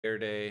Air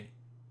Day.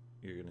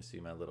 You're going to see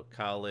my little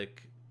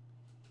cowlick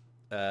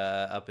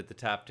up at the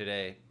top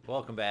today.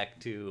 Welcome back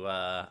to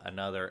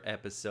another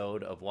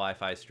episode of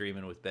Wi-Fi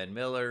Streaming with Ben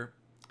Miller.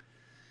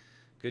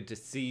 Good to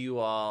see you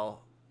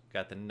all.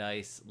 Got the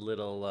nice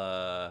little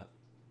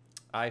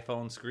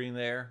iPhone screen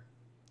there.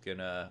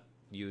 Gonna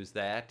use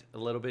that a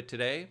little bit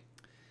today.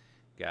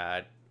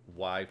 Got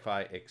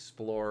Wi-Fi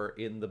Explorer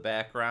in the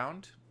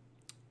background.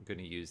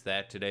 Gonna use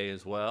that today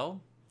as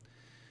well.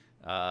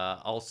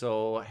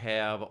 Also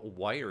have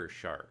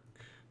Wireshark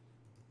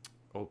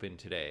open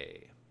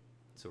today,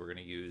 so we're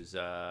gonna use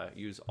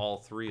all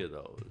three of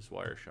those.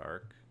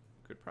 Wireshark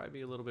could probably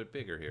be a little bit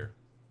bigger here.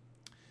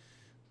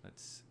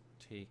 Let's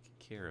take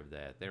care of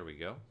that. There we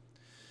go.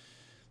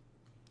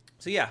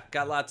 So yeah,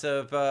 got lots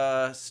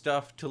of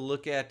stuff to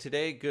look at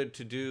today. Good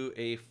to do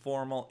a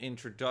formal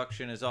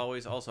introduction as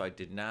always. Also, I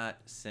did not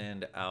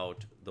send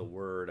out the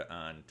word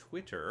on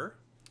Twitter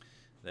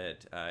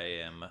that I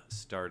am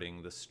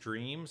starting the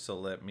stream, so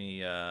let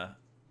me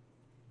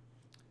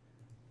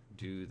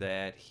do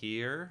that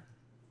here.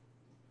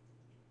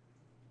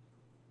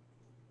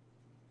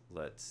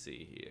 Let's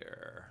see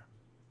here.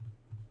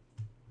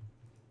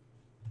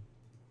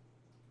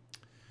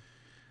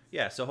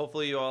 Yeah, so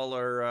hopefully you all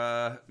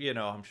are, you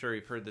know, I'm sure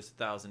you've heard this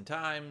 1,000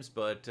 times,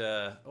 but,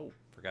 oh,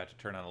 forgot to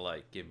turn on the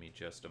light. Give me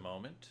just a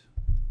moment.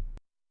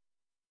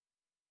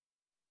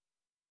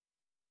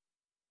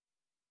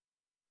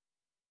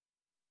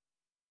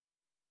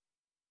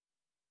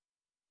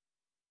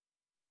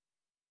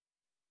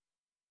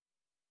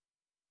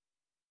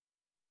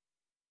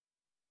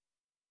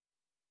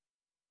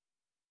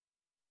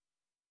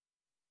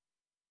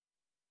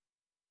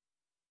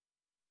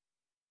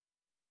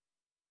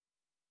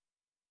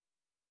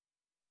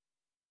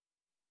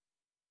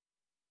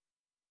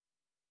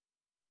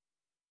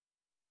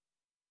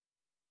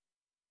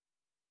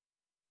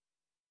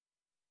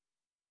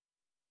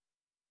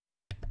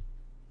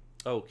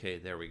 Okay,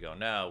 there we go.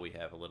 Now we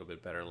have a little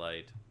bit better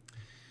light.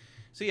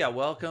 So yeah,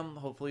 welcome.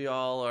 Hopefully you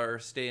all are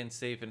staying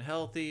safe and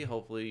healthy.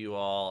 Hopefully you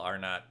all are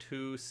not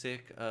too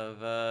sick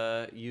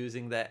of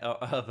using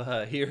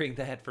that, hearing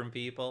that from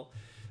people.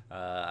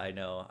 I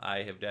know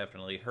I have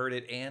definitely heard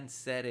it and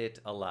said it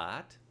a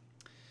lot.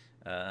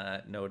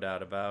 No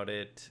doubt about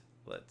it.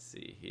 Let's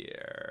see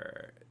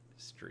here.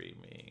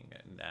 Streaming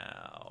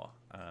now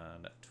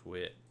on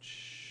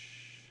Twitch.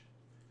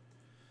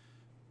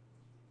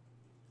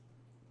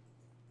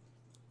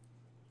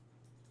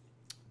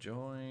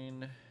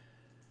 Join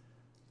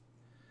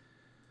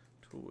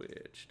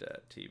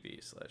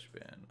twitch.tv/Ben_sniff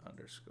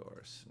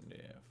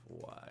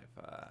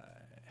Wi-Fi.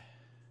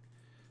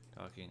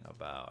 Talking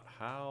about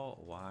how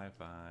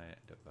Wi-Fi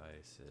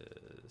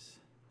devices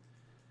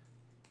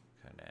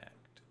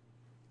connect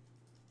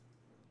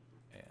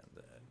and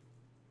the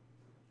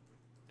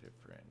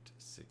different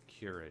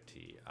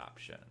security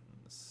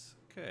options.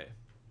 Okay.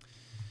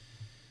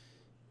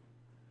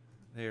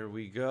 There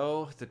we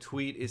go. The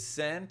tweet is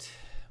sent.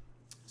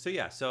 So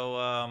yeah,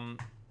 so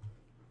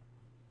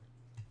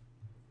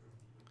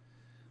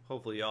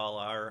hopefully y'all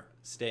are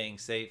staying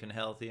safe and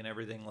healthy and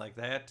everything like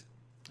that.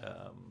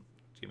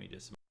 Give me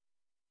just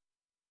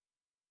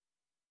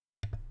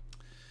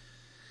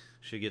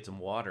should get some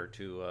water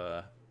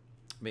to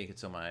make it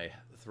so my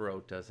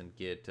throat doesn't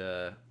get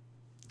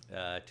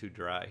too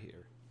dry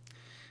here.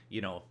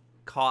 You know,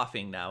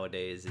 coughing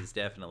nowadays is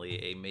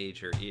definitely a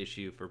major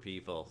issue for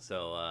people.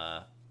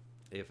 So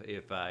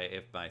if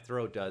my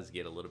throat does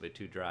get a little bit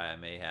too dry, I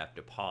may have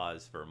to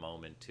pause for a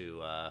moment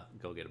to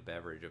go get a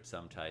beverage of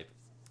some type.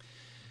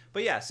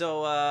 But yeah,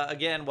 so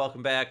again,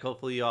 welcome back.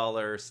 Hopefully y'all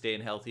are staying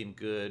healthy and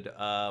good.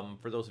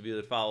 For those of you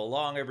that follow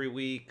along every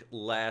week,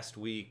 last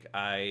week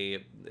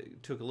I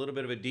took a little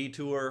bit of a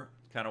detour,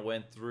 kind of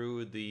went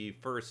through the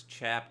first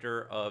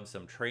chapter of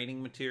some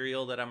training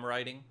material that I'm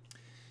writing.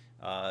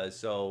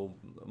 So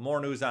more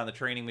news on the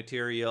training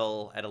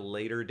material at a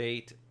later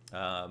date.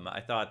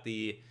 I thought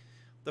the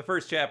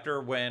first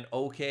chapter went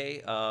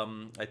okay.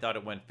 I thought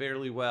it went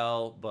fairly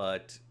well,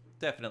 but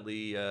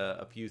definitely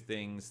a few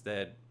things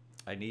that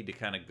I need to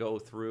kind of go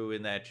through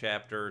in that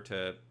chapter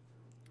to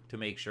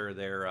make sure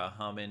they're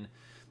humming.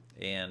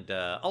 And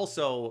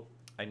also,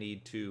 I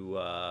need to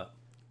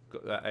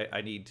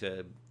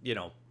you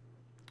know,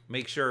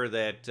 make sure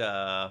that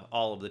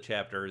all of the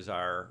chapters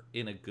are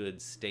in a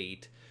good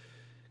state.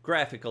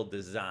 Graphical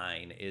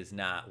design is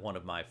not one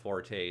of my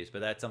fortes,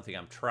 but that's something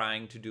I'm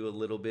trying to do a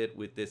little bit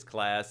with this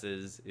class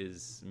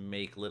is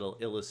make little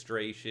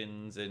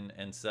illustrations and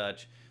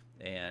such,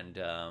 and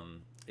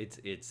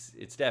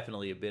it's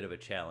definitely a bit of a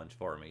challenge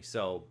for me.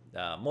 So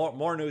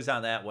more news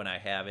on that when I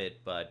have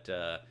it, but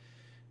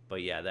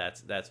yeah,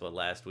 that's what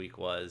last week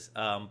was.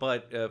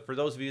 But for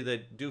those of you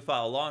that do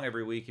follow along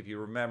every week, if you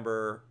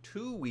remember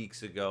 2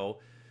 weeks ago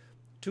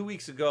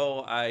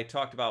I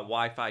talked about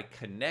Wi-Fi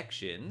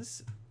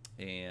connections.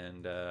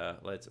 And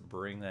let's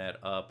bring that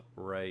up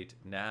right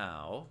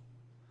now.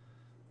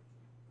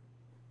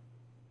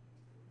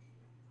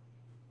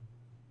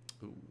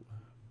 Ooh.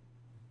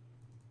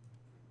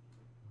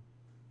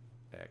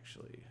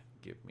 Actually,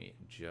 Give me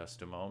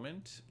just a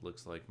moment.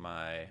 Looks like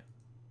my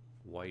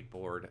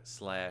whiteboard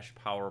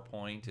 /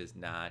 PowerPoint is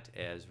not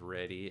as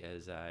ready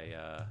as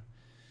I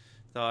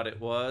thought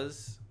it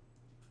was.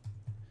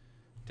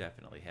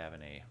 Definitely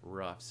having a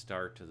rough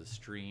start to the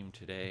stream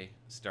today,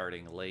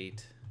 starting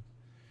late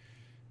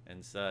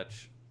and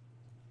such.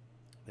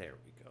 There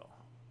we go.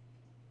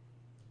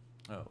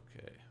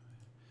 Okay.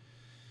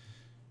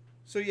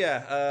 So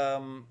yeah,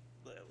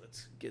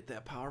 let's get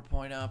that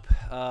PowerPoint up.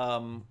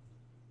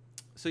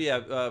 So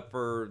yeah,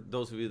 for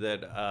those of you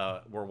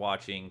that were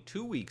watching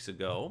 2 weeks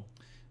ago,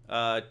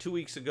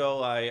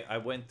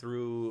 I went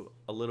through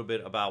a little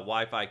bit about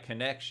Wi-Fi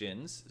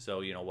connections.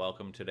 So, you know,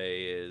 welcome.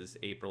 Today is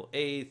April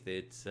 8th.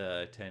 It's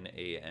 10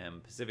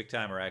 a.m. Pacific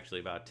time, or actually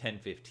about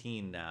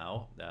 10:15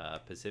 now,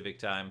 Pacific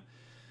time.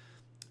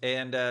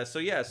 And so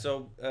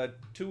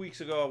 2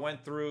 weeks ago, I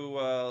went through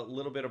a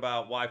little bit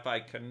about Wi-Fi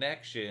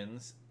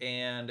connections,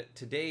 and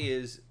today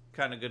is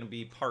kind of going to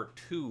be part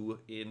 2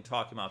 in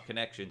talking about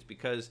connections,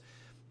 because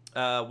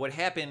what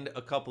happened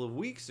a couple of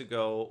weeks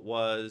ago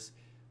was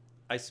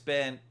I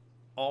spent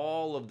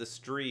all of the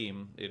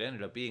stream. It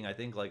ended up being, I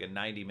think, like a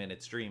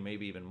 90-minute stream,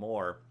 maybe even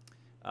more.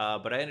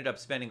 But I ended up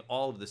spending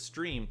all of the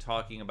stream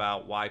talking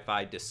about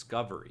Wi-Fi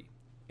discovery.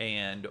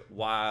 And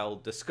while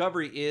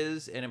discovery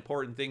is an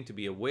important thing to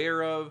be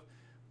aware of,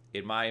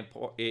 in my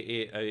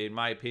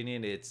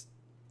opinion, it's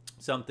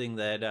something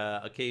that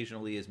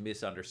occasionally is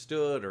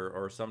misunderstood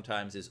or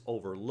sometimes is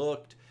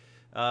overlooked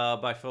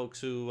by folks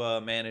who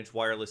manage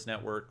wireless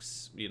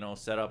networks, you know,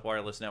 set up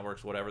wireless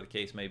networks, whatever the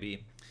case may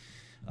be.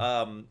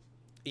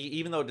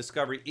 Even though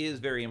discovery is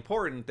very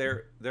important,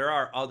 there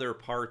are other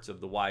parts of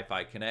the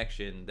Wi-Fi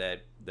connection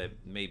that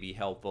may be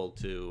helpful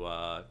to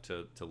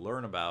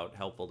learn about,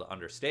 helpful to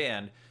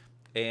understand.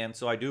 And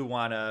so I do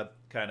want to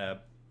kind of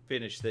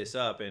finish this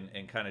up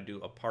and kind of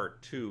do a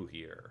part 2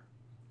 here.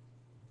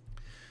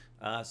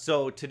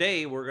 So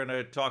today we're going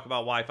to talk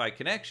about Wi-Fi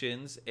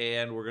connections,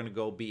 and we're going to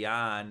go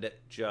beyond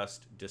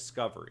just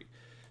discovery.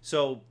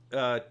 So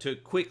to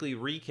quickly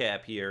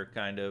recap here,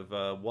 kind of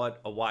what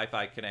a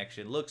Wi-Fi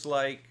connection looks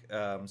like,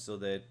 so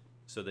that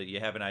you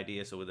have an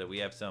idea, so that we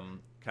have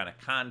some kind of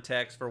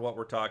context for what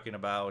we're talking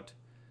about.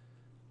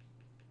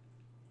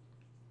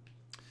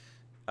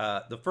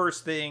 The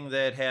first thing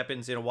that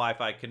happens in a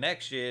Wi-Fi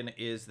connection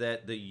is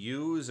that the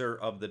user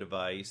of the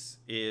device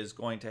is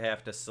going to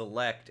have to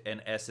select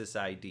an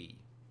SSID.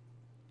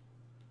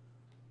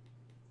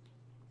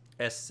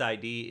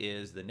 SSID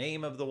is the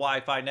name of the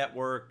Wi-Fi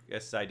network.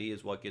 SSID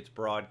is what gets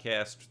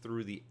broadcast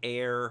through the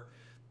air.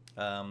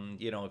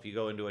 You know, if you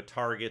go into a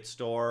Target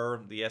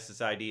store, the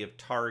SSID of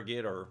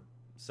Target, or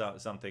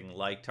something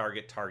like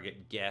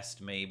Target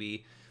Guest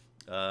maybe,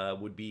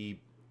 would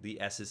be the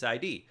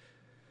SSID.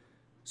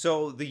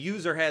 So the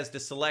user has to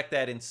select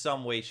that in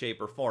some way,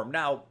 shape, or form.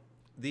 Now,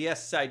 the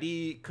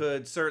SSID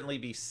could certainly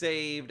be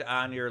saved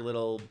on your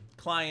little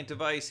client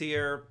device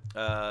here.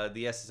 The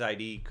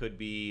SSID could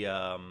be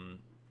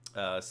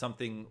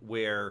something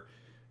where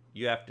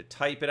you have to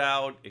type it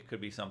out. It could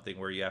be something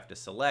where you have to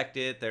select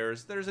it.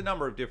 There's a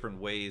number of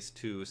different ways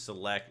to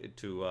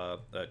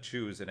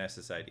choose an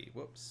SSID.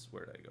 Whoops,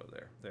 where did I go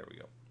there? There we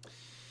go.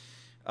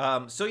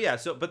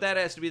 But that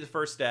has to be the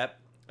first step.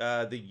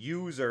 The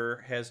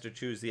user has to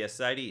choose the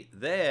SSID.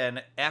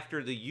 Then,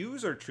 after the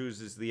user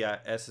chooses the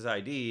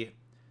SSID,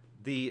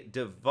 the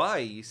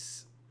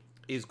device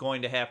is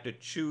going to have to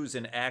choose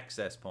an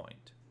access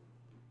point.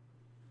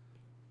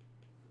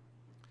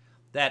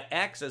 That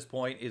access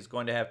point is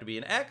going to have to be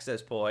an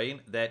access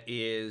point that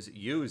is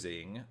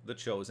using the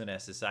chosen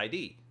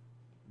SSID.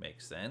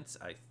 Makes sense,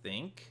 I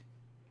think.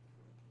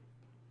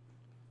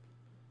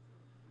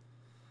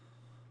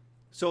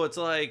 So it's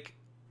like,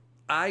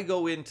 I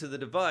go into the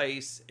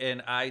device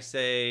and I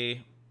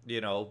say, you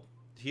know,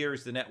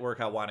 here's the network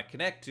I want to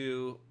connect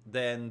to.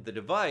 Then the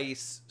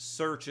device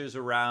searches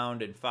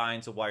around and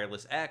finds a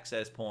wireless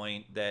access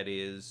point that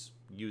is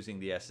using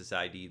the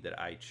SSID that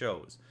I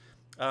chose.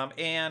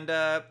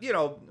 You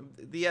know,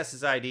 the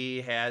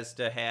SSID has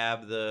to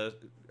have the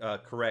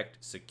correct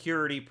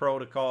security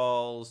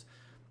protocols.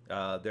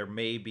 There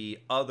may be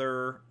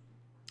other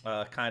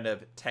kind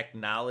of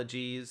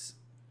technologies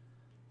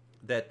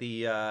that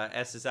the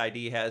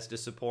SSID has to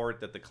support,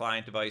 that the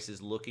client device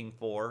is looking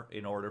for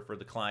in order for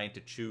the client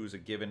to choose a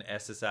given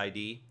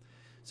SSID.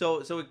 So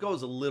it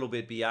goes a little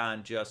bit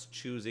beyond just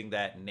choosing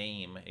that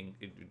name. And,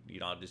 you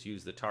know, I'll just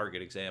use the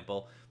Target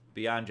example.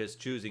 Beyond just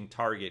choosing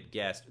Target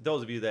Guest.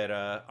 Those of you that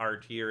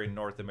aren't here in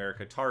North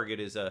America, Target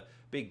is a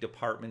big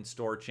department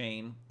store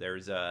chain.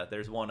 There's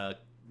one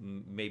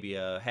maybe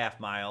a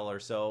half mile or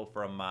so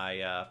from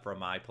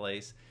my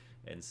place,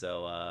 and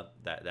so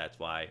that's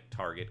why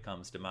Target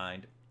comes to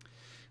mind.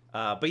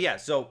 But yeah,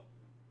 so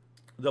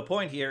the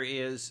point here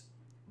is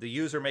the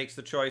user makes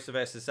the choice of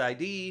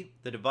SSID,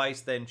 the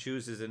device then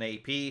chooses an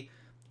AP,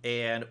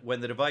 and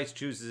when the device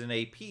chooses an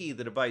AP,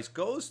 the device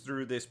goes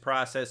through this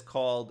process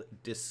called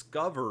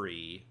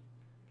discovery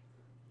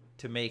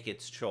to make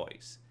its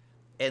choice.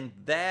 And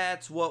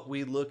that's what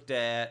we looked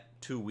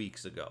at 2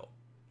 weeks ago.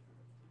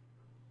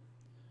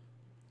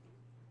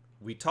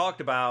 we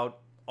talked about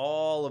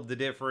all of the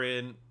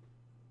different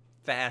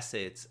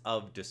facets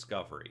of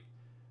discovery.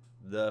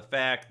 The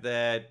fact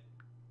that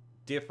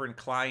different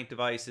client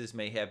devices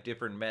may have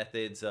different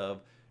methods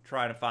of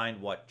trying to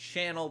find what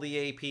channel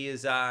the AP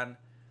is on.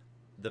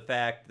 The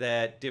fact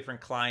that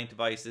different client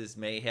devices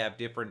may have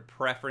different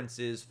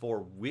preferences for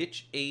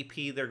which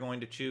AP they're going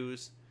to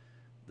choose.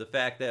 The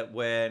fact that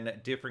when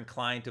different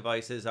client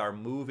devices are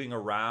moving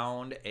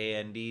around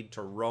and need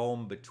to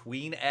roam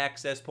between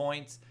access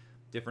points,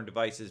 different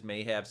devices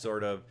may have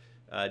sort of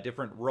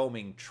different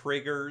roaming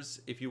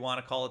triggers, if you want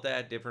to call it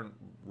that, different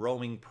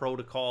roaming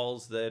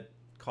protocols that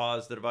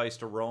cause the device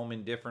to roam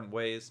in different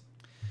ways.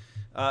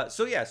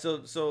 So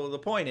the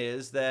point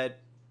is that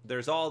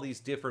there's all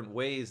these different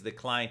ways that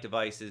client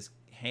devices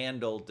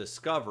handle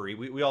discovery.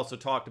 We also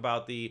talked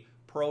about the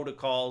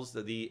protocols,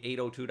 the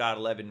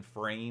 802.11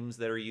 frames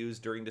that are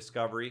used during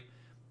discovery.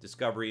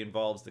 Discovery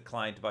involves the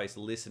client device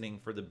listening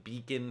for the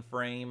beacon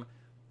frame.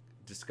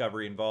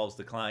 Discovery involves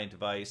the client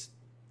device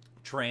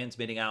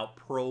transmitting out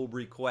probe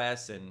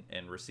requests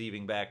and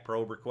receiving back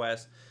probe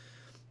requests.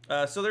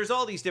 So there's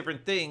all these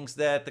different things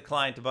that the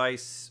client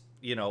device,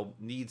 you know,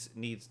 needs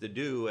to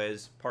do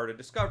as part of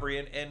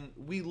discovery, and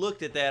we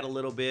looked at that a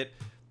little bit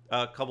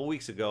a couple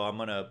weeks ago. I'm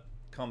gonna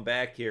come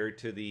back here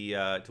to the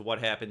to what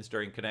happens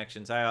during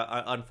connections.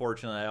 I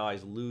unfortunately I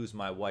always lose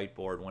my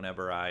whiteboard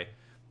whenever I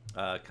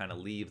kind of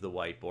leave the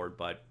whiteboard,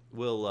 but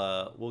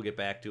we'll get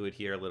back to it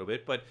here a little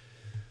bit. But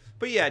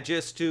yeah,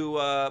 just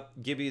to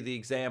give you the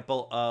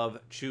example of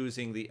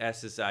choosing the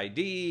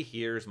SSID,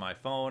 here's my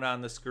phone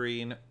on the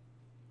screen.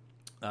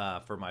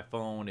 For my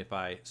phone, if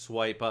I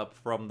swipe up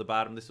from the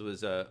bottom, this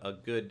was a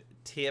good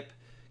tip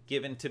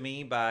given to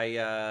me by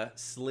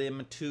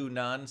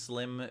Slim2None,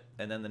 Slim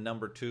and then the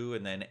number 2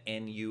 and then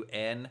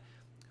NUN,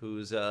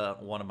 who's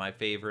one of my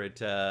favorite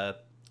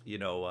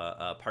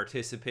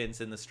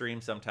participants in the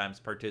stream, sometimes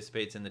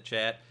participates in the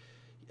chat.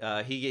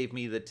 He gave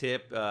me the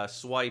tip,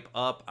 swipe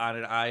up on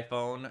an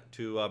iPhone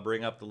to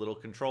bring up the little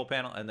control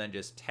panel, and then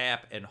just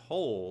tap and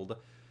hold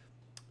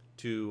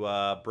to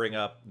bring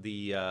up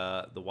the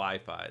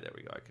Wi-Fi. There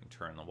we go. I can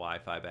turn the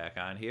Wi-Fi back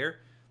on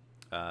here.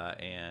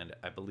 And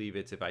I believe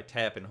it's if I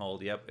tap and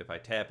hold, yep, if I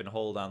tap and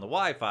hold on the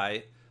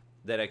Wi-Fi,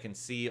 that I can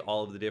see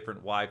all of the different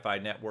Wi-Fi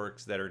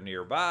networks that are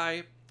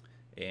nearby,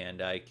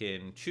 and I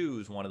can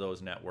choose one of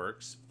those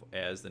networks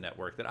as the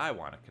network that I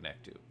want to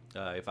connect to.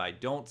 If I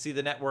don't see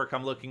the network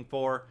I'm looking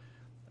for,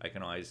 I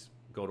can always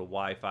go to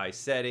Wi-Fi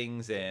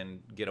settings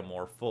and get a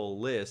more full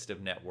list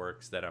of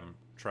networks that I'm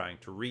trying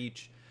to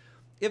reach.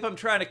 If I'm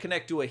trying to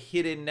connect to a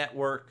hidden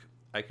network,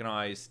 I can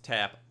always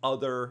tap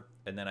Other,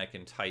 and then I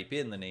can type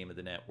in the name of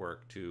the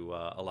network to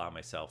allow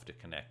myself to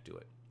connect to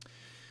it.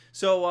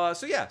 So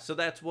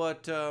that's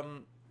what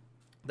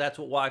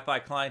Wi-Fi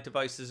client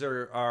devices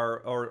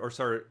are,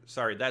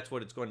 sorry, that's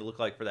what it's going to look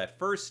like for that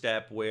first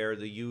step, where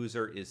the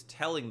user is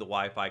telling the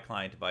Wi-Fi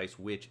client device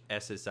which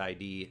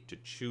SSID to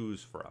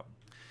choose from.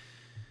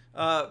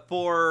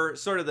 For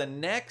sort of the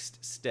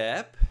next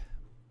step,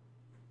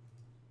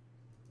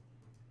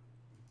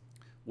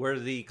 where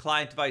the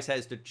client device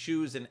has to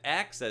choose an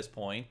access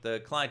point, the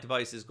client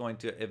device is going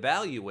to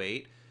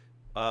evaluate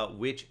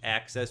which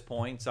access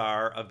points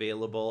are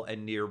available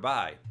and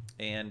nearby.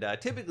 And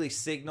typically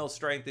signal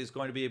strength is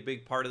going to be a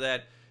big part of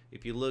that.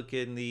 If you look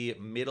in the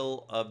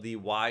middle of the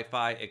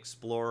Wi-Fi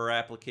Explorer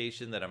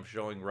application that I'm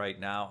showing right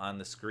now on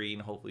the screen,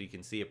 hopefully you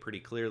can see it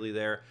pretty clearly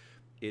there.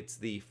 It's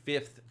the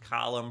 5th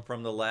column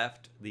from the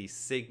left, the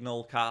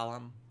signal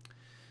column.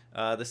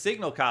 The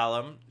signal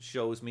column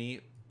shows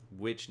me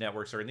which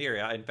networks are in the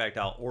area. In fact,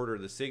 I'll order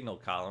the signal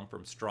column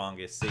from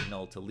strongest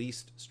signal to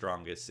least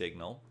strongest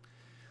signal.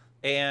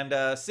 And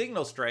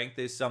signal strength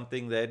is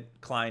something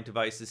that client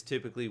devices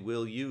typically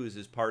will use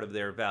as part of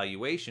their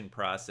evaluation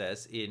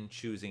process in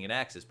choosing an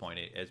access point,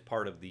 as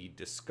part of the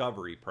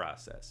discovery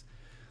process.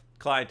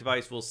 Client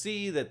device will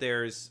see that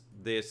there's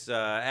this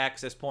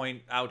access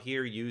point out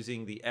here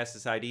using the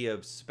SSID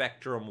of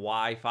Spectrum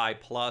Wi-Fi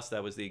Plus.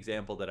 That was the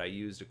example that I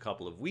used a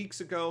couple of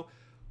weeks ago.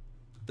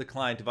 The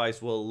client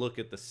device will look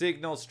at the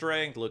signal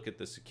strength, look at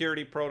the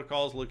security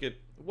protocols, look at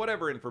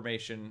whatever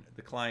information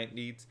the client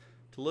needs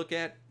to look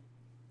at,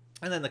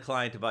 and then the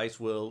client device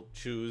will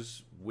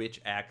choose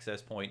which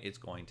access point it's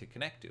going to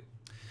connect to.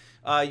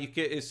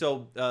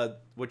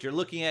 What you're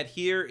looking at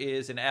here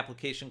is an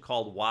application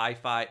called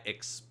Wi-Fi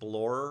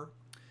Explorer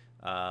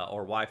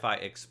or Wi-Fi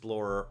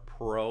Explorer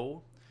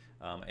Pro,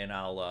 and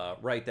I'll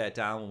write that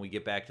down when we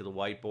get back to the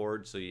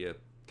whiteboard so you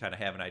kind of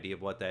have an idea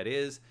of what that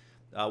is.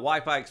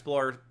 Wi-Fi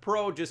Explorer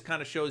Pro just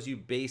kind of shows you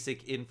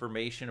basic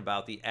information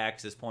about the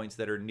access points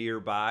that are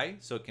nearby,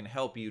 so it can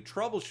help you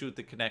troubleshoot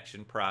the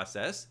connection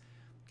process,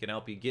 can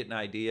help you get an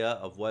idea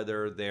of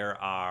whether there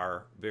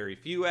are very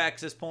few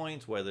access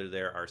points, whether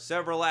there are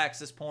several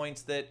access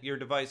points that your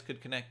device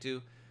could connect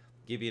to,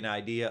 give you an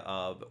idea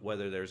of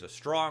whether there's a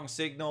strong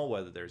signal,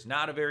 whether there's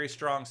not a very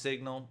strong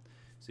signal,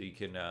 so you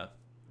can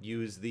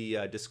use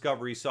the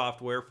discovery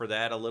software for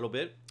that a little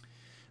bit.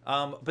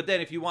 But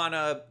then if you want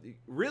to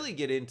really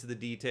get into the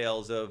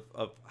details of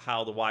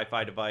how the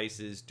Wi-Fi device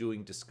is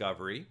doing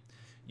discovery,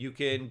 you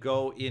can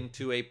go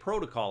into a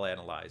protocol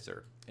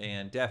analyzer.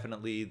 And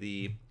definitely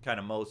the kind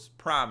of most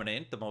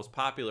prominent, the most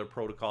popular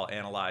protocol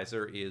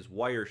analyzer is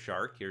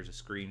Wireshark. Here's a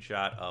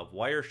screenshot of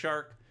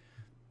Wireshark.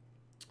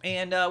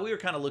 And we were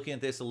kind of looking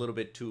at this a little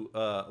bit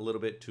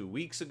 2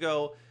 weeks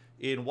ago.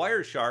 In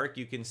Wireshark,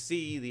 you can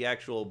see the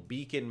actual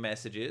beacon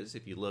messages.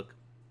 If you look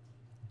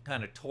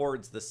kind of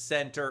towards the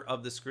center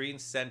of the screen,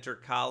 center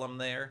column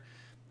there,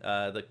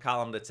 the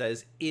column that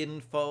says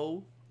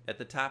info at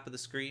the top of the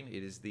screen,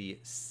 it is the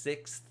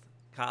 6th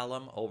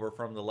column over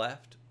from the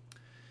left.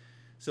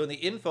 So in the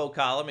info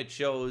column, it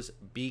shows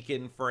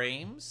beacon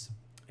frames.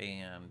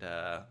 And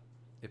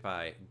if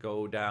I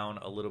go down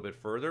a little bit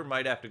further,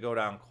 might have to go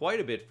down quite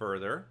a bit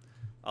further,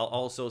 I'll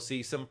also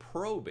see some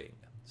probing.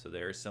 So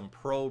there's some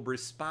probe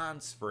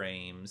response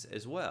frames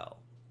as well.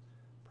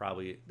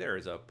 Probably there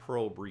is a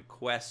probe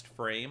request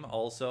frame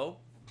also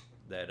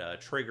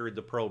that triggered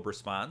the probe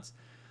response.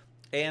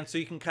 And so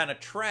you can kind of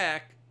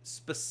track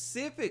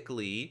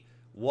specifically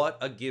what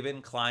a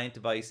given client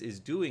device is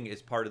doing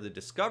as part of the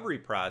discovery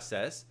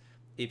process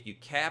if you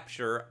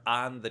capture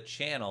on the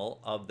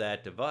channel of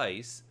that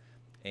device,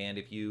 and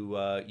if you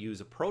use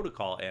a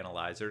protocol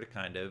analyzer to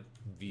kind of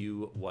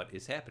view what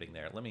is happening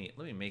there. Let me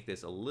make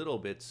this a little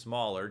bit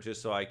smaller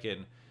just so I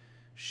can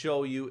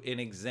show you an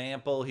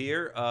example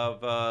here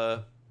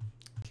of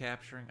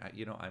capturing.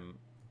 I'm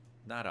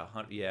not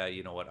 100. Yeah,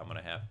 you know what? I'm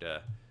gonna have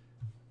to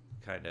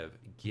kind of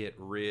get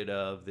rid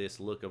of this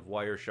look of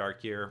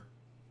Wireshark here.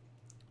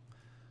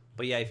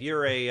 But yeah, if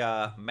you're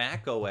a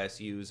Mac OS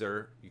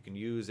user, you can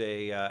use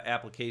a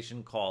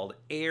application called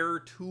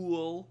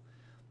AirTool.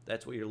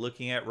 That's what you're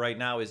looking at right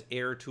now is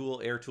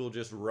AirTool. AirTool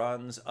just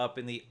runs up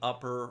in the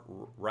upper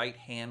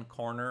right-hand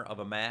corner of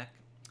a Mac.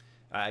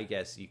 I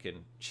guess you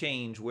can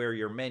change where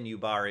your menu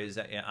bar is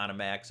on a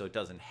Mac, so it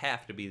doesn't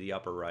have to be the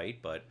upper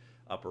right, but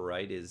upper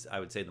right is, I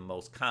would say, the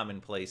most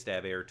common place to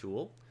have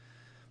AirTool.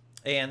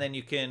 And then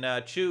you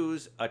can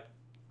choose a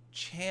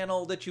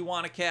channel that you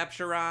want to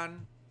capture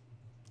on.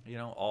 You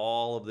know,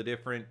 all of the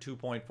different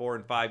 2.4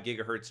 and 5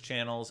 gigahertz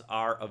channels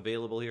are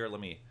available here.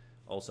 Let me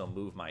also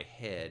move my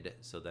head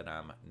so that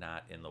I'm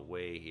not in the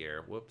way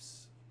here.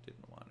 Whoops,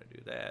 didn't want to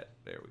do that.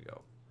 There we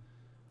go.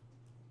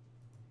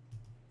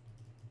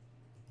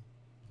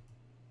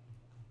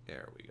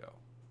 There we go.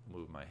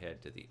 Move my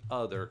head to the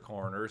other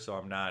corner so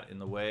I'm not in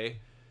the way.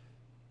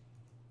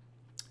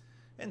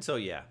 And so,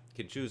 yeah,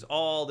 you can choose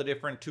all the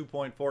different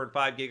 2.4 and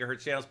 5 gigahertz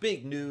channels.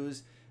 Big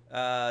news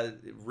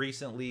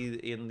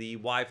recently in the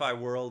Wi-Fi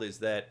world is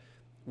that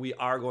we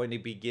are going to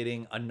be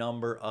getting a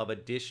number of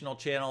additional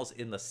channels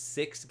in the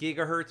 6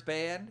 gigahertz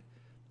band.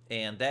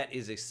 And that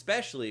is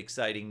especially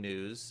exciting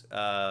news.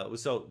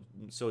 So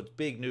it's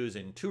big news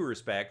in two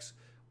respects.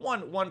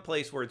 One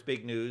place where it's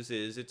big news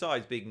is it's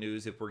always big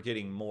news if we're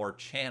getting more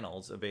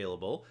channels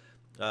available.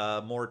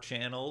 More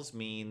channels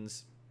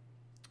means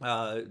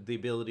the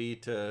ability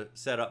to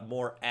set up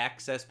more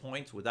access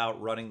points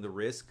without running the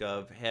risk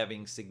of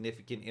having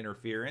significant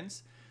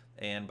interference.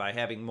 And by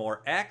having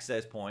more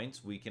access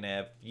points, we can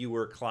have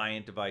fewer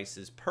client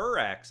devices per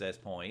access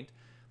point,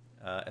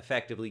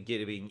 effectively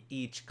giving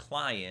each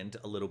client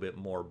a little bit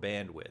more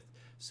bandwidth.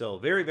 So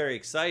very, very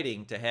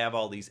exciting to have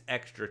all these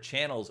extra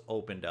channels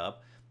opened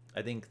up.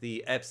 I think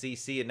the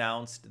FCC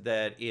announced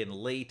that in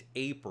late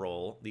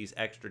April, these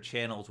extra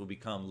channels will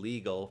become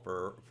legal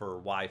for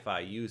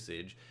Wi-Fi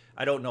usage.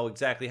 I don't know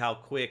exactly how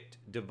quick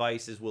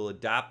devices will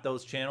adopt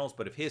those channels,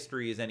 but if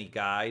history is any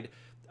guide,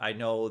 I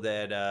know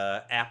that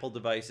Apple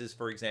devices,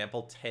 for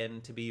example,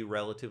 tend to be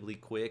relatively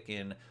quick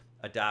in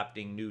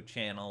adopting new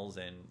channels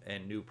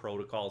and new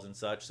protocols and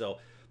such. So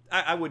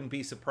I wouldn't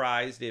be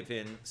surprised if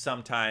in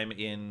sometime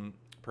in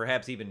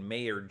perhaps even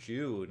May or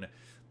June,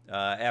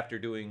 after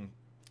doing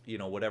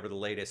whatever the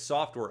latest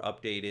software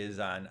update is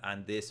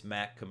on this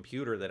Mac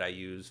computer that I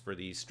use for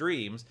these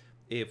streams,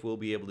 if we'll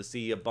be able to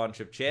see a bunch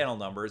of channel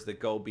numbers that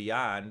go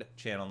beyond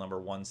channel number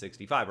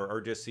 165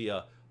 or just see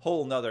a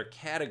whole nother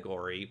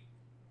category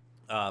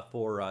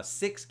for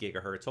 6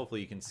 gigahertz.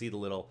 Hopefully you can see the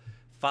little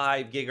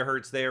 5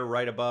 gigahertz there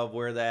right above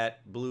where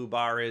that blue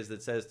bar is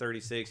that says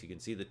 36. You can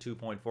see the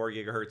 2.4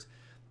 gigahertz.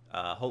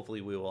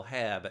 Hopefully we will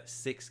have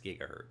 6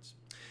 gigahertz.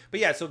 But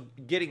yeah, so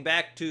getting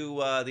back to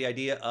the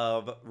idea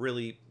of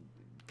really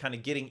kind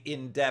of getting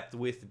in depth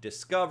with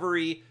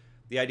discovery,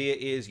 the idea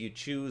is you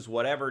choose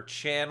whatever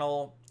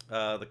channel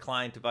the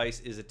client device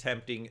is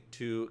attempting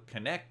to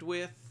connect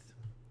with.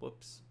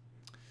 Whoops.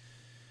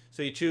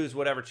 So you choose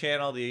whatever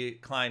channel the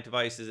client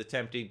device is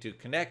attempting to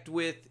connect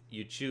with.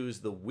 You choose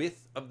the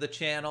width of the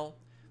channel.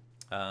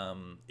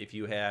 If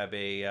you have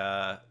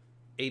a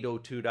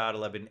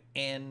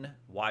 802.11n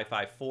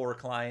Wi-Fi 4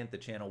 client, the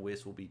channel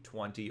width will be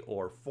 20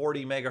 or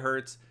 40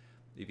 megahertz.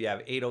 If you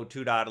have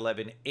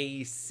 802.11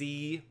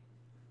 AC,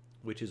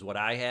 which is what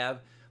I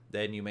have,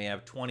 then you may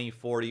have 20,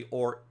 40,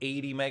 or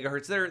 80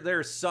 megahertz. There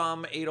are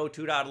some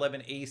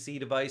 802.11 AC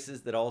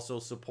devices that also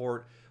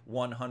support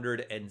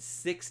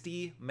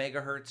 160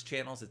 megahertz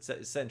channels. It's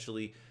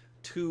essentially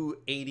two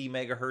 80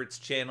 megahertz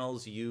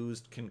channels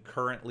used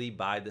concurrently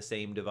by the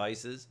same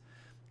devices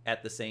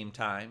at the same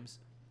times.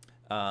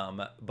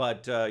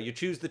 But you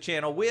choose the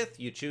channel width,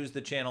 you choose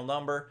the channel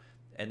number,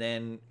 and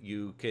then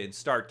you can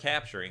start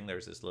capturing.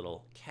 There's this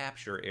little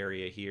capture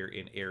area here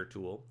in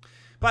AirTool.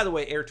 By the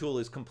way,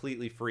 AirTool is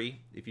completely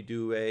free. If you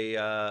do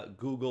a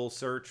Google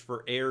search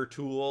for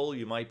AirTool,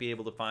 you might be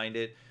able to find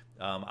it.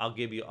 I'll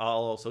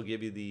also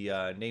give you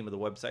the name of the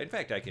website. In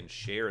fact, I can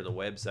share the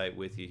website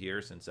with you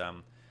here since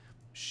I'm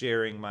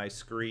sharing my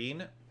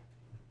screen.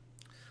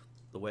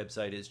 The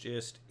website is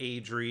just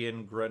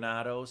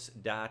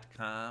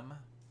adriangranados.com.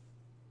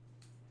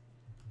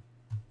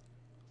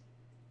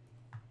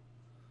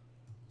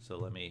 So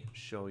let me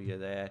show you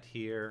that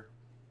here.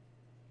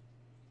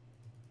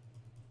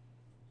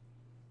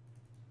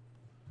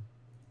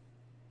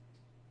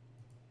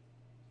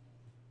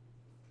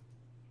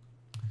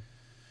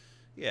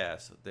 Yeah,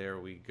 so there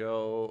we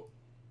go.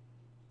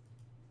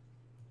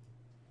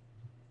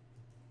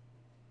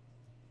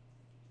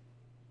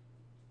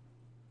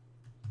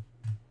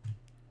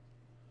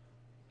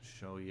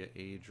 Show you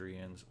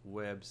Adrian's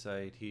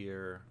website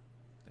here.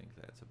 I think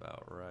that's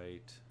about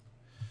right.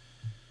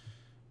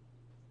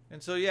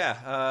 And so,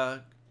 yeah,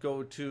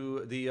 go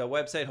to the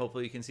website.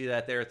 Hopefully you can see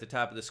that there at the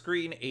top of the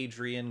screen,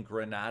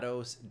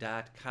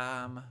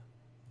 adriangranados.com.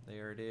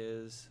 There it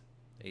is,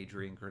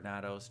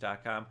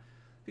 adriangranados.com.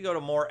 If you go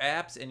to More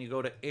Apps and you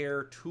go to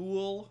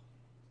AirTool,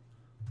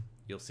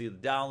 you'll see the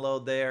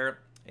download there.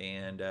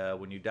 And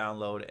when you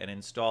download and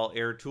install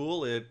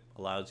AirTool, it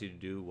allows you to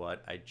do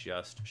what I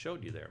just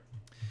showed you there.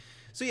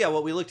 So yeah,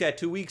 what we looked at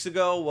 2 weeks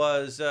ago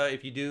was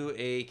if you do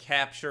a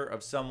capture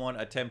of someone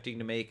attempting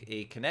to make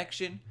a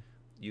connection,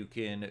 you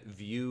can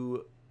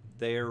view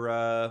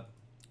their,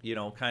 you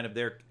know, kind of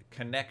their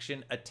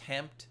connection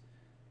attempt.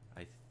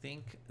 I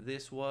think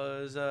this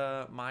was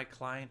my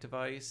client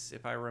device,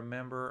 if I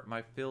remember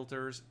my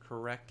filters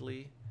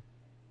correctly.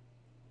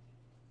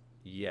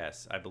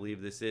 Yes, I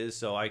believe this is.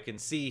 So I can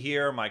see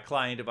here my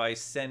client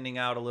device sending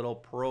out a little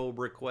probe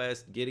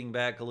request, getting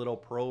back a little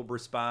probe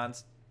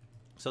response.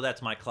 So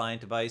that's my client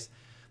device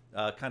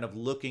kind of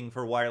looking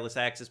for wireless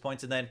access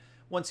points. And then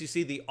once you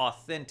see the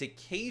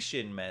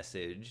authentication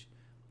message,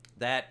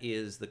 that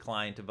is the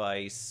client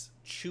device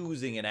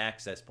choosing an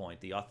access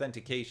point. The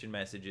authentication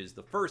message is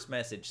the first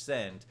message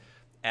sent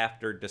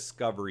after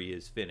discovery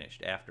is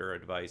finished, after a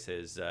device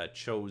has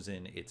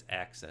chosen its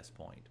access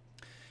point.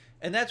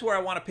 And that's where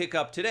I want to pick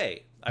up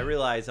today. I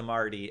realize I'm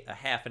already a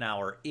half an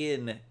hour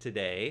in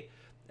today,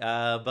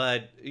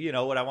 but you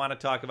know what I want to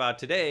talk about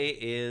today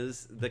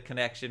is the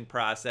connection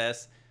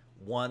process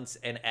once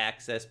an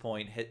access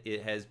point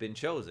has been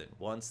chosen.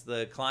 Once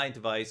the client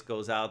device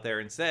goes out there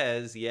and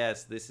says,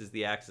 yes, this is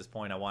the access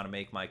point I want to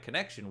make my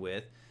connection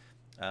with,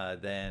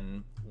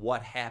 then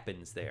what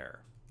happens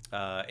there?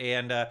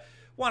 And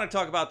want to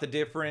talk about the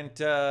different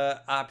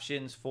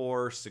options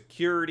for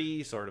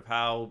security, sort of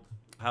how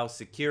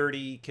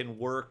security can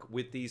work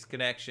with these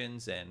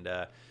connections, and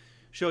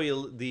show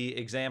you the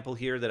example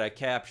here that I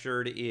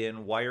captured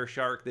in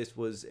Wireshark. This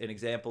was an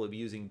example of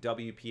using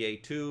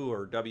WPA2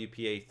 or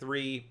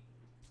WPA3.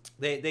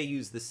 They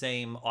use the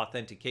same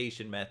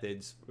authentication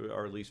methods,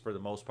 or at least for the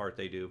most part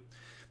they do.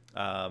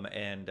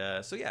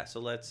 So yeah,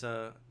 so let's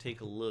take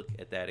a look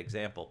at that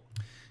example.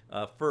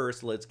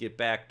 First, let's get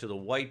back to the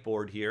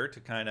whiteboard here to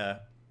kind of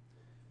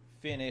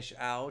finish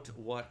out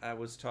what I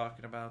was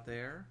talking about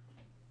there.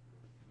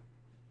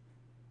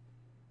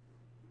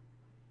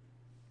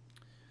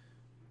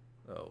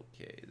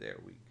 Okay, there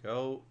we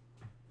go.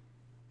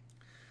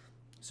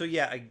 So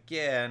yeah,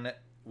 again,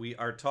 we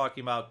are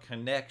talking about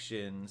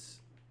connections.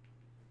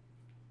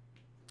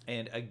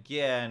 And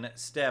again,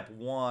 step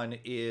one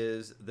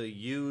is the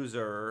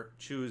user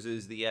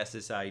chooses the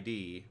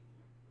SSID.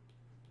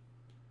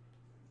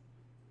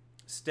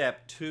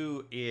 Step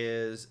two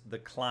is the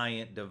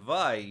client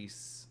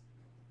device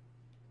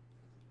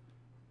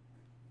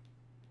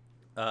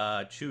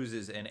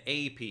chooses an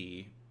AP.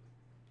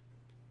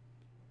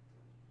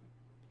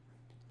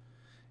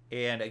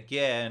 And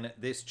again,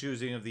 this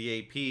choosing of the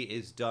AP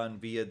is done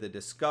via the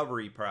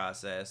discovery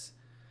process.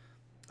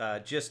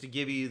 Just to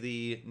give you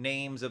the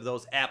names of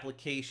those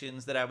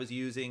applications that I was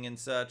using and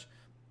such,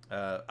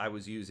 I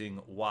was using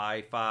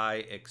Wi-Fi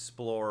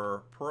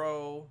Explorer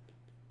Pro.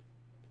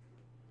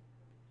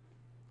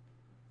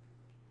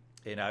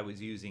 And I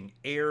was using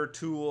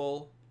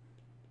AirTool.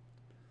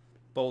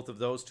 Both of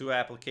those two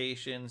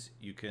applications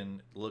you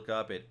can look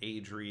up at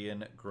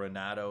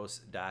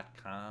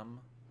adriangranados.com.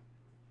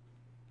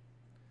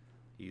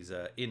 He's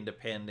an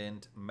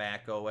independent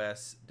Mac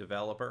OS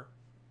developer.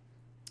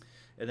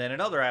 And then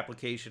another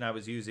application I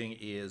was using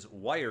is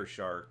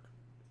Wireshark.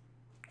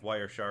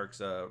 Wireshark's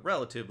a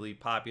relatively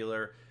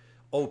popular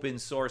open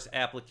source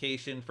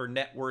application for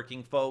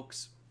networking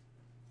folks.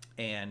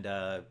 And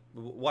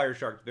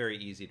Wireshark's very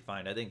easy to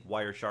find. I think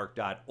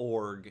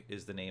wireshark.org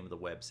is the name of the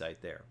website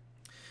there.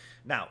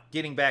 Now,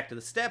 getting back to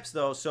the steps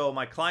though, so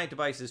my client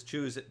device has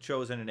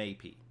chosen an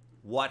AP.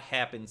 What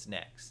happens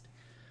next?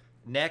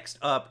 Next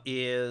up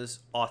is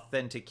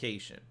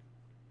authentication.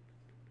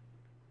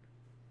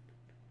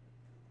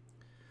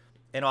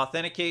 And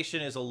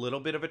authentication is a little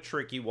bit of a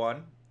tricky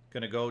one.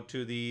 Going to go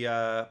to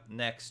the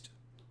next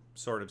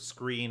sort of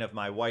screen of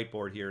my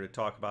whiteboard here to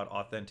talk about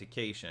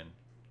authentication.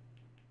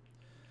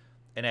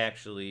 And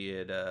actually,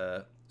 it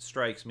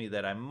strikes me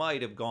that I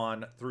might have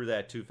gone through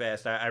that too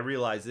fast. I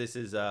realize this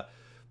is a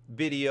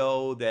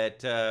video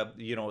that,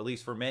 you know, at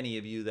least for many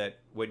of you, that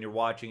when you're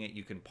watching it,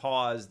 you can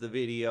pause the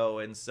video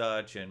and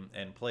such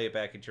and play it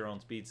back at your own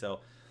speed. So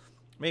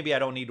maybe I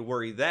don't need to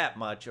worry that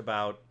much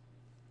about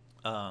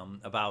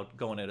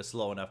going at a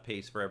slow enough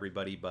pace for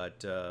everybody.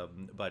 But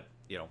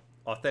you know,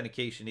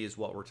 authentication is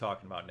what we're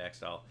talking about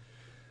next.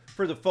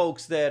 For the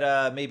folks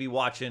that may be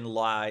watching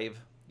live,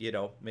 you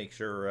know, make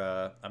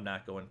sure I'm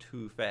not going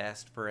too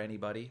fast for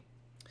anybody.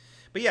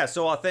 But yeah,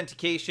 so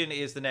authentication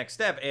is the next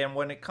step. And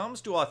when it comes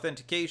to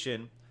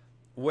authentication,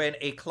 when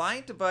a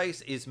client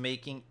device is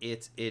making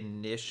its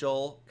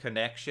initial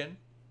connection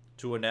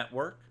to a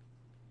network,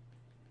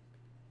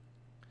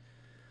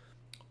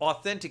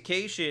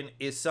 authentication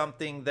is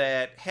something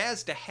that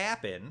has to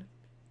happen.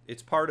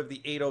 It's part of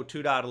the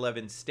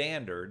 802.11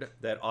 standard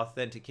that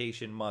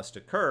authentication must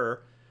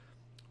occur.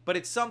 But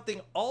it's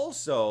something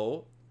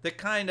also that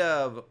kind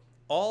of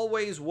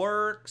always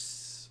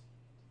works.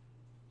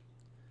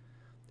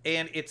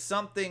 And it's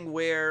something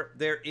where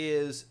there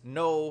is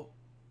no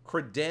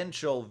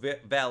credential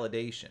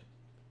validation.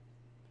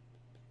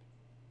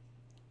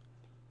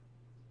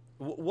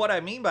 What I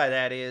mean by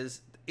that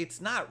is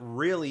it's not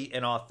really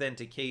an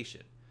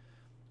authentication.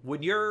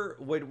 When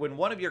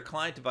one of your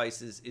client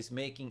devices is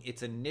making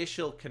its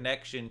initial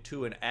connection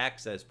to an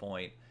access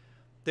point,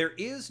 there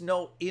is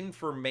no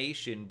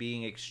information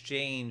being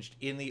exchanged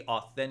in the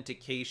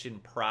authentication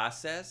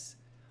process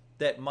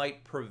that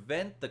might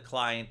prevent the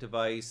client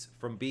device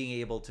from being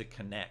able to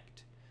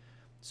connect.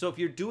 So if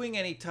you're doing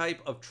any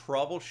type of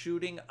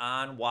troubleshooting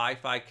on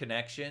Wi-Fi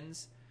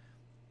connections,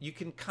 you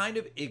can kind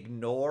of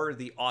ignore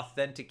the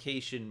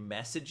authentication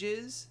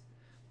messages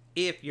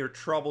if you're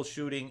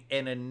troubleshooting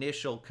an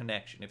initial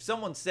connection. If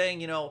someone's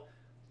saying, you know,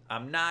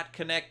 I'm not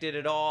connected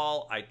at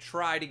all, I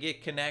try to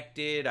get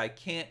connected, I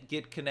can't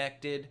get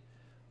connected,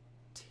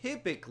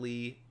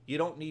 typically you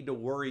don't need to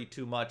worry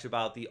too much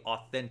about the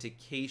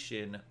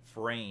authentication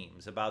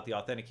frames, about the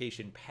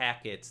authentication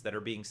packets that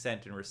are being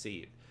sent and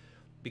received.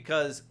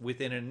 Because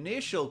with an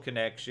initial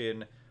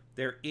connection,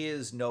 there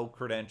is no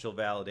credential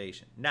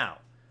validation. Now,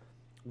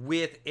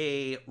 with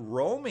a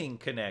roaming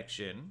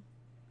connection,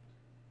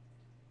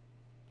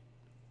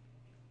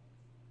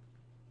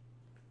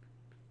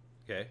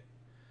 okay,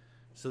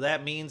 so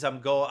that means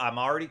I'm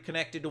already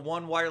connected to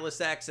one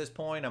wireless access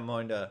point. I'm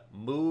going to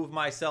move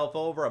myself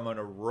over. I'm going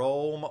to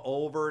roam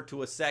over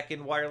to a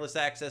second wireless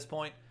access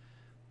point.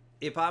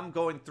 If I'm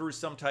going through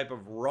some type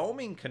of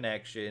roaming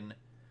connection,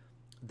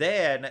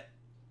 then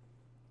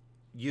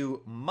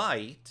you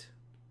might,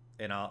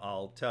 and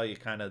I'll tell you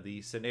kind of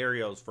the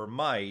scenarios for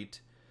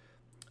might,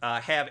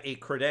 have a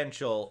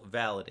credential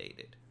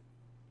validated.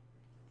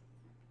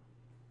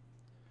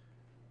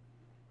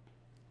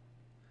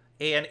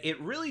 And it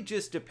really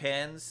just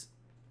depends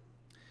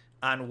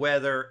on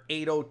whether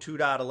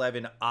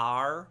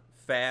 802.11r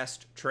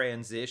fast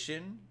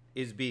transition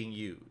is being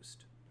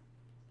used.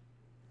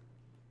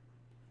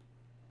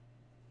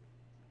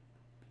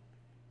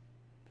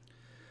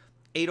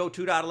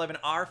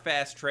 .802.11r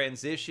fast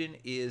transition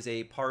is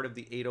a part of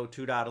the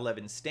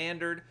 802.11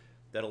 standard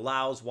that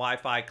allows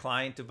Wi-Fi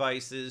client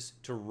devices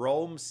to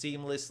roam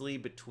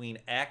seamlessly between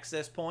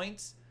access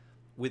points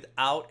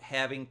without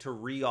having to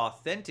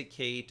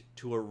re-authenticate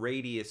to a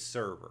RADIU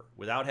server,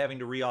 without having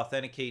to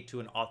re-authenticate to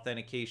an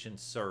authentication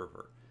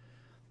server.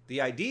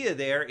 The idea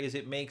there is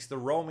it makes the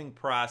roaming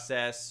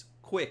process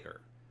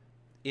quicker.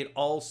 It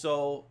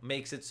also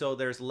makes it so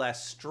there's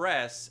less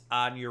stress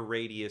on your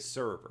RADIU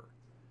server.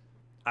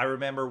 I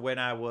remember when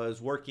I was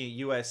working at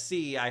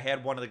USC, I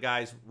had one of the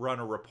guys run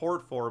a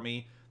report for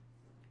me,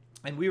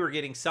 and we were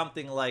getting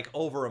something like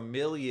over 1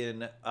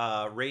 million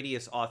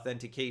RADIU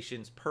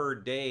authentications per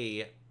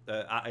day,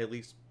 at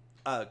least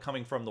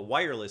coming from the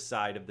wireless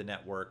side of the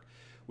network.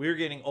 We were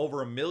getting over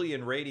 1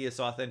 million RADIU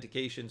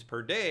authentications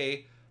per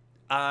day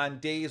on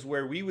days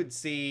where we would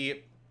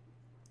see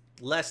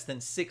less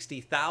than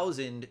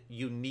 60,000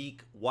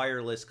 unique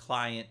wireless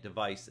client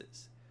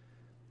devices.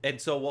 And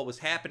so what was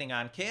happening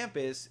on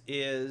campus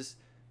is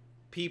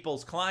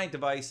people's client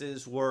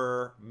devices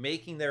were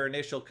making their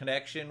initial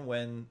connection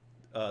when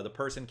the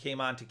person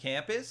came onto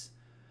campus.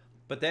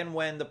 But then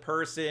when the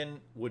person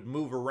would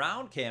move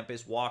around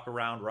campus, walk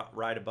around,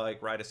 ride a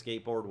bike, ride a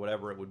skateboard,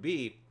 whatever it would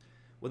be,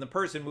 when the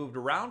person moved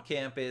around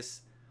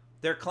campus,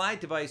 their client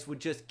device would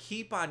just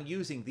keep on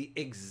using the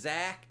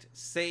exact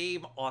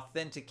same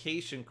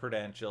authentication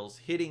credentials,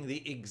 hitting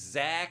the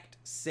exact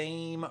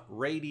same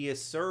RADIU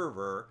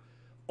server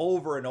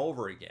over and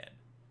over again.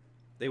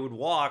 They would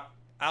walk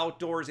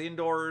outdoors,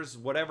 indoors,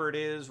 whatever it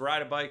is,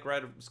 ride a bike,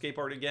 ride a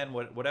skateboard again,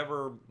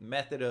 whatever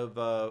method of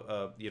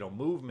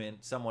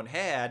movement someone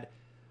had,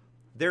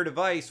 their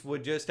device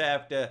would just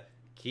have to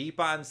keep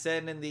on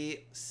sending the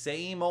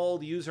same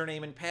old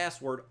username and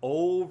password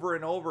over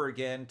and over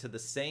again to the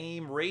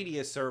same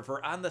RADIU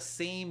server on the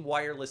same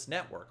wireless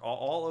network.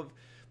 All of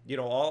you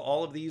know,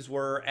 all of these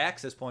were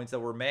access points that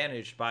were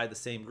managed by the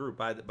same group,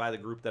 by the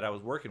group that I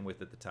was working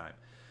with at the time.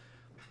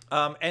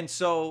 And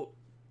so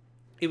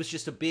it was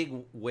just a big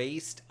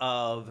waste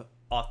of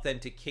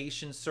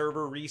authentication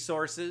server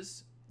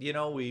resources. You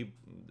know, we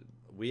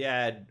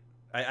had,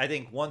 I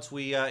think once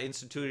we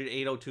instituted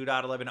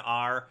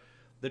 802.11r,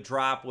 the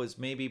drop was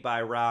maybe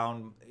by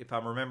around, if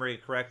I'm remembering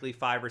it correctly,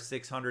 500,000 or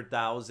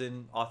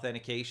 600,000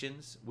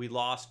 authentications we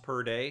lost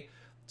per day.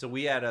 So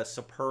we had a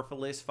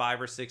superfluous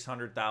 500,000 or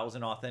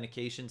 600,000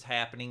 authentications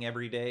happening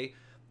every day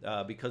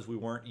because we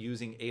weren't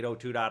using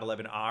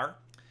 802.11r.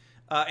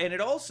 And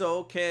it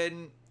also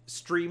can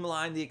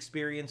streamline the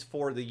experience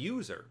for the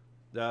user.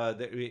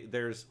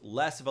 There's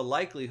less of a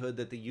likelihood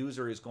that the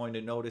user is going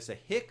to notice a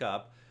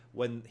hiccup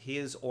when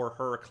his or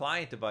her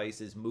client device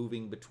is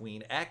moving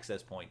between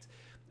access points.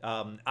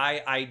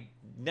 I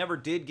never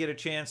did get a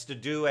chance to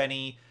do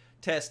any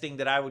testing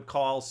that I would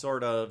call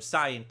sort of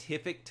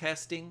scientific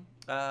testing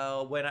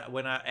after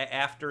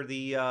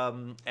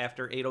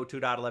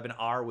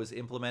 802.11r was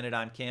implemented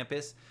on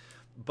campus.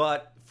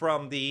 But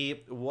from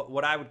the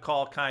what I would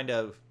call kind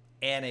of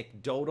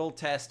anecdotal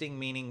testing,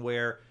 meaning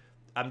where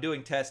I'm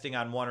doing testing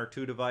on one or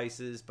two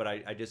devices, but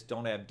I just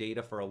don't have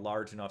data for a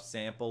large enough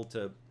sample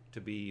to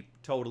be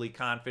totally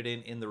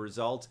confident in the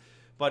results.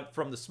 But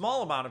from the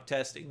small amount of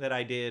testing that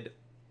I did,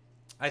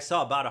 I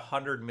saw about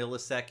 100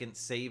 millisecond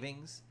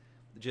savings.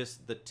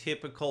 Just the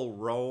typical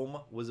roam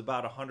was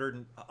about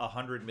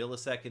 100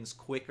 milliseconds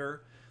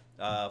quicker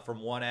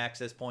from one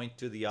access point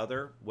to the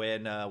other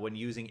when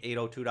using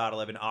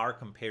 802.11r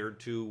compared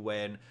to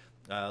when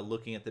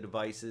looking at the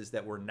devices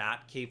that were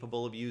not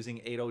capable of using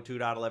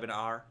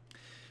 802.11r.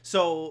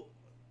 So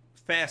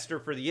faster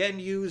for the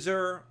end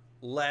user,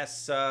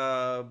 less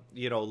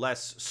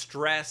less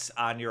stress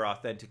on your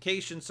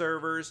authentication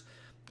servers.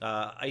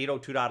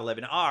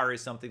 802.11r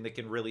is something that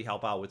can really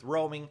help out with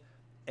roaming.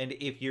 And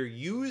if you're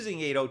using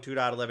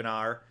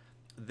 802.11r,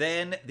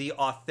 then the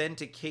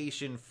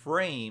authentication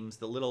frames,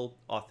 the little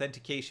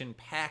authentication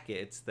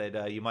packets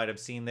that you might have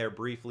seen there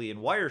briefly in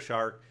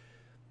Wireshark,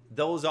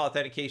 those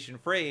authentication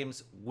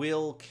frames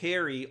will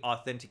carry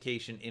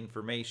authentication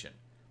information.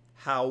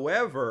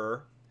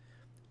 However,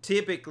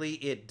 typically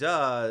it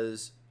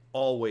does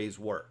always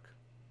work.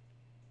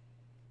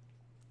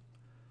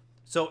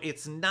 So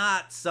it's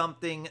not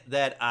something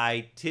that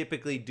I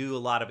typically do a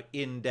lot of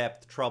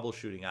in-depth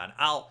troubleshooting on.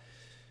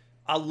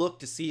 I'll look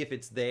to see if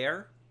it's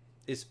there,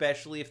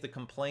 especially if the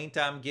complaint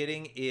I'm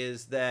getting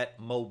is that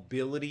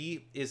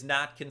mobility is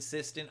not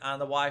consistent on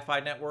the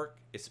Wi-Fi network,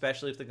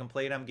 especially if the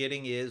complaint I'm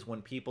getting is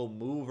when people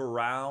move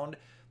around,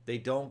 they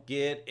don't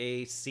get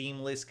a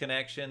seamless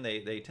connection.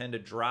 They tend to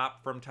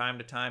drop from time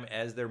to time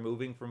as they're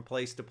moving from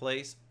place to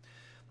place.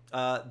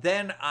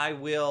 Then I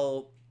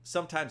will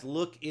sometimes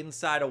look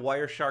inside a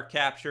Wireshark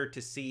capture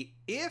to see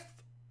if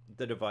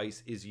the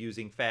device is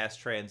using fast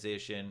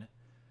transition,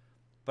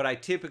 but I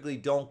typically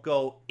don't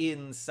go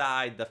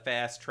inside the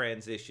fast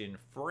transition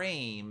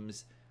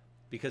frames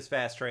because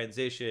fast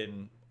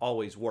transition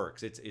always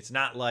works. It's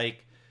not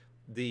like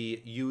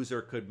the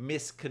user could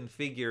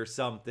misconfigure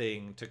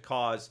something to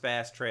cause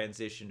fast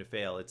transition to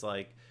fail. It's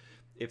like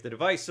if the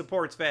device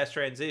supports fast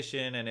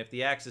transition and if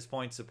the access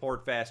points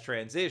support fast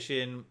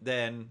transition,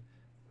 then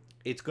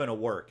it's going to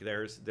work.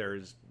 There's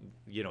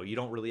you know, you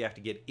don't really have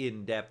to get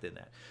in depth in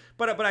that.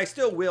 But I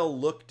still will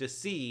look to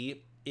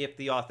see if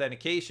the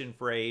authentication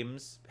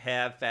frames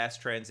have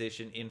fast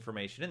transition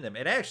information in them.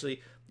 And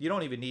actually, you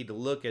don't even need to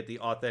look at the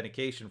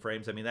authentication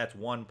frames. I mean, that's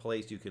one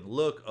place you can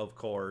look, of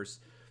course.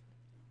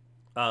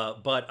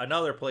 But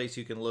another place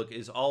you can look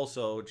is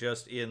also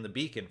just in the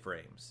beacon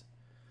frames.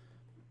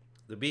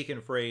 The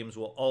beacon frames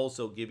will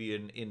also give you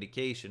an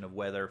indication of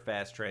whether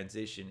fast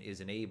transition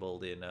is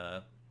enabled in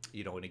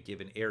in a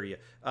given area.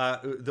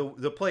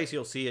 The place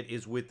you'll see it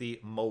is with the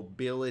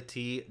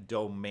mobility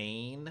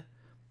domain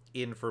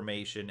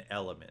information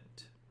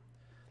element.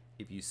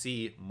 If you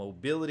see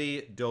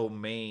mobility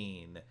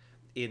domain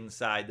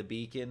inside the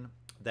beacon,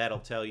 that'll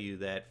tell you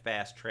that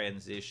fast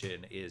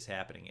transition is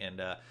happening. And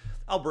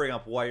I'll bring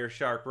up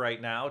Wireshark right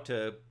now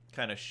to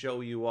kind of show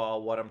you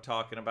all what I'm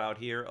talking about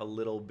here a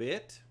little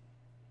bit.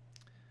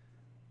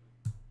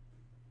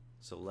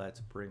 So let's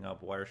bring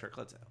up Wireshark.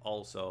 Let's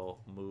also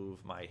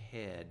move my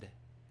head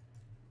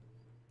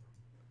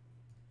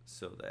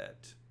so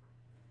that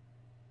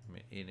I'm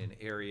in an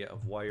area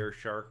of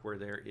Wireshark where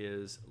there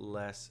is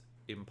less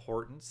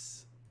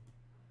importance.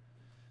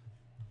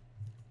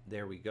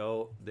 There we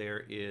go.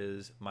 There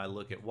is my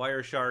look at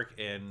Wireshark.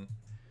 And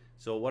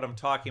so what I'm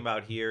talking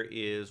about here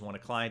is when a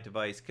client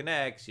device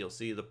connects, you'll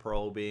see the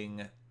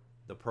probing.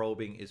 The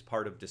probing is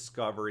part of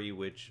discovery,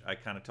 which I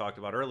kind of talked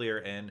about earlier.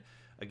 And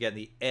again,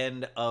 the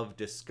end of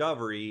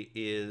discovery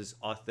is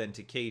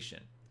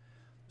authentication.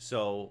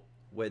 So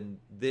when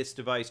this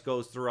device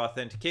goes through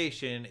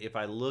authentication, if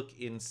I look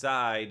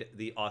inside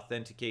the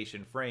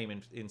authentication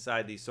frame,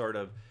 inside these sort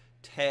of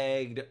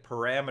tagged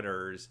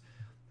parameters,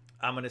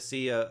 I'm going to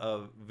see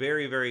a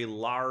very, very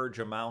large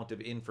amount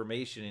of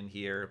information in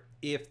here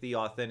if the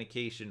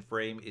authentication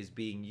frame is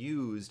being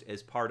used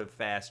as part of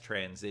fast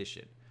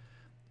transition.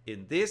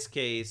 In this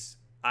case,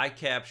 I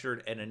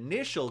captured an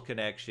initial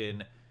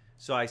connection,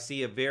 so I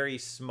see a very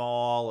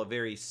small, a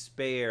very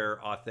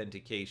spare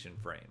authentication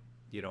frame.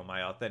 You know,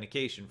 my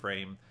authentication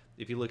frame,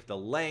 if you look at the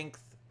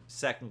length,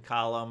 second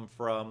column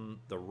from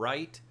the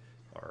right,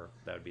 or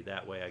that would be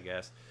that way, I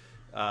guess.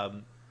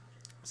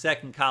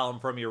 Second column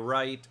from your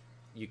right,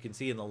 you can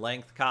see in the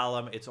length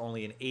column, it's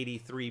only an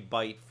 83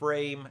 byte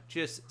frame.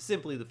 Just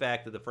simply the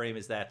fact that the frame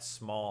is that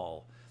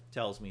small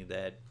tells me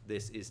that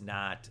this is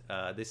not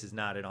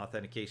an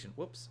authentication.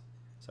 Whoops,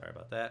 sorry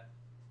about that.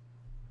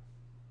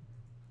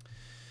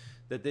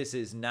 That this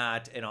is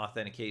not an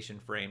authentication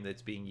frame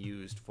that's being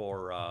used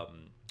for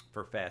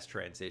fast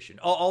transition.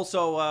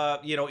 Also,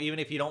 you know, even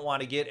if you don't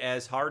want to get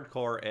as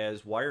hardcore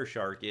as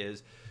Wireshark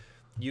is,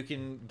 you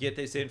can get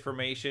this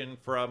information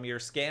from your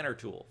scanner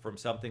tool, from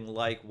something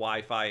like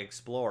Wi-Fi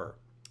Explorer.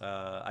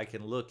 I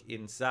can look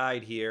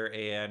inside here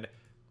and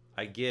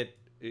I get,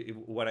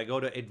 when I go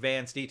to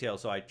advanced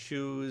details, so I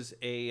choose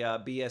a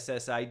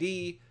BSS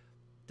ID.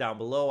 Down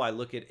below, I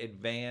look at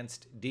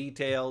advanced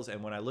details,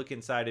 and when I look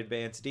inside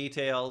advanced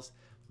details,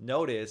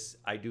 notice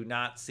I do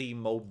not see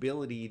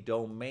mobility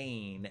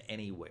domain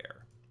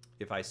anywhere.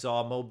 If I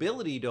saw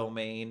mobility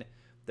domain,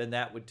 then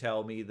that would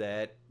tell me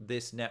that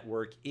this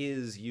network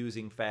is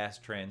using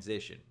fast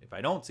transition. If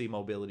I don't see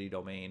mobility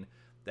domain,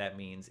 that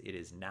means it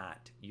is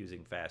not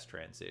using fast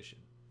transition.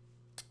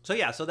 So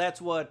yeah, so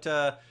that's what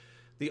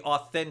the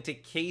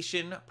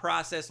authentication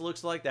process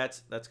looks like.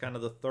 That's kind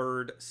of the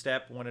third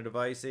step when a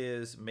device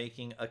is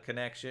making a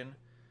connection.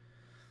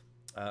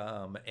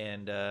 And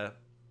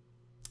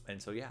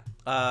so yeah,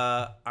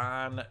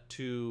 on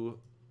to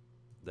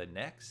the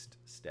next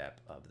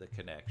step of the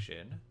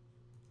connection.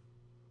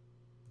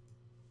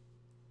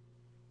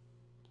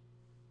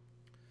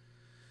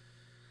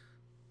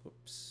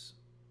 Oops.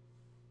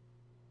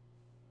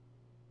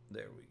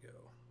 There we go.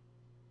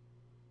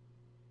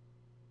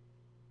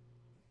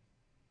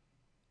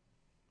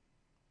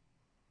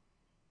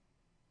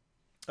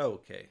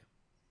 Okay.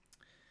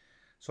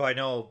 So I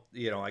know,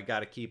 you know, I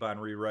got to keep on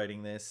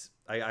rewriting this.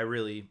 I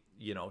really,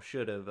 you know,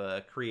 should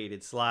have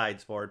created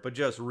slides for it. But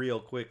just real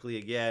quickly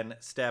again,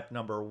 step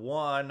number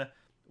 1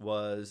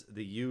 was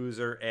the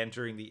user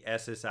entering the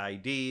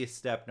SSID.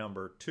 Step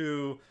number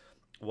 2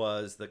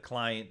 was the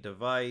client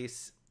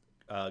device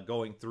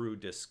going through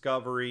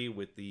discovery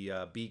with the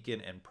beacon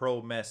and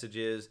probe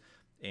messages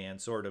and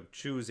sort of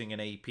choosing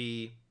an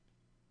AP.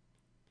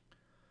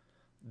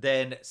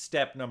 Then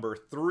step number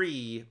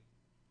 3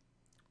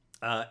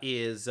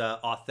 is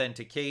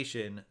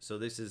authentication. So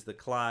this is the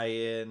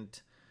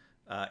client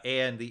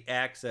and the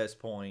access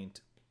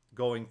point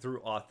going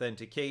through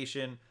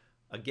authentication.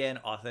 Again,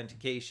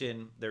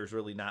 authentication, there's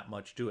really not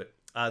much to it.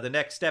 The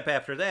next step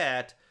after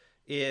that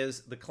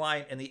is the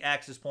client and the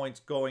access points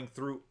going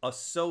through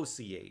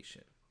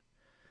association.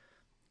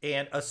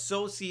 And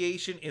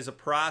association is a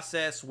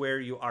process where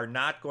you are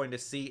not going to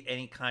see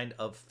any kind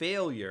of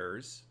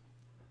failures.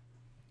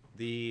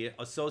 The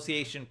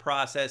association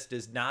process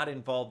does not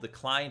involve the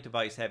client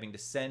device having to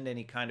send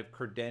any kind of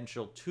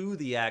credential to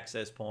the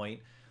access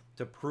point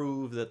to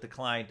prove that the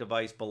client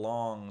device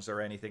belongs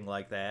or anything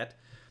like that.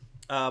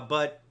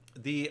 But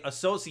the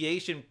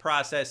association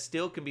process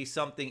still can be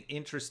something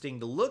interesting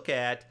to look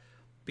at,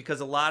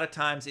 because a lot of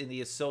times in the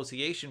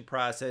association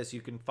process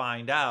you can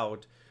find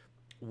out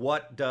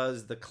what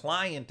does the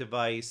client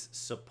device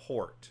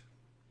support.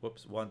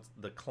 Whoops, once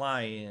the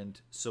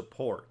client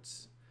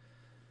supports.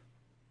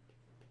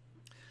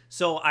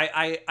 So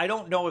I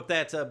don't know if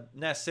that's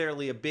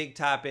necessarily a big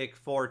topic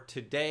for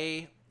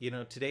today. You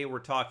know, today we're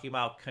talking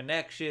about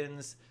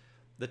connections.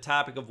 The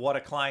topic of what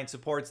a client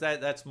supports,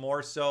 that's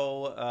more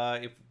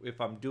so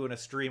if I'm doing a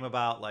stream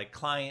about like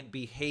client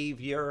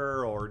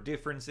behavior or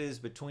differences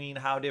between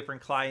how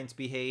different clients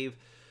behave.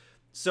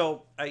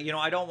 So, you know,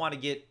 I don't want to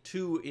get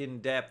too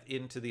in-depth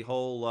into the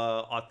whole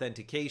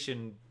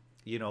authentication,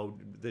 you know,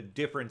 the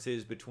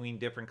differences between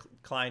different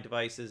client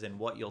devices and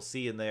what you'll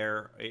see in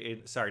their,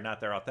 sorry, not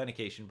their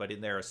authentication, but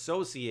in their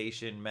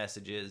association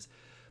messages.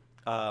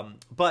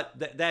 But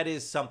that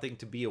is something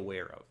to be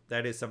aware of.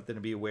 That is something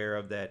to be aware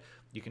of, that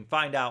you can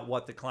find out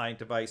what the client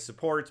device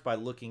supports by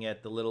looking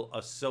at the little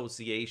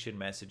association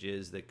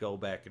messages that go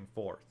back and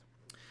forth.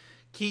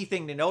 Key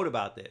thing to note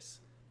about this: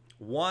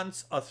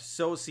 once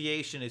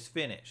association is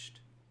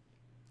finished,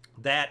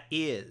 that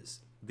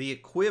is the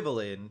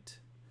equivalent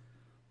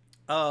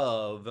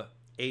of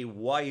a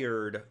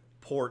wired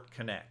port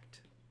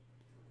connect.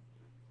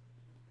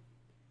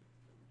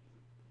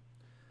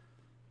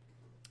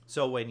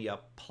 So when you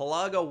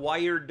plug a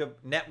wired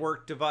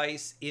network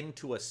device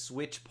into a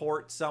switch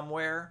port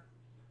somewhere,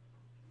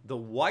 the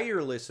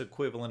wireless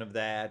equivalent of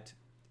that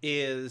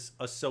is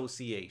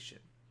association.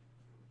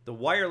 The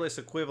wireless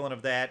equivalent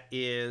of that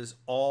is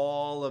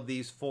all of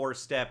these 4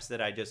 steps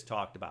that I just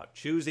talked about.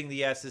 Choosing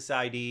the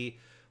SSID,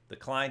 the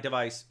client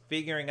device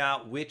figuring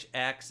out which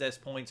access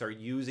points are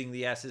using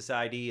the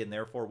SSID and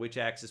therefore which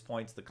access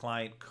points the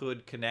client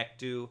could connect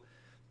to.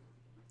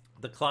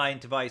 The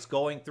client device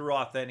going through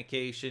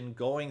authentication,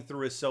 going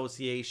through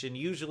association.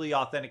 Usually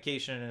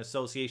authentication and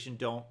association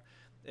don't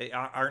They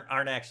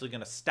aren't actually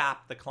going to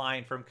stop the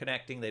client from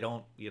connecting. They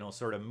don't,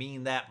 sort of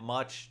mean that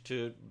much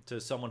to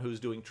someone who's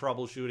doing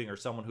troubleshooting or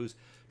someone who's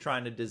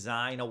trying to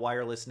design a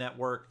wireless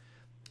network.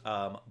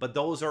 But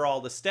those are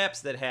all the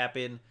steps that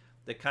happen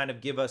that kind of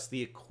give us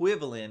the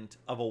equivalent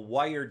of a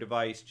wired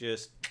device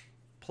just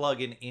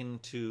plugging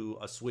into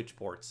a switch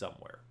port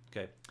somewhere.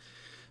 Okay,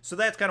 so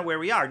that's kind of where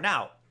we are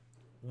now.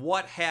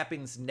 What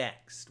happens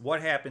next?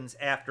 What happens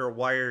after a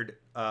wired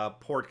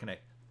port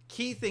connect?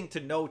 Key thing to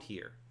note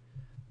here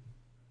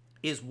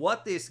is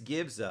what this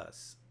gives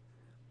us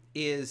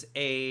is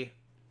a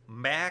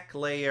MAC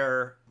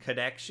layer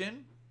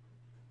connection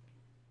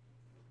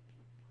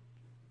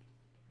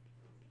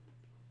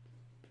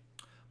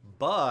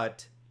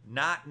but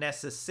not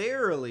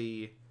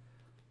necessarily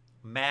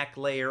MAC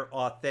layer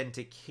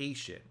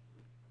authentication.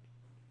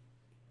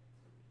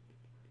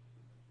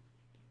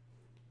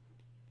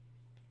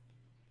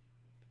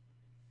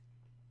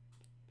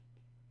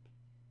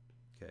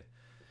 Okay.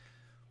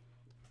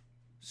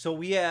 So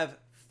we have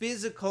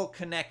physical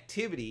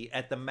connectivity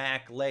at the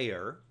MAC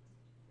layer.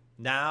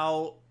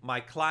 Now my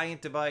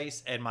client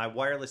device and my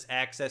wireless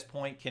access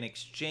point can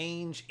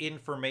exchange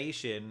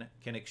information,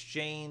 can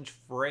exchange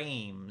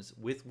frames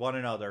with one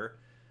another,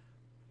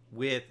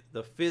 with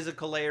the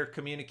physical layer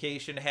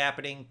communication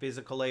happening,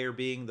 physical layer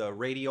being the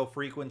radio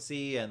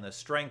frequency and the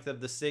strength of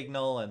the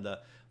signal and the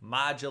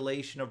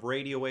modulation of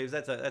radio waves.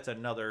 That's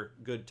another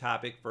good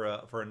topic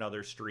for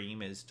another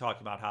stream, is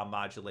talking about how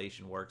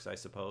modulation works, I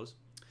suppose.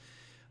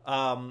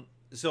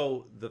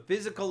 So the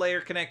physical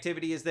layer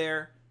connectivity is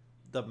there.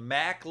 The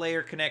MAC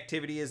layer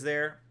connectivity is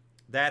there.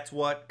 That's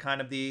what kind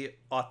of the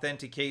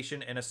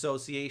authentication and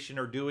association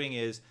are doing,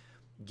 is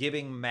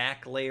giving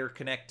MAC layer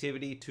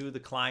connectivity to the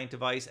client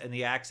device and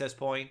the access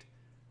point.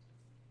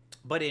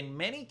 But in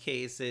many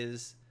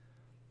cases,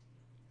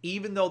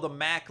 even though the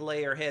MAC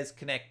layer has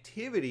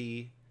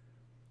connectivity,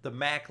 the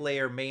MAC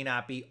layer may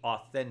not be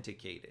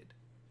authenticated.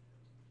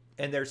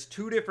 And there's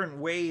two different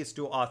ways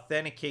to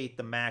authenticate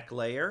the MAC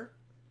layer.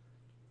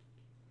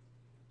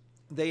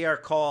 They are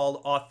called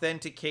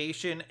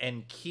authentication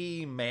and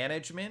key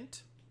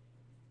management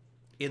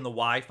in the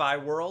Wi-Fi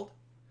world.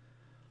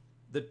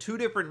 The two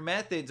different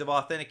methods of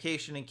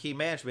authentication and key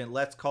management,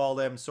 let's call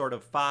them sort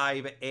of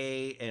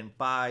 5A and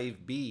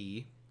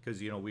 5B,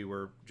 because, we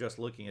were just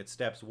looking at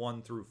steps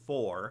 1 through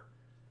 4.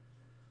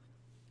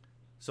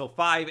 So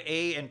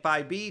 5A and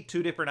 5B,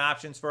 two different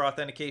options for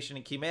authentication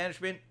and key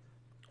management.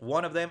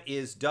 One of them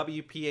is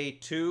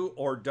WPA2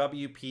 or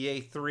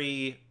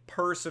WPA3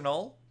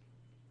 personal.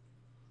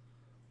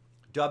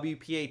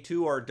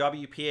 WPA2 or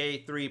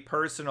WPA3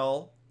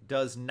 personal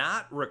does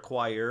not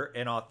require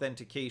an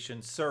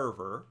authentication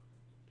server.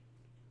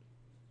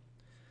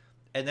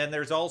 And then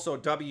there's also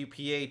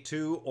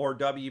WPA2 or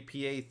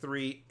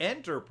WPA3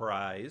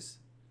 enterprise.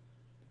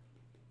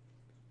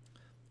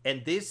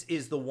 And this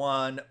is the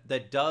one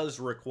that does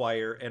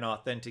require an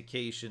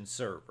authentication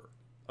server,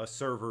 a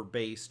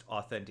server-based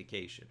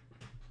authentication.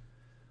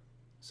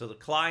 So the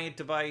client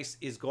device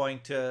is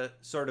going to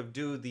sort of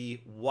do the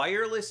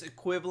wireless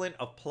equivalent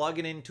of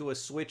plugging into a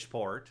switch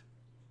port.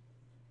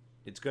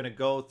 It's going to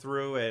go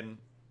through and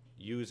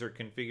user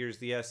configures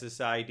the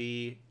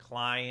SSID,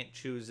 client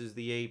chooses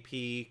the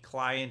AP,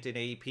 client and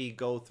AP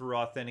go through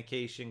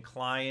authentication,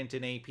 client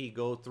and AP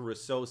go through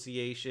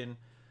association.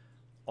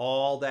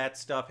 All that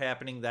stuff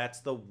happening, that's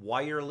the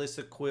wireless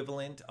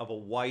equivalent of a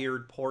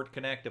wired port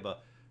connect, of a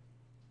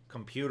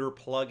computer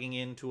plugging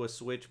into a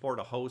switch port,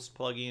 a host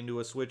plugging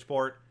into a switch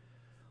port.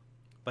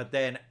 But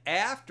then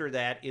after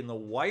that, in the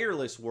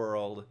wireless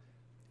world,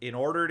 in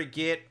order to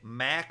get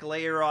MAC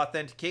layer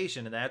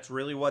authentication, and that's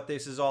really what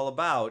this is all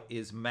about,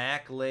 is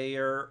MAC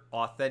layer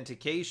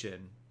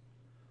authentication,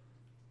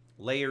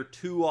 layer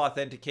 2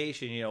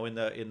 authentication, in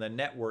the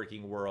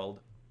networking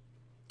world.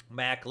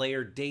 MAC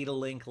layer, data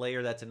link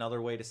layer, that's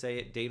another way to say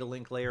it, data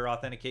link layer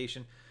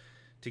authentication.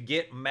 To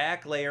get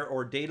MAC layer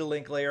or data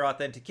link layer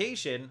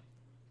authentication,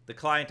 the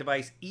client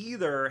device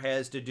either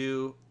has to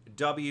do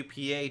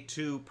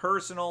WPA2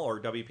 personal or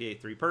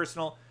WPA3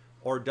 personal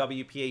or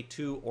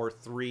WPA2 or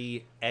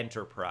 3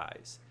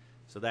 enterprise.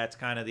 So that's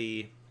kind of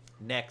the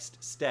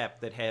next step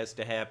that has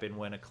to happen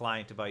when a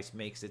client device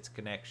makes its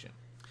connection.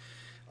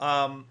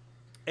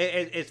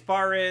 As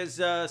far as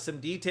some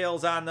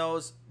details on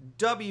those,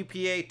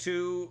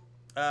 WPA2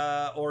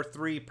 or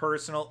 3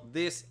 personal,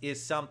 this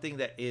is something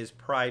that is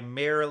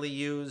primarily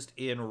used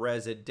in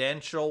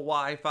residential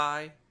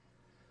Wi-Fi.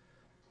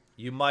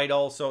 You might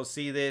also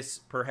see this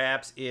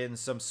perhaps in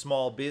some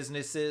small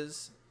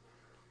businesses.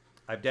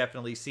 I've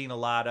definitely seen a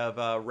lot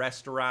of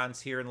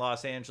restaurants here in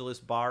Los Angeles,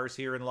 bars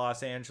here in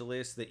Los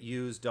Angeles that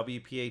use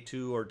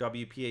WPA2 or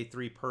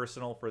WPA3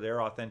 personal for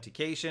their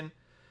authentication.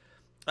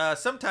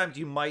 Sometimes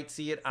you might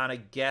see it on a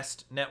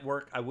guest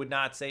network. I would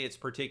not say it's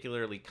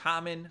particularly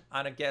common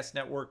on a guest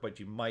network, but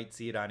you might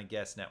see it on a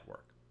guest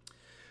network.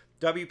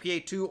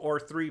 WPA2 or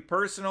 3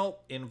 personal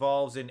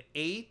involves an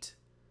 8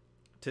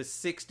 to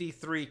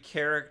 63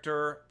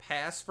 character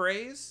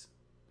passphrase.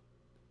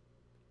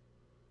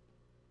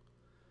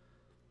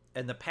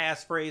 and the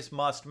passphrase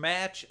must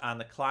match on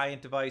the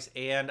client device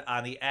and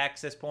on the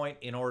access point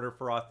in order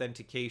for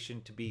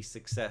authentication to be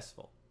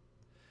successful.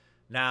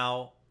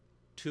 Now,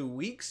 2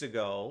 weeks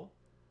ago,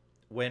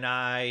 when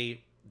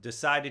I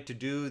decided to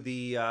do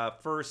the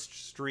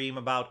first stream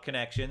about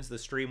connections, the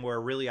stream where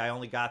really I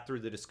only got through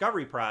the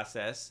discovery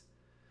process,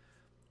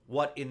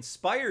 what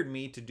inspired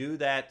me to do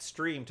that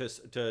stream,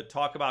 to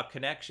talk about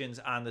connections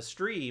on the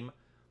stream,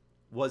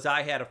 was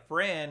I had a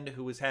friend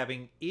who was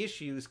having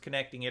issues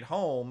connecting at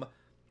home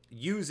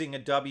using a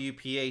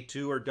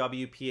WPA2 or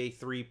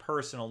WPA3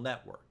 personal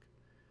network.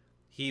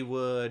 He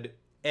would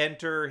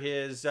enter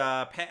his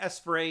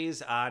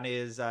passphrase on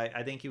his,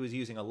 I think he was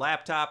using a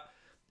laptop,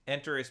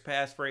 enter his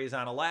passphrase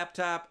on a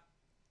laptop.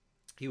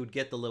 He would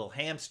get the little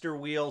hamster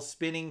wheel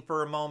spinning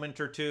for a moment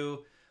or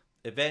two.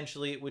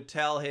 Eventually it would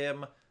tell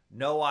him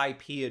no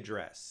IP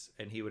address,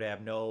 and he would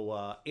have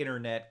no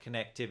internet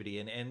connectivity.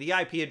 And the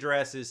IP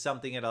address is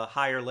something at a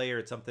higher layer.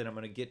 It's something I'm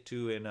going to get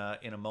to in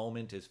a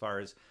moment as far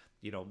as,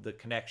 you know, the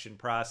connection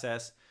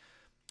process.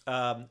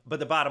 But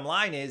the bottom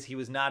line is he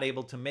was not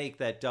able to make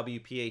that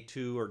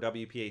WPA2 or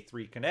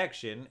WPA3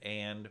 connection,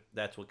 and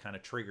that's what kind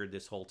of triggered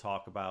this whole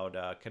talk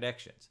about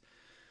connections.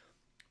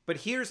 But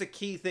here's a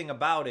key thing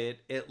about it,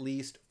 at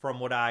least from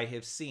what I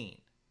have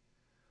seen.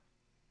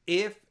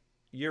 If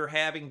you're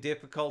having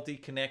difficulty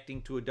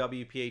connecting to a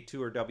WPA2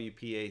 or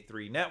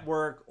WPA3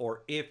 network,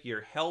 or if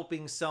you're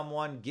helping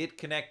someone get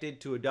connected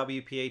to a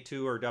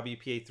WPA2 or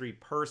WPA3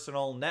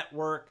 personal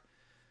network,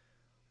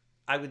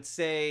 I would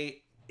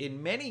say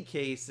in many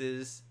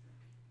cases,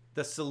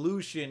 the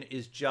solution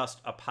is just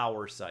a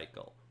power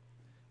cycle.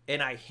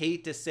 And I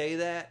hate to say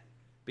that,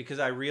 because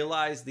I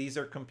realize these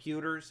are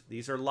computers,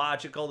 these are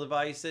logical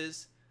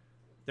devices.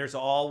 There's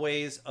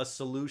always a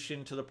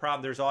solution to the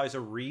problem. There's always a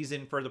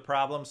reason for the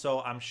problem.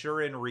 So I'm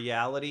sure in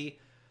reality,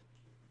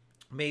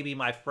 maybe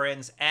my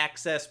friend's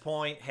access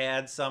point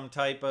had some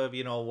type of,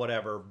 you know,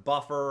 whatever,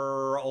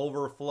 buffer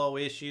overflow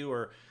issue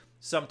or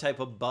some type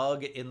of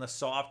bug in the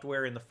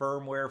software, in the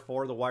firmware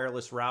for the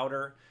wireless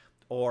router,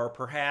 or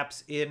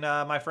perhaps in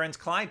my friend's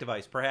client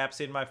device, perhaps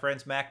in my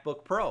friend's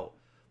MacBook Pro.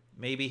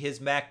 Maybe his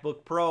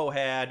MacBook Pro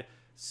had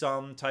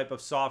some type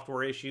of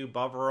software issue,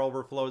 buffer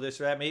overflow,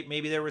 this or that.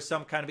 Maybe there was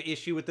some kind of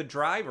issue with the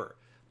driver,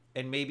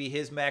 and maybe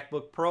his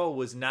MacBook Pro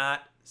was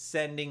not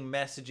sending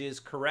messages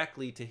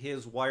correctly to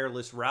his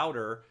wireless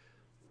router,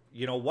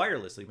 you know,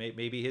 wirelessly.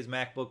 Maybe his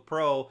MacBook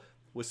Pro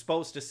was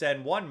supposed to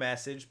send one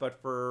message,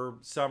 but for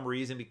some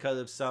reason, because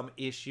of some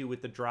issue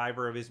with the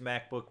driver of his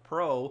MacBook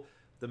Pro,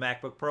 the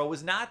MacBook Pro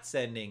was not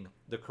sending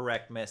the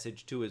correct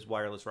message to his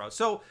wireless router.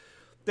 So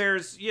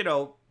there's, you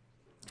know,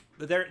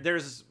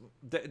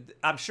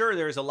 I'm sure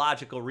there's a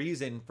logical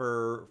reason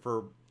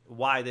for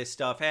why this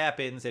stuff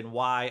happens and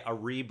why a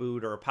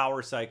reboot or a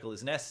power cycle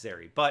is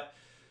necessary. But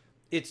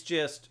it's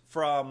just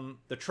from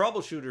the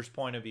troubleshooter's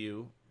point of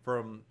view,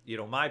 from, you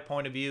know, my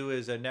point of view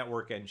as a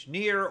network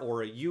engineer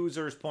or a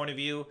user's point of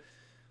view,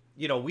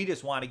 you know, we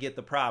just want to get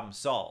the problem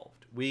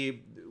solved. We're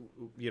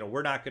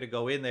not going to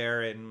go in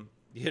there and,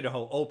 you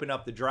know, open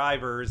up the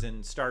drivers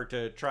and start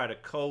to try to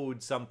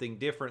code something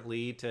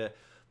differently to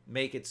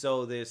make it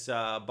so this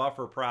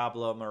buffer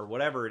problem or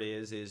whatever it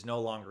is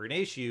no longer an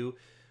issue.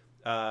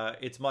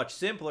 It's much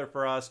simpler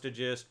for us to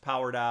just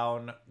power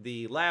down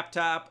the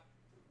laptop,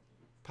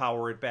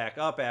 power it back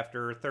up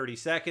after 30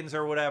 seconds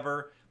or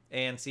whatever,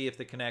 and see if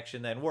the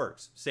connection then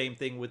works. Same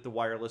thing with the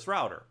wireless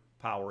router.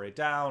 Power it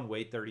down,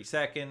 wait 30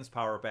 seconds,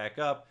 power it back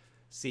up,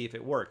 see if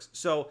it works.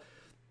 So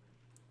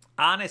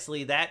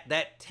honestly,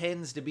 that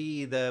tends to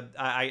be the,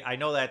 I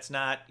know that's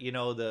not, you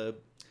know, the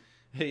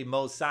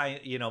most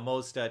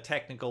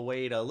technical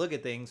way to look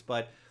at things,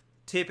 but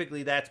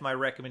typically that's my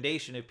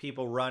recommendation if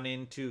people run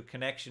into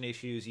connection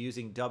issues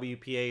using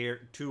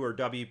WPA2 or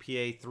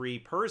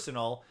WPA3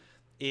 personal,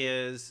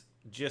 is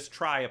just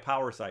try a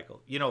power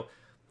cycle. You know,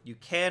 you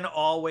can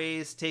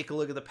always take a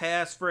look at the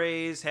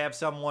passphrase, have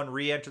someone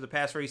re-enter the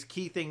passphrase.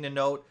 Key thing to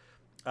note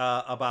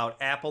about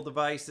Apple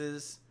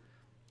devices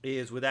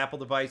is, with Apple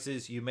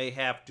devices, you may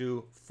have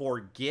to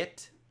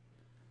forget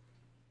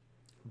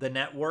the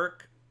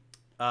network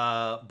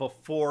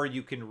before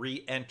you can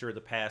re-enter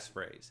the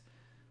passphrase.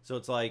 So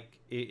it's like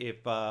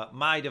if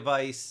my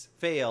device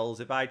fails,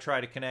 if I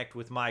try to connect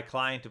with my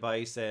client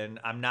device and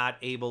I'm not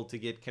able to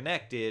get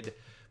connected,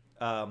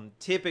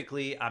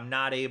 typically I'm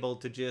not able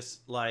to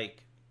just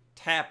like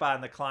tap on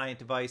the client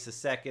device a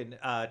second,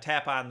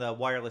 tap on the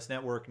wireless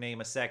network name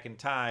a second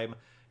time,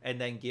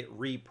 and then get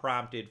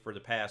re-prompted for the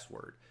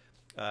password.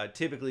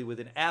 Typically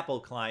with an Apple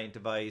client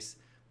device,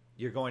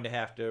 you're going to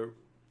have to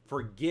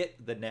forget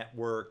the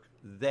network,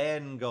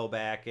 then go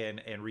back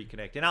and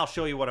reconnect. And I'll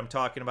show you what I'm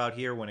talking about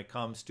here when it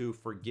comes to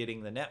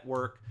forgetting the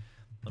network.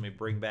 Let me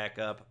bring back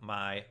up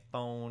my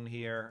phone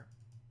here.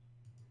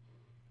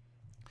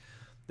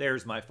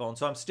 There's my phone.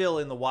 So I'm still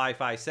in the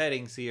Wi-Fi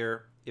settings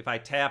here. If I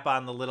tap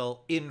on the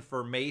little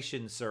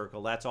information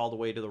circle, that's all the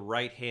way to the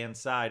right-hand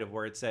side of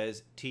where it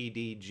says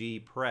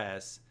TDG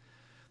press.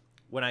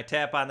 When I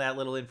tap on that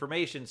little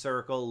information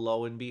circle,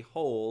 lo and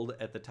behold,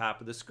 at the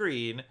top of the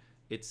screen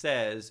it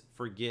says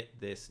forget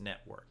this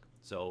network.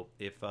 So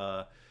if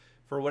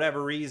for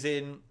whatever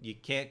reason you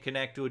can't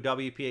connect to a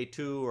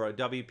WPA2 or a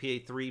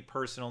WPA3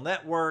 personal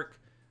network,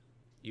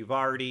 you've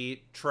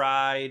already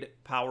tried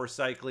power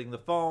cycling the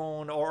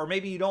phone, or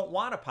maybe you don't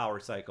want to power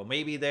cycle.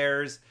 Maybe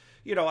there's,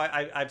 you know,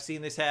 I've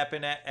seen this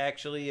happen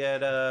actually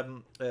at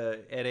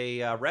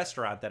a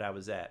restaurant that I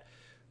was at.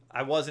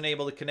 I wasn't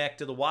able to connect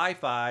to the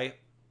Wi-Fi.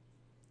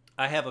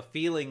 I have a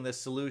feeling the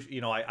solution, you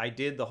know, I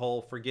did the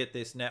whole forget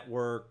this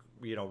network,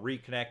 you know,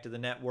 reconnect to the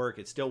network.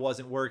 It still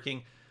wasn't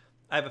working.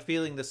 I have a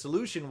feeling the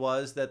solution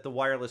was that the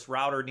wireless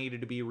router needed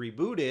to be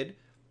rebooted.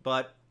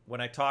 But when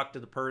I talked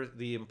to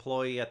the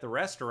employee at the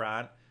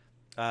restaurant,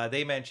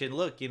 they mentioned,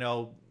 look, you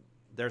know,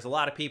 there's a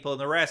lot of people in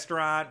the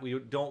restaurant. We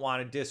don't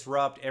want to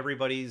disrupt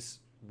everybody's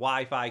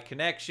Wi-Fi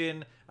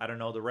connection. I don't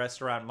know, the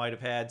restaurant might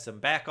have had some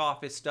back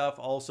office stuff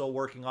also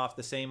working off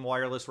the same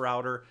wireless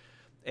router.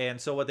 And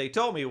so what they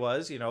told me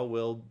was, you know,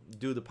 we'll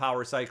do the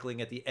power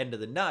cycling at the end of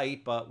the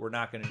night, but we're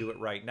not going to do it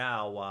right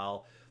now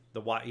while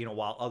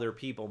while other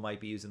people might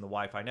be using the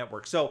Wi-Fi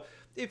network. So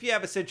if you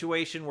have a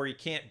situation where you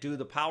can't do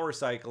the power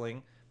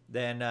cycling,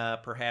 then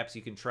perhaps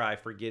you can try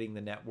forgetting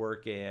the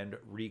network and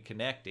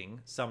reconnecting.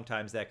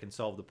 Sometimes that can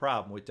solve the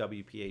problem with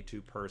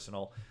WPA2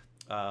 personal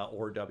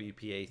or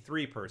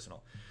WPA3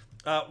 personal.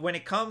 When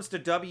it comes to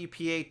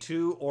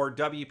WPA2 or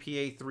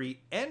WPA3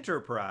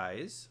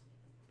 enterprise,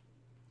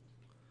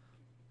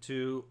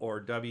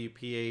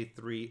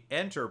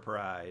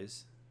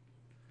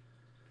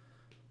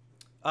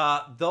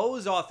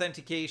 those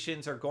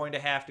authentications are going to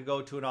have to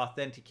go to an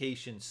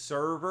authentication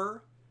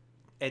server.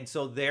 And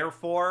so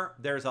therefore,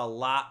 there's a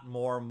lot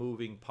more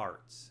moving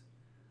parts.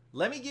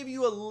 Let me give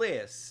you a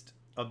list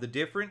of the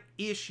different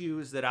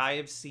issues that I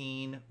have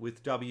seen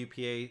with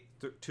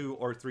WPA2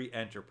 or 3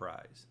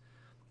 enterprise.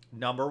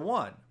 Number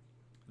one,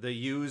 the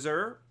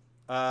user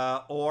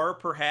or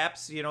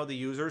perhaps, you know, the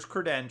user's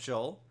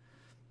credential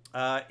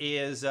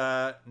is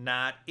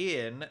not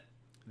in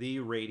the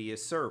RADIU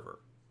server.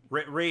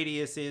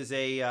 RADIU is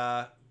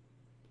a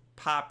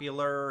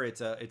popular,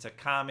 it's a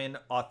common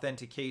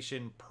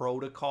authentication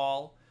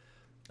protocol.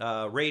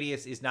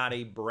 RADIU is not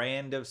a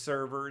brand of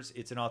servers.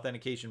 It's an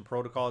authentication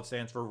protocol. It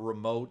stands for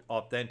Remote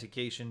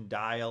Authentication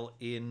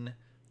Dial-In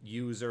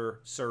User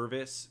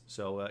Service.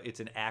 So it's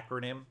an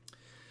acronym.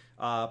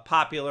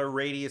 Popular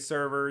RADIU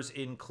servers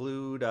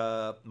include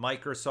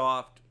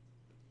Microsoft.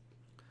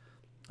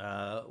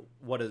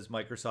 What does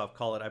Microsoft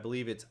call it? I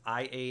believe it's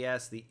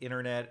IAS, the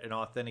Internet and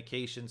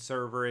Authentication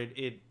Server.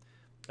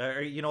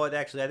 You know what?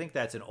 Actually, I think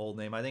that's an old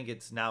name. I think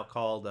it's now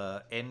called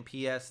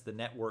NPS, the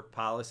Network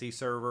Policy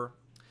Server.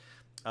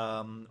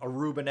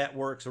 Aruba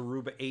Networks,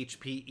 Aruba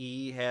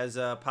HPE has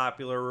a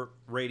popular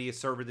RADIU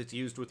server that's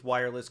used with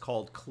wireless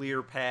called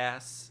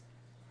ClearPass.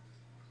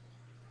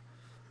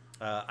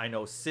 I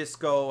know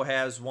Cisco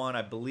has one.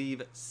 I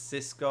believe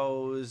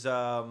Cisco's,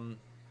 was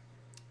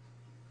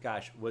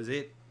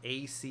it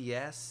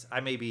ACS? I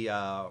may be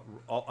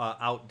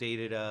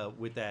outdated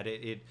with that.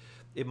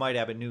 It might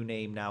have a new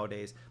name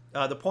nowadays.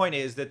 The point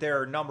is that there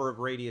are a number of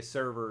RADIU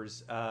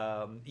servers.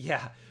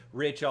 Yeah,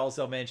 Rich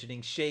also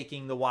mentioning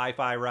shaking the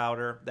Wi-Fi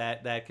router.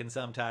 That can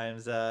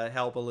sometimes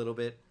help a little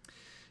bit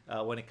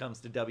when it comes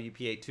to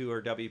WPA2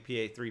 or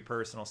WPA3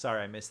 personal.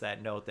 Sorry, I missed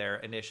that note there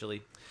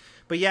initially.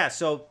 But yeah,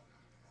 so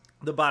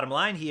the bottom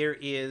line here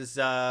is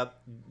the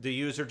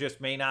user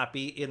just may not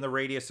be in the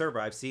RADIU server.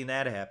 I've seen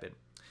that happen.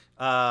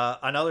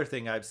 Another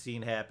thing I've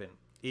seen happen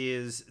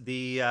is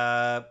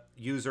the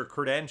user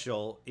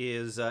credential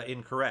is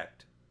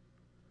incorrect.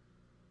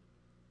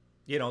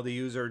 You know, the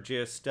user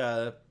just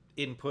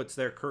inputs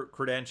their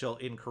credential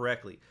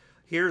incorrectly.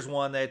 Here's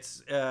one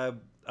that's a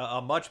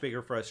much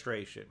bigger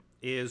frustration,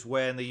 is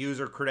when the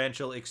user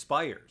credential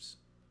expires.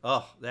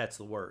 Oh, that's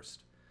the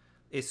worst.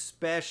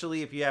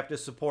 Especially if you have to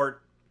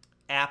support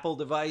Apple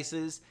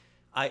devices.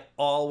 I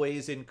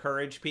always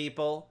encourage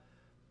people,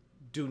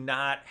 do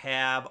not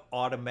have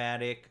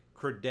automatic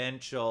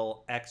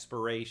credential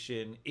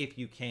expiration if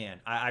you can.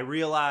 I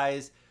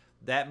realize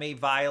that may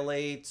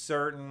violate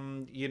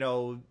certain, you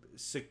know,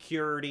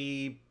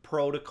 security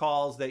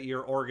protocols that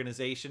your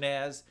organization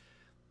has.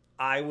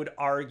 I would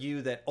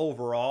argue that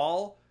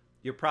overall,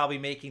 you're probably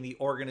making the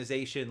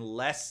organization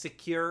less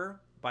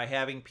secure by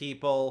having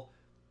people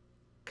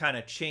kind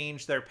of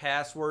change their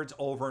passwords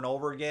over and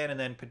over again and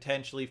then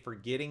potentially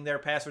forgetting their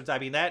passwords. I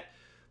mean, that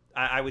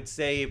I would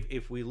say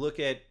if we look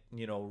at,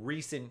 you know,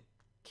 recent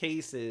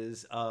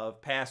cases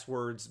of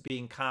passwords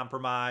being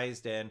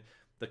compromised and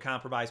the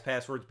compromised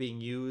passwords being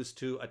used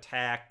to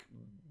attack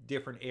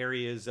different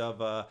areas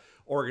of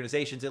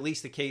organizations, at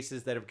least the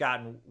cases that have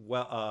gotten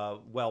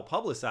well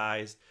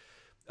publicized,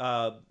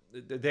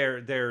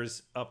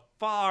 there's a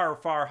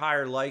far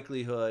higher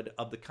likelihood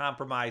of the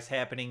compromise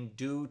happening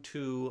due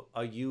to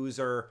a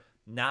user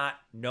not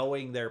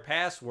knowing their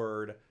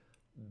password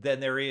than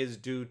there is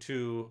due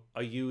to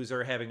a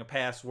user having a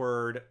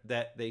password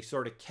that they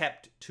sort of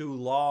kept too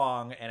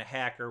long and a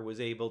hacker was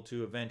able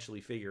to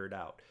eventually figure it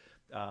out.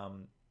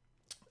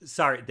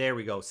 Sorry, there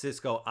we go.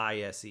 Cisco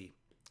ISE.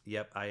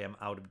 Yep, I am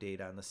out of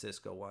date on the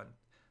Cisco one.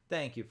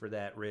 Thank you for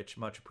that, Rich.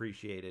 Much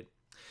appreciated.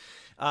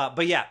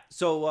 But yeah,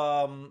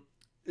 so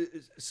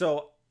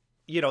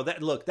that,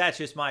 look, that's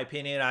just my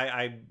opinion.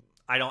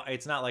 I don't.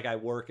 It's not like I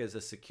work as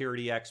a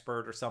security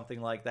expert or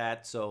something like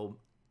that. So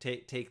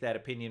take that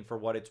opinion for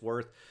what it's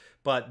worth.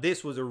 But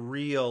this was a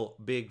real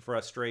big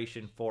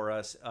frustration for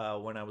us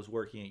when I was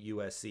working at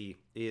USC,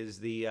 is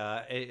the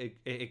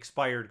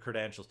expired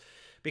credentials,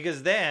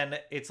 because then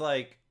it's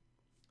like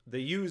the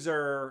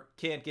user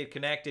can't get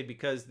connected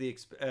because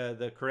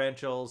the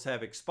credentials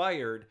have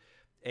expired.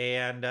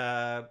 And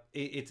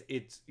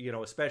it's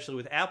especially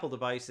with Apple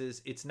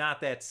devices, it's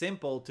not that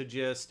simple to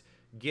just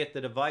get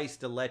the device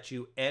to let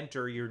you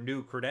enter your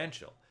new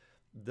credential.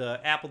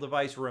 The Apple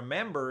device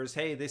remembers,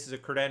 hey, this is a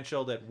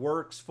credential that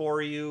works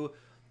for you.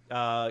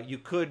 You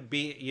could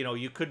be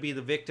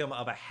the victim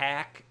of a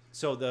hack.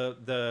 So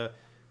the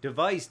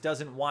device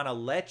doesn't want to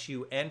let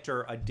you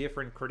enter a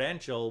different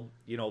credential,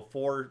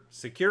 for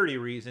security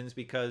reasons,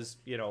 because,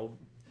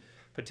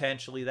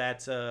 potentially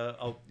that's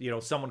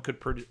someone could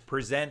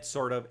present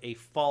sort of a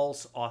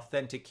false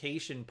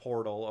authentication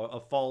portal, a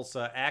false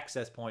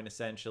access point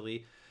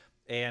essentially,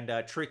 and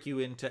trick you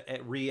into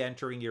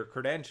re-entering your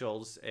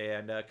credentials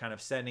and kind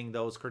of sending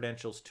those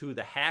credentials to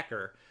the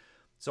hacker.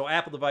 So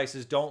Apple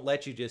devices don't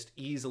let you just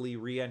easily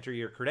re-enter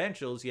your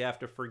credentials. You have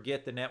to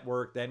forget the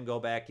network, then go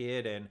back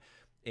in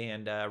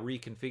and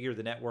reconfigure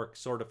the network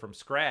sort of from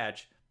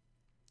scratch.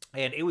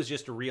 And it was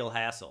just a real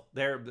hassle.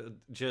 There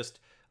just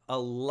a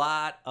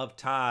lot of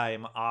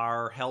time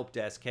our help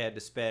desk had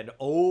to spend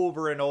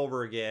over and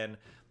over again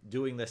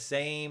doing the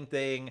same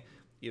thing,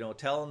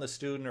 telling the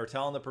student or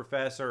telling the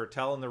professor or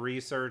telling the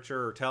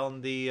researcher or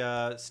telling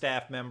the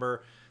staff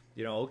member,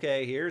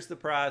 okay, here's the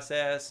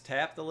process.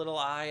 Tap the little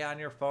I on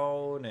your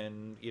phone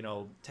and,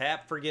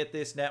 tap forget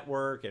this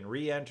network and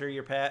re-enter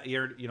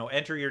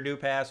enter your new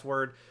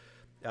password.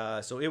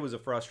 So it was a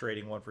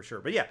frustrating one for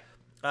sure. But yeah,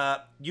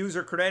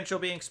 user credential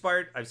being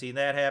expired, I've seen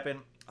that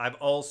happen. I've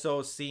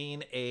also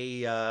seen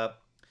a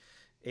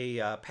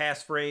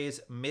passphrase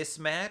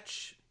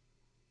mismatch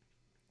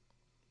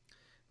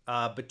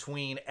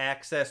between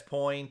access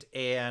point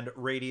and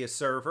radius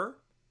server.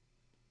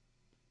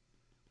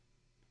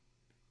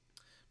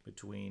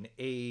 Between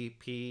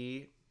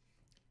AP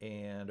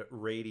and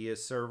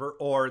radius server,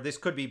 or this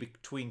could be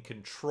between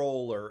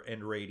controller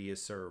and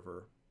radius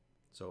server.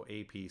 So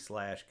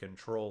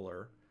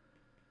AP/controller.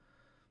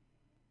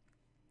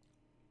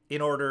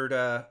 In order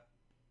to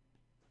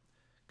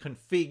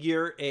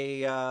configure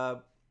a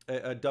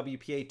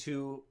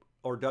WPA2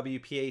 or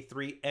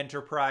WPA3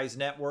 enterprise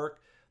network,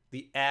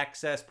 the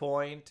access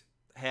point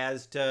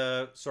has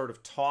to sort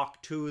of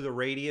talk to the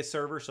radius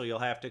server. So you'll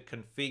have to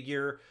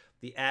configure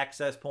the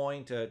access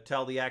point to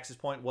tell the access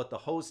point what the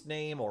host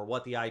name or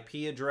what the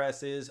IP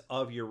address is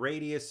of your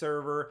radius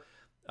server.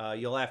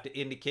 You'll have to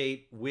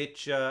indicate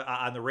which,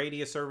 on the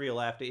radius server, you'll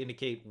have to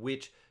indicate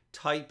which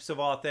types of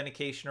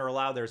authentication are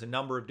allowed. There's a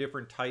number of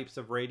different types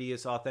of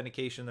radius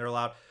authentication that are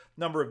allowed.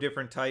 Number of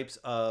different types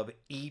of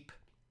EAP,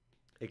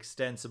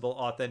 extensible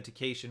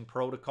authentication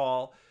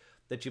protocol,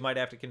 that you might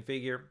have to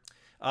configure.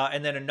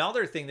 And then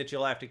another thing that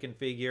you'll have to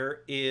configure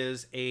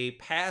is a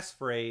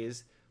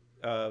passphrase.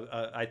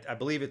 I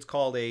believe it's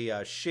called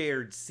a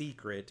shared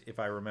secret, if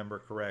I remember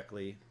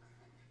correctly.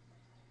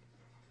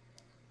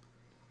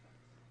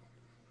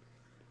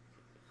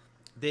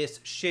 This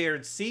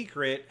shared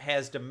secret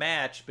has to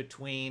match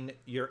between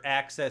your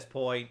access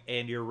point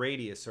and your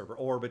radius server,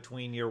 or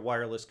between your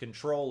wireless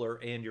controller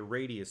and your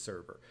radius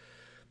server.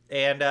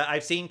 And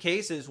I've seen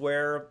cases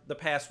where the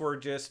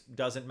password just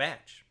doesn't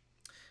match.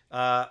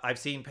 I've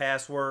seen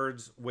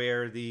passwords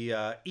where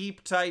the EAP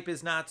type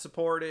is not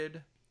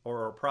supported,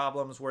 or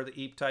problems where the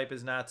EAP type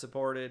is not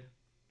supported.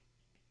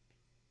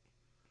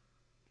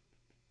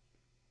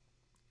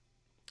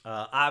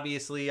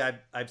 Obviously,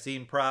 I've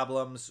seen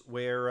problems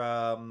where,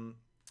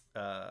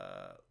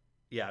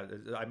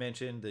 I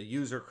mentioned the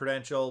user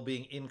credential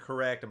being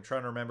incorrect. I'm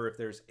trying to remember if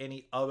there's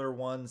any other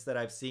ones that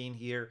I've seen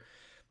here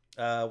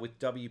with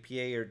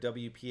WPA or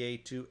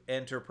WPA2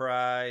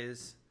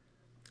 Enterprise.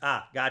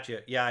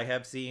 Gotcha. Yeah, I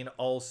have seen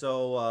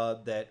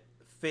also that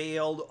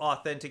failed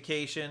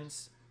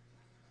authentications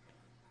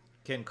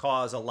can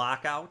cause a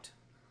lockout.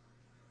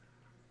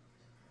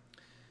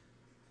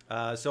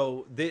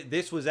 So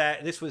this was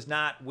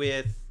not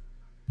with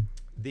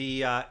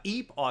the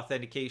EAP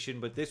authentication,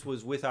 but this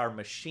was with our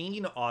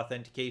machine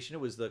authentication. It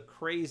was the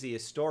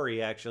craziest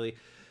story, actually.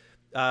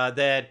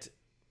 That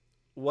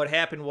what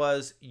happened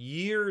was,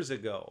 years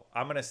ago,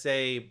 I'm going to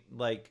say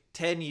like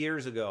 10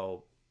 years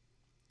ago,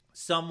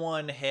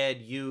 someone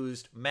had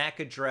used MAC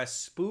address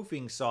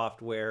spoofing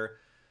software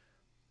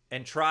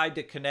and tried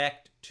to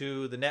connect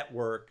to the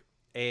network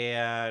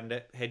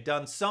and had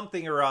done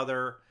something or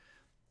other,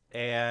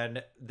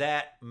 and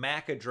that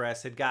MAC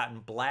address had gotten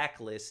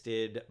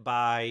blacklisted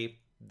by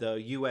the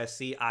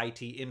USC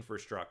IT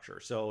infrastructure.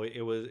 So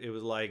it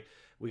was like,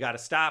 we got to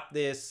stop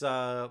this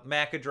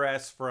MAC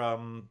address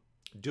from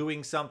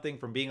doing something,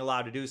 from being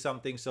allowed to do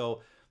something.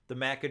 So the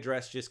MAC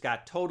address just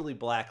got totally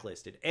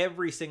blacklisted.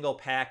 Every single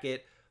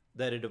packet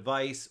that a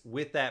device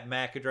with that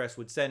MAC address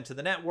would send to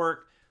the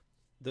network,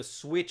 the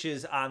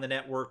switches on the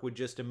network would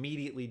just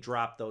immediately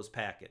drop those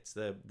packets.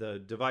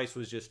 The device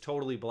was just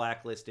totally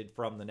blacklisted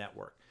from the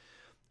network.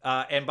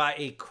 And by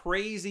a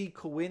crazy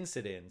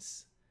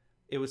coincidence,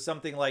 it was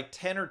something like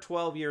 10 or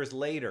 12 years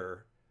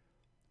later,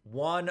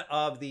 one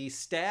of the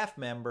staff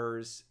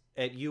members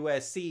at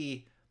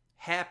USC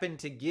happened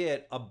to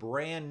get a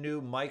brand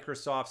new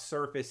Microsoft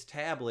Surface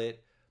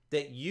tablet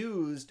that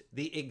used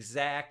the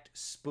exact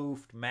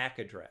spoofed MAC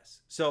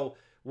address. So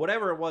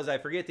whatever it was, I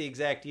forget the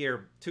exact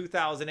year,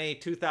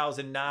 2008,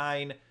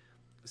 2009,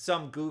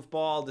 some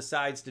goofball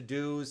decides to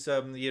do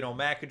some,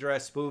 MAC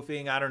address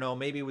spoofing. I don't know,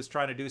 maybe it was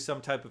trying to do some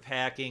type of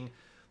hacking.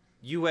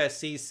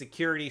 USC's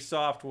security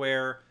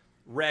software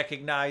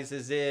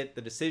recognizes it.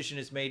 The decision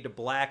is made to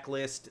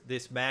blacklist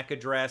this MAC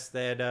address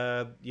that,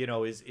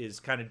 is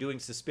kind of doing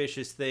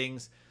suspicious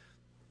things.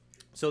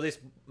 So this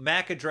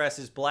MAC address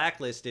is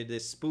blacklisted,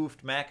 this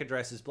spoofed MAC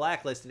address is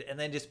blacklisted, and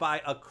then just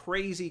by a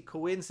crazy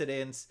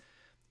coincidence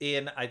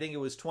in, I think it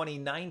was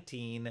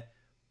 2019,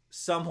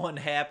 someone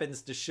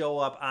happens to show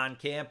up on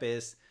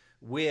campus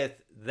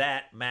with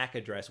that MAC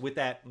address, with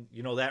that,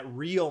 that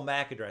real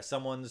MAC address.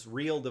 Someone's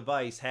real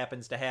device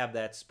happens to have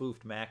that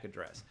spoofed MAC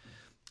address.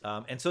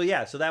 And so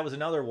that was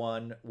another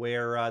one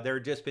where there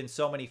had just been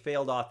so many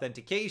failed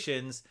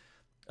authentications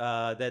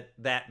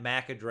that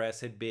MAC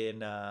address had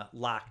been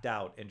locked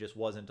out and just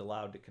wasn't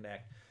allowed to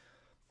connect. I'm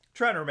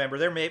trying to remember,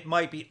 there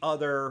might be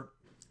other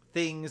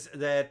things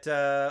that,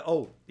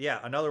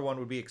 another one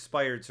would be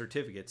expired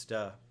certificates.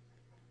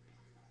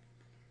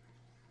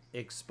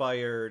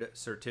 Expired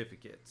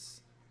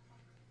certificates.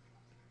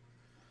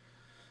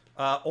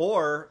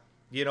 Or,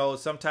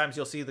 sometimes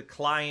you'll see the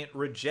client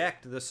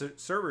reject the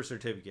server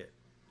certificate,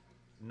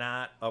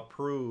 not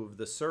approve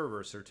the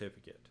server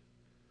certificate.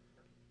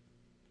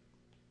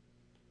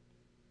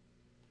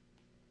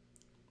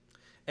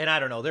 And I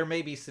don't know, there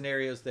may be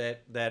scenarios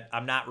that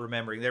I'm not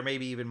remembering. There may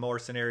be even more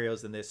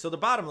scenarios than this. So the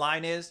bottom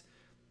line is,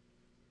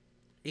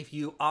 if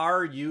you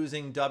are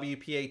using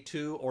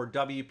WPA2 or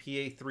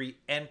WPA3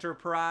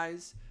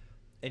 Enterprise,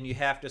 and you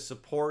have to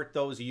support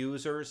those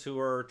users who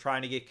are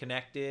trying to get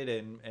connected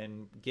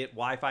and get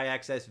Wi-Fi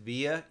access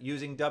via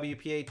using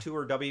WPA2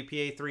 or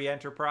WPA3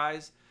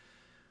 Enterprise,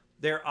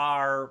 there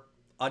are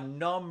a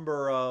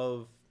number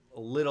of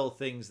little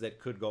things that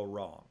could go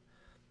wrong.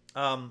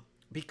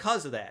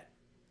 Because of that,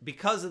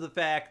 because of the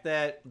fact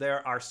that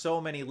there are so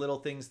many little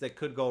things that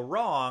could go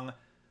wrong,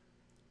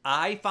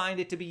 I find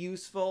it to be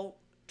useful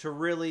to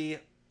really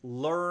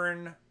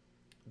learn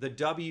the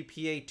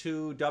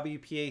WPA2,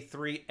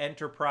 WPA3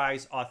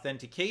 enterprise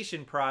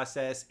authentication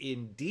process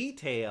in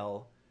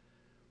detail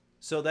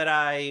so that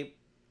I,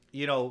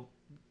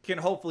 can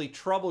hopefully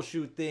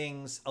troubleshoot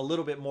things a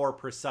little bit more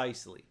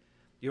precisely.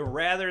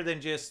 Rather than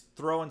just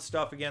throwing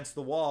stuff against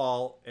the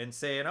wall and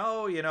saying,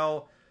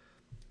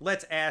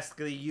 let's ask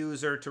the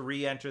user to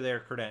re-enter their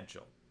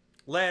credential.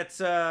 Let's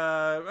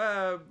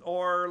go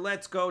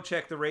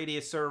check the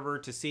Radius server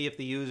to see if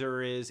the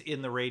user is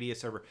in the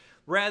Radius server.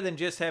 Rather than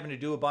just having to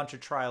do a bunch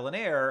of trial and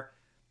error,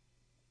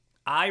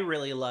 I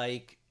really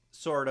like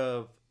sort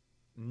of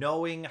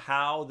knowing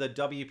how the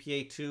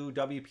WPA2,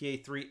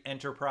 WPA3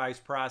 enterprise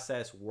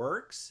process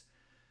works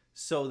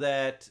so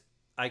that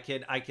I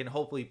can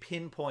hopefully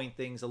pinpoint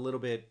things a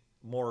little bit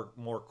more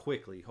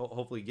quickly,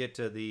 hopefully get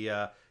to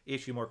the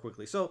issue more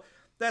quickly. So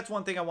that's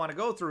one thing I want to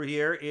go through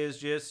here is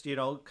just,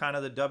 kind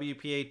of the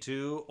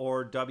WPA2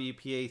 or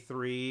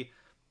WPA3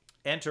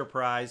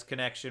 enterprise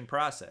connection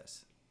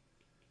process.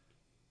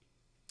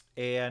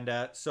 And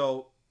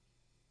so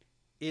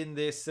in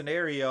this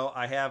scenario,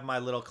 I have my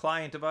little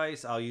client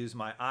device. I'll use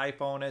my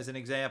iPhone as an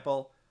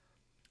example.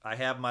 I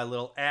have my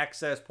little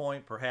access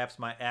point. Perhaps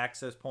my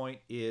access point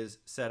is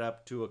set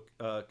up to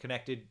a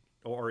connected,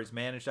 or is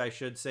managed, I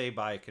should say,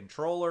 by a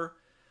controller.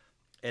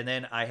 And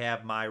then I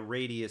have my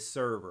Radius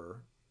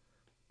server.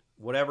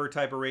 Whatever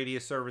type of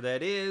Radius server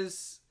that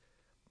is,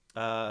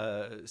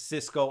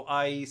 Cisco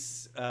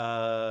ICE,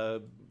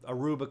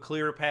 Aruba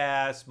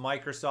ClearPass,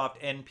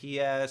 Microsoft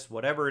NPS,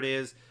 whatever it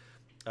is,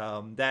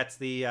 that's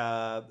the,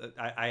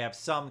 I have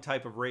some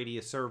type of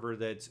Radius server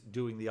that's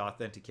doing the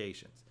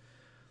authentications.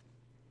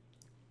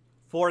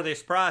 For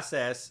this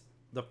process,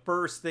 the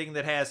first thing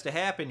that has to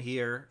happen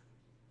here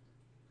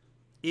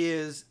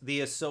is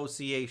the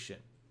association.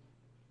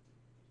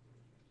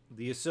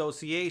 The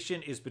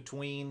association is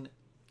between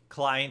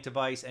client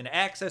device and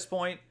access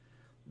point.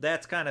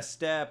 That's kind of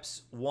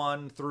steps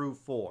 1 through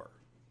 4.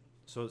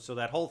 So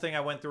that whole thing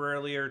I went through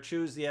earlier,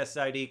 choose the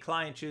SID,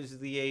 client chooses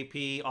the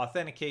EAP,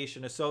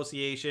 authentication,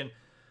 association.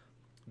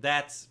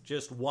 That's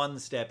just one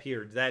step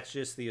here. That's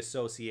just the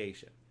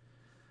association.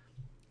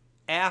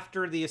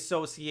 After the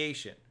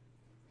association,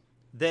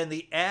 then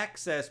the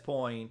access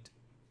point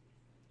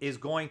is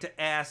going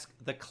to ask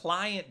the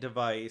client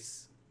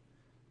device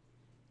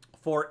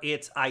for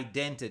its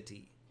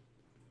identity.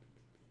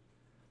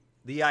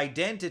 The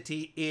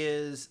identity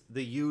is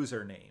the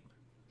username.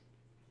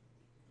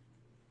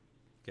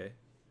 Okay.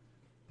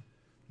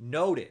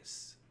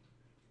 Notice,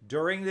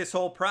 during this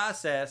whole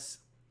process,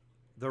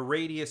 the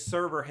Radius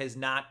server has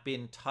not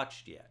been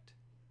touched yet.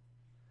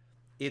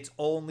 It's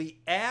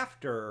only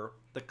after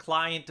the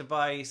client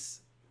device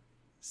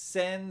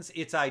sends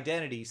its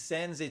identity,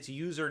 sends its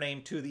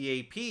username to the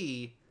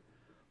AP,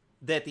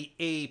 that the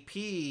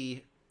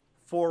AP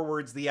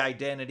forwards the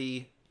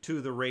identity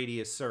to the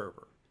Radius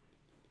server.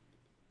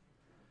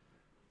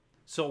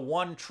 So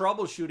one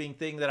troubleshooting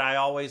thing that I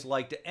always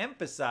like to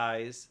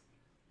emphasize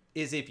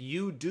is if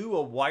you do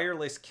a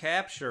wireless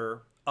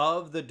capture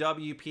of the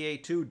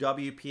WPA2,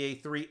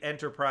 WPA3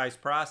 enterprise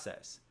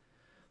process,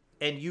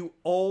 and you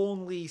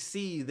only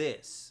see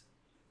this,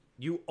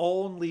 you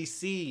only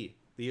see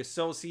the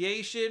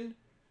association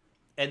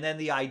and then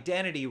the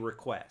identity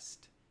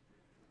request.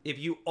 If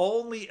you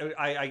only,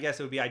 I guess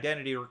it would be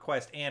identity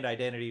request and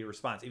identity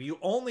response. If you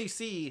only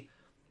see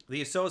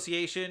the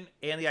association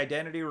and the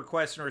identity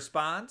request and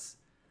response,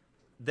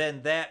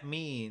 then that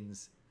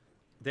means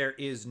there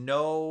is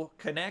no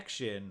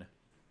connection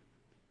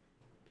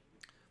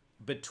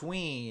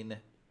between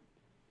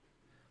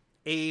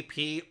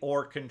AP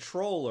or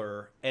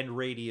controller and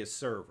Radius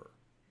server.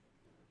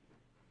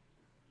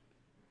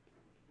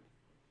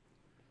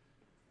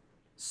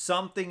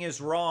 Something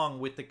is wrong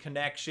with the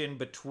connection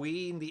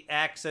between the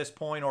access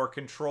point or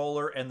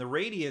controller and the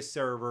Radius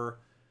server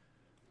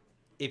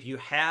if you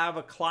have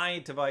a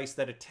client device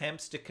that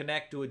attempts to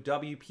connect to a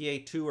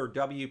WPA2 or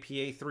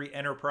WPA3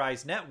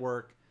 enterprise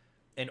network,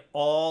 and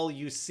all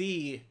you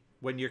see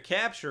when you're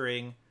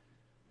capturing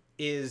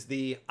is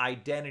the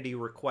identity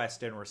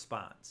request and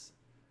response.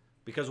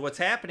 Because what's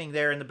happening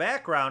there in the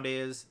background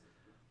is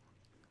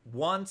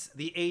once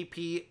the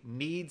AP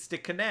needs to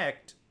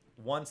connect,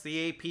 once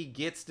the AP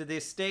gets to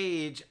this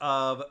stage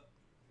of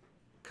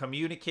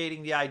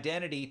communicating the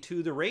identity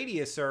to the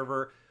Radius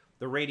server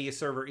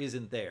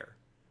isn't there.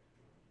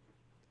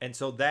 And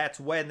so that's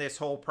when this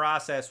whole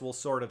process will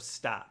sort of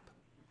stop.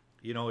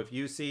 You know, if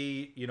you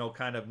see, you know,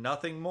 kind of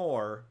nothing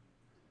more,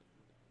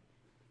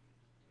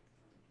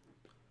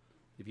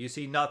 if you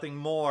see nothing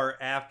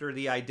more after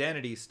the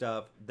identity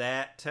stuff,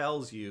 that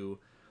tells you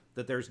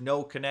that there's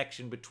no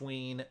connection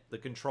between the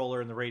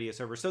controller and the Radius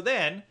server. So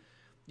then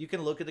you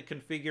can look at the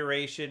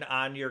configuration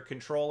on your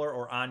controller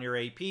or on your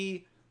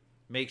AP,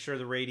 make sure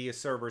the Radius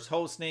server's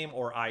hostname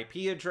or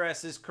IP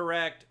address is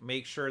correct,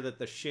 make sure that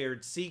the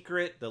shared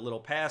secret, the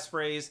little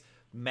passphrase,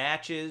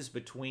 matches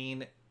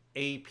between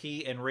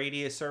AP and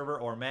Radius server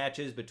or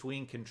matches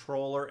between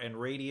controller and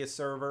Radius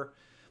server.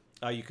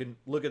 You can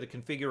look at the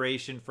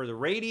configuration for the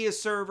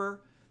Radius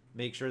server,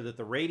 make sure that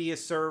the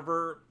Radius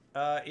server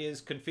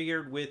is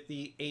configured with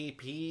the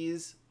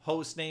AP's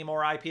hostname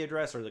or IP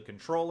address or the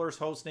controller's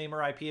hostname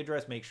or IP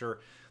address. Make sure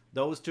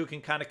those two can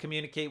kind of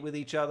communicate with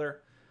each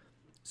other.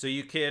 So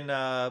you can,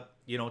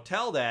 you know,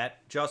 tell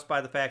that just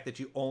by the fact that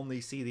you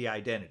only see the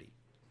identity.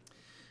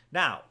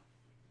 Now,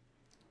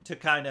 to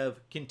kind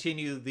of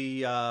continue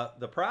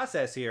the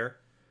process here,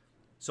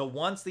 so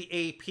once the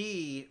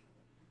AP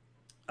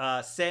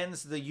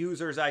sends the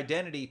user's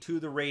identity to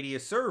the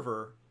Radius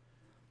server,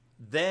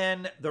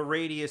 then the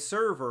Radius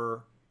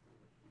server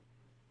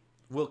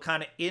will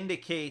kind of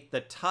indicate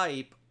the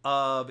type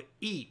of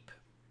EAP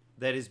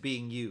that is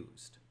being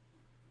used.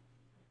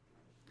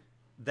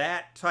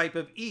 That type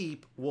of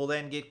EAP will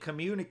then get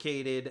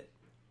communicated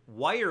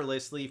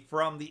wirelessly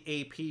from the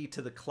AP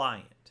to the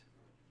client.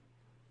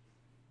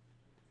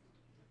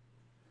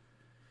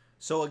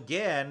 So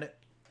again,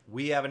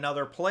 we have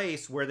another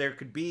place where there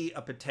could be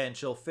a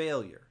potential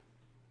failure.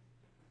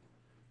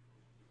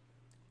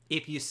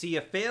 If you see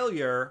a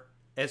failure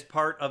as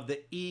part of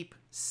the EAP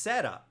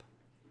setup,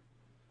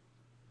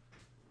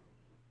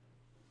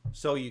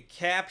 so you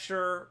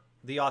capture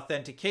the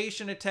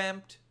authentication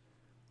attempt,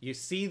 you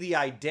see the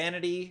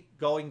identity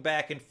going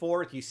back and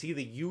forth, you see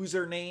the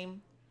username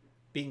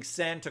being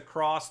sent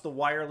across the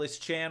wireless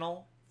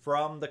channel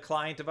from the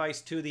client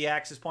device to the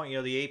access point. You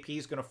know, the AP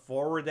is going to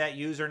forward that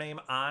username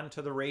on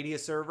to the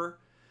Radius server.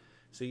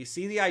 So you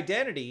see the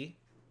identity,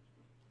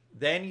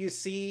 then you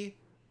see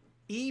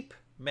EAP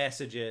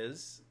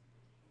messages,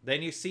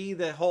 then you see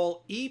the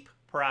whole EAP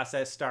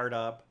process start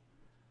up.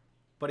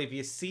 But if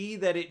you see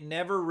that it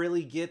never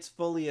really gets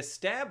fully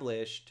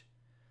established,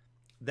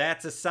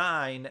 that's a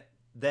sign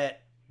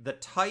that the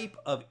type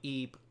of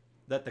EAP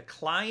that the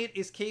client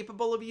is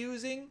capable of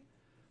using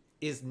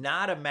is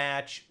not a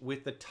match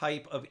with the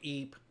type of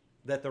EAP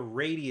that the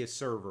Radius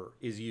server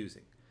is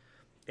using.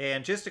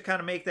 And just to kind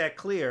of make that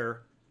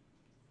clear,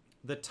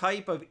 the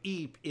type of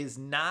EAP is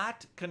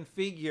not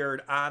configured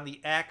on the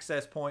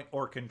access point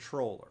or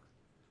controller.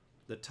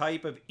 The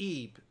type of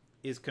EAP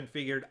is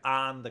configured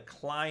on the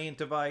client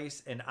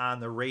device and on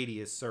the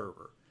Radius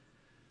server.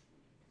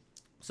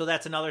 So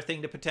that's another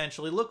thing to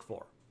potentially look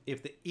for.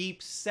 If the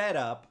EAP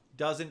setup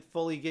doesn't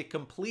fully get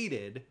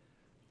completed,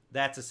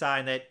 that's a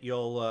sign that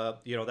you'll,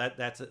 you know,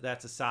 that's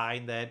a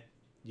sign that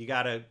you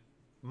got to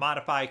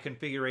modify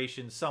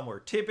configuration somewhere.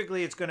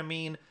 Typically, it's going to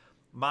mean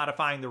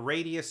modifying the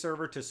Radius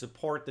server to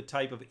support the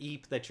type of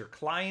EAP that your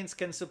clients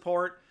can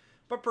support.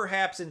 But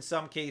perhaps in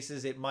some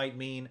cases, it might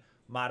mean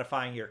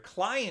modifying your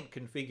client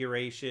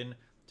configuration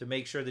to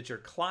make sure that your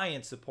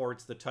client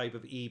supports the type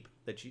of EAP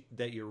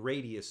that your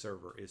RADIU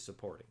server is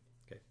supporting.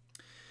 Okay.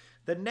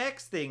 The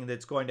next thing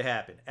that's going to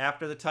happen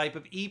after the type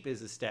of EAP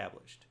is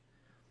established,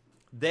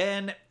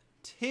 then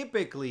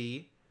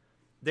typically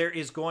there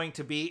is going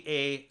to be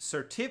a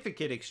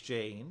certificate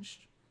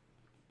exchanged.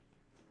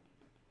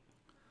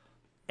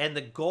 And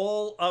the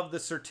goal of the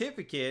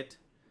certificate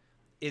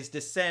is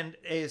to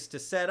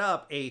set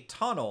up a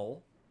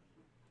tunnel,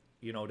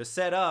 to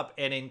set up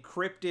an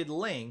encrypted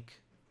link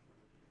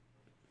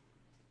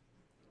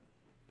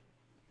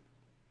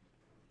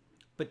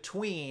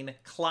between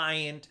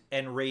client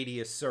and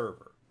RADIU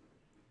server.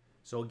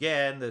 So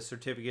again, the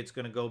certificate's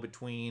going to go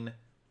between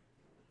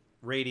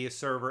RADIU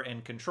server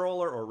and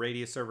controller, or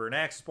RADIU server and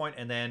access point,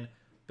 and then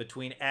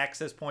between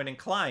access point and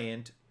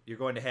client, you're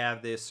going to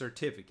have this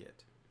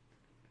certificate,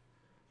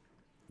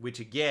 which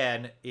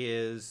again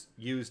is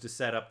used to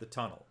set up the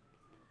tunnel.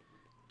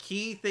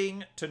 Key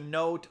thing to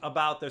note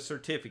about the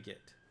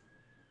certificate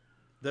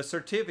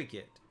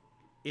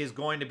is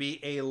going to be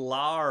a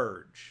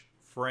large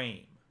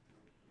frame.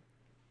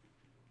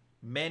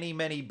 Many,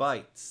 many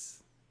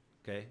bytes.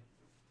 Okay.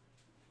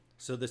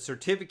 So the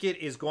certificate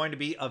is going to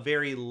be a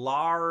very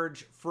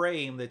large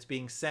frame that's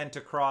being sent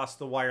across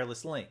the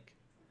wireless link.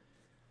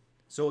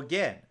 So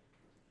again,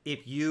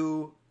 if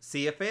you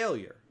see a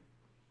failure,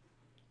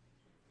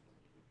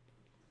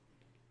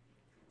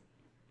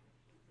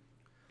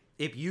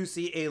 if you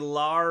see a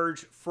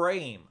large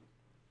frame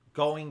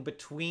going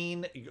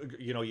between,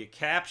 you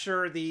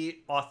capture the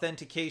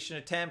authentication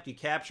attempt, you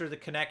capture the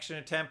connection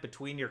attempt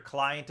between your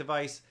client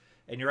device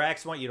and your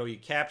access point, you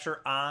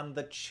capture on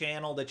the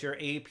channel that your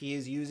AP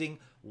is using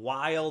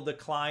while the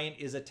client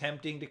is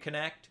attempting to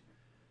connect.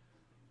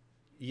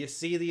 You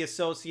see the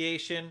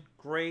association,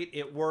 great,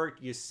 it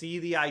worked. You see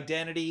the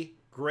identity,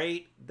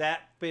 great,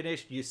 that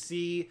finished. You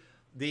see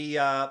the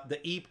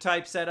EAP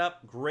type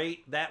setup,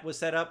 great, that was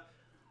set up.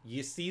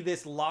 You see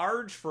this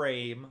large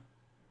frame,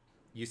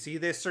 you see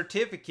this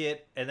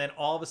certificate, and then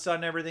all of a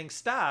sudden everything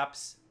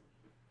stops.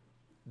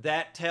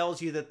 That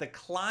tells you that the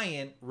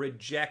client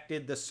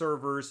rejected the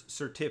server's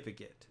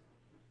certificate.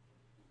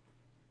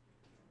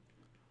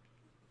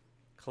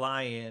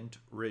 Client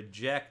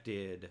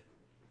rejected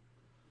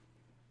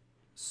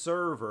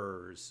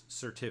server's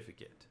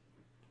certificate.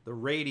 The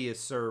RADIU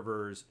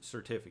server's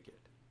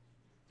certificate.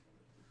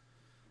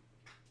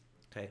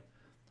 Okay.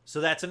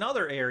 So that's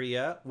another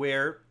area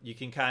where you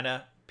can kind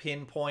of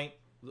pinpoint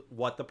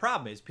what the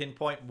problem is,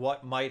 pinpoint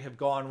what might have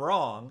gone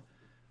wrong.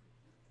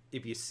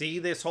 If you see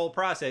this whole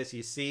process,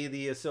 you see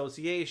the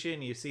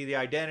association, you see the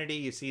identity,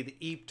 you see the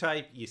EAP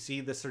type, you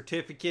see the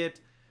certificate,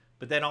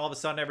 but then all of a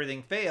sudden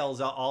everything fails,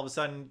 all of a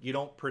sudden you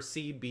don't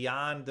proceed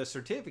beyond the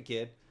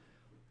certificate,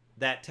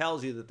 that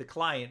tells you that the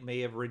client may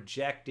have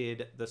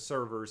rejected the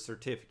server's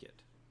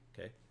certificate.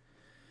 Okay.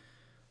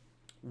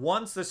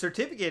 Once the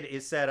certificate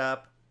is set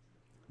up,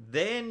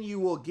 then you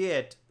will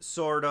get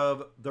sort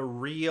of the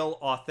real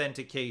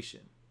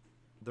authentication.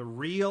 The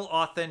real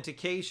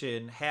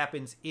authentication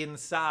happens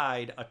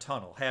inside a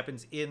tunnel,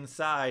 happens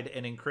inside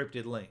an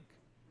encrypted link.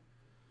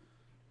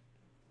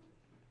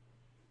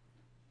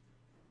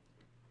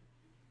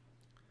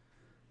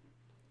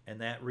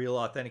 And that real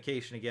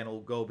authentication, again,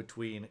 will go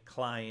between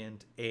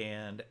client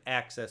and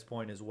access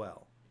point as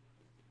well.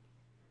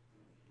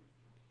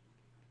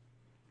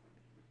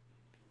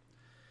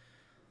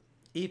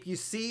 If you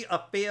see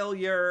a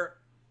failure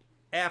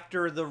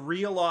after the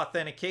real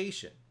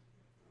authentication,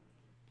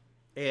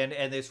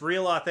 and this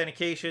real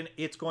authentication,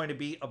 it's going to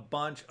be a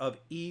bunch of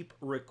EAP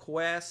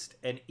request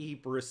and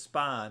EAP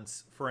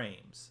response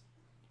frames.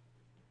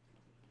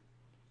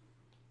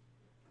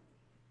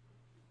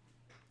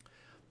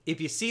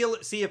 If you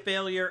see a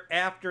failure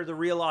after the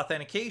real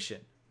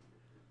authentication,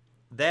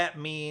 that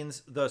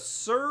means the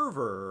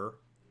server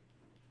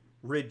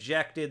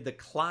rejected the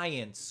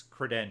client's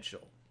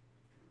credential.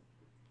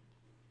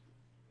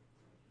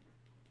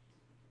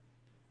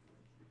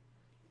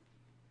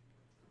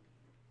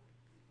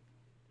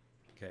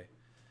 Okay.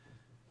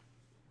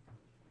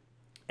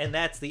 And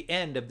that's the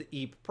end of the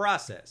EAP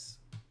process.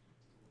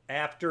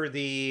 After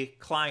the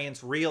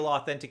client's real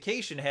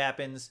authentication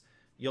happens,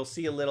 you'll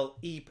see a little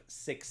EAP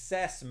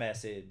success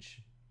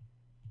message.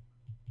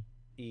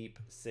 EAP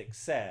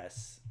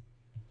success.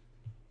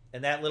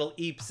 And that little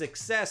EAP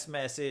success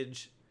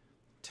message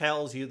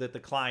tells you that the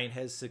client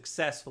has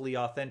successfully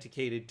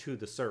authenticated to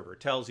the server.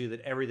 Tells you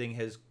that everything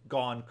has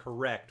gone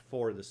correct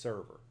for the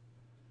server.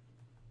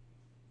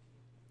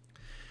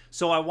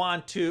 So I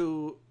want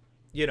to,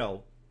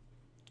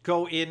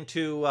 go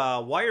into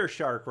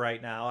Wireshark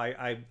right now.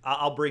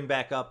 I'll bring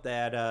back up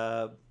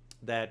that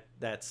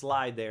that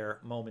slide there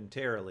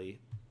momentarily.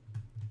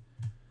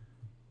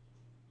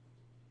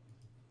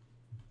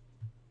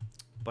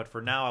 But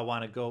for now, I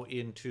want to go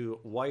into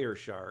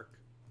Wireshark.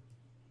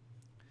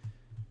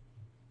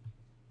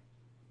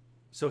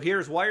 So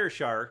here's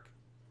Wireshark.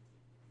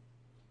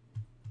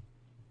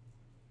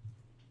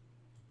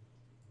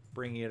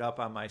 Bringing it up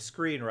on my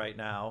screen right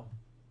now.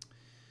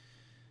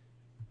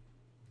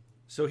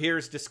 So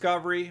here's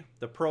discovery,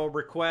 the probe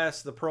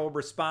requests, the probe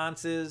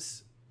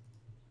responses.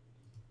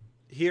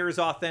 Here's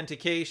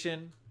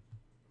authentication.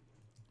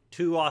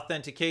 2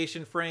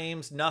 authentication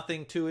frames.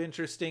 Nothing too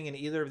interesting in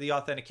either of the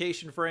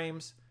authentication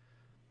frames.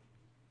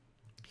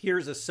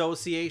 Here's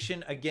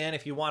association. Again,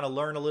 if you want to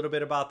learn a little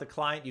bit about the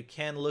client, you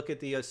can look at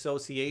the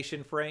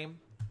association frame.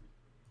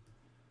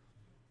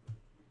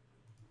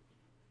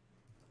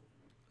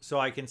 So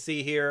I can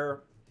see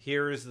here,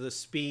 here's the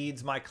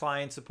speeds my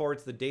client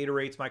supports, the data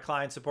rates my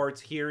client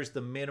supports. Here's the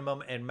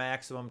minimum and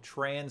maximum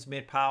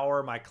transmit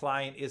power my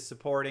client is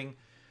supporting.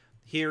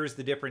 Here's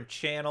the different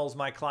channels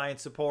my client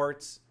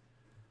supports.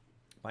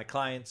 My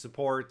client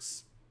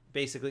supports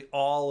basically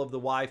all of the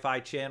Wi-Fi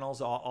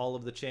channels, all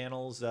of the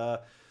channels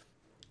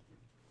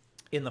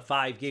in the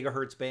 5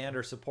 gigahertz band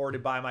are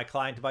supported by my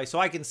client device. So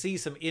I can see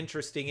some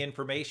interesting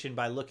information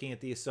by looking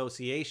at the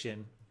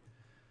association.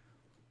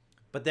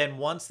 But then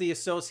once the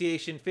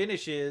association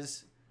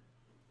finishes,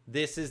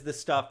 this is the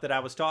stuff that I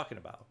was talking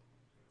about.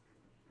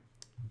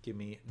 Give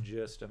me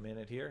just a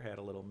minute here. Had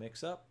a little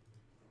mix up.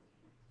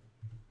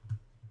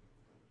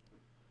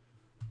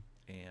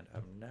 And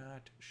I'm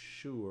not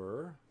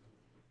sure.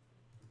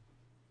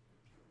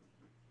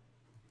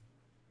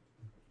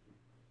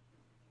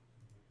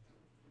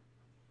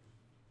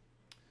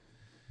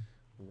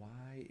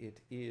 Why it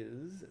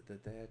is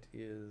that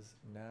is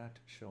not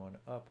showing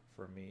up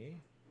for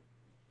me.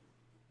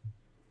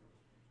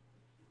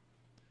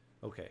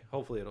 Okay,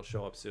 hopefully it'll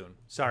show up soon.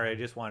 Sorry, I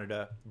just wanted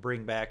to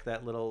bring back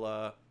that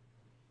little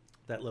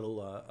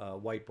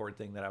whiteboard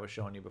thing that I was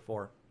showing you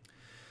before.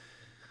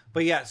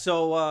 But yeah,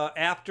 so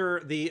after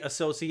the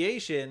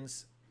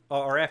associations,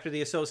 or after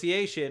the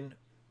association,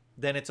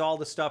 then it's all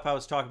the stuff I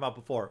was talking about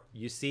before.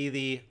 You see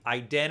the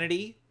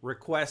identity,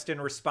 request and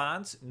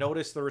response.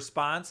 Notice the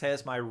response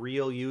has my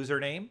real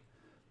username.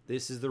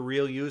 This is the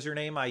real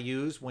username I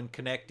use when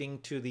connecting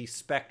to the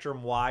Spectrum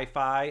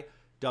Wi-Fi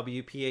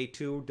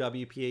WPA2,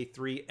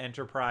 WPA3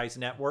 enterprise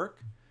network.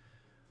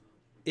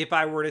 If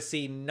I were to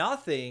see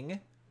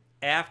nothing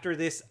after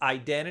this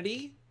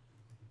identity,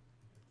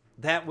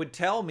 that would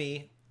tell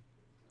me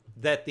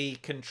that the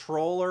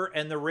controller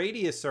and the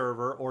RADIU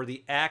server, or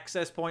the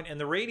access point and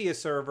the RADIU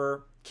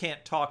server,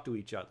 can't talk to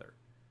each other.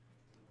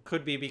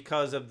 Could be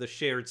because of the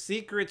shared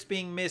secrets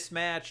being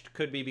mismatched.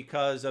 Could be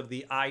because of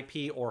the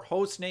IP or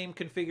hostname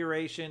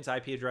configurations,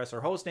 IP address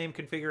or hostname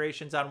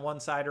configurations on one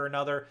side or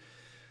another.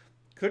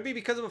 Could be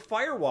because of a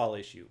firewall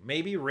issue.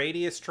 Maybe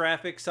Radius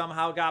traffic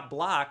somehow got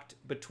blocked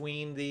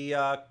between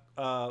the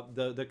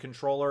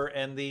controller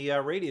and the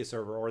RADIU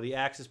server, or the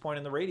access point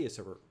and the RADIU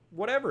server.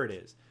 Whatever it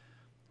is.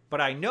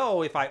 But I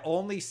know if I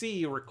only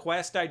see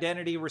request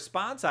identity,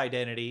 response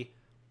identity,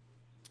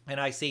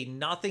 and I see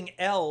nothing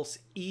else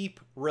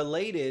EAP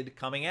related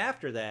coming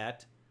after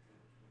that,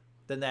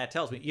 then that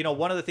tells me. You know,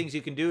 one of the things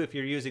you can do if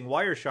you're using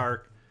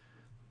Wireshark,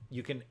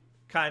 you can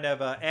kind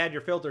of add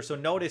your filter. So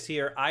notice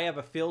here, I have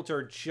a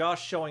filter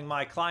just showing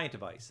my client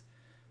device.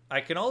 I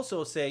can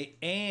also say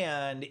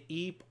and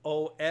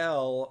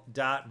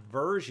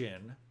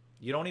EAPOL.version.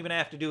 You don't even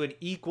have to do an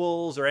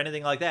equals or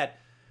anything like that.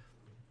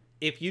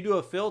 If you do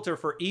a filter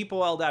for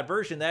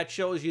EAPOL.version, that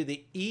shows you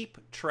the EAP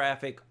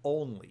traffic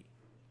only.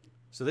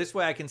 So this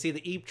way I can see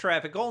the EAP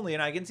traffic only,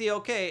 and I can see,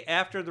 okay,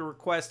 after the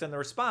request and the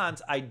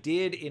response, I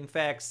did in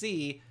fact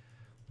see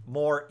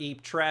more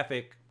EAP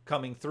traffic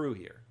coming through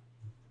here.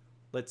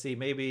 Let's see,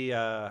 maybe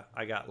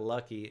I got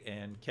lucky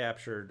and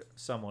captured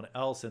someone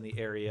else in the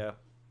area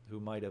who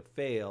might have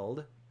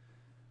failed.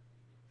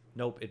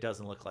 Nope, it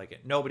doesn't look like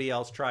it. Nobody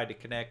else tried to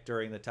connect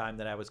during the time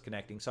that I was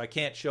connecting, so I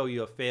can't show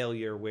you a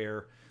failure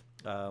where,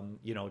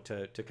 you know,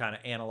 to kind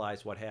of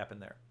analyze what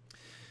happened there.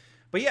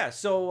 But yeah,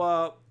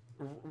 so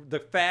the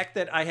fact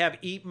that I have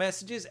EAP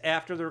messages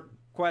after the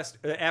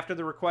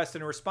request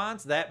and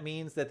response, that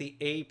means that the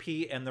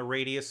AP and the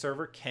RADIU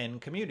server can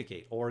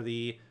communicate, or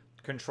the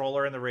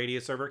controller and the RADIU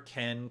server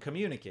can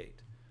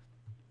communicate.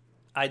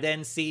 I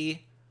then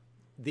see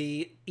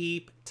the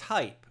EAP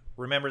type.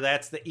 Remember,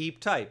 that's the EAP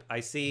type. I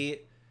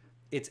see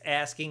it's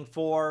asking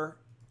for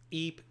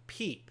EAP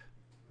PEEP.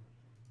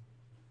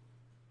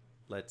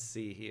 Let's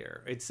see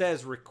here. It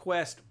says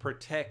request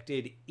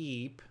protected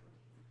EAP.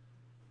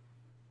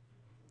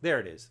 There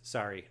it is.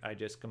 Sorry, I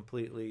just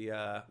completely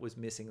was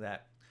missing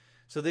that.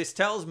 So this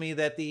tells me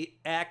that the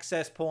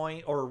access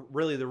point, or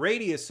really the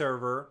RADIU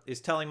server,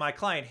 is telling my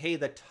client, hey,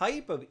 the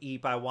type of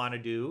EAP I want to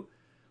do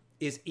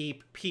is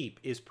EAP PEEP,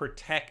 is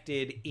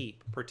protected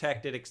EAP,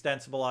 protected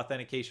extensible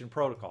authentication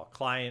protocol.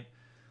 Client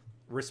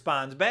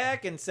responds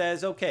back and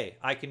says, okay,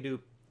 I can do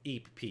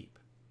EAP PEEP.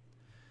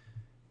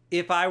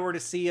 If I were to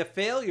see a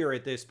failure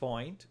at this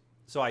point,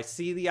 so I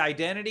see the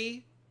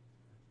identity,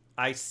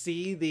 I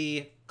see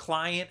the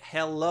client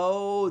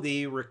hello,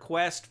 the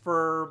request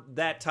for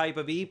that type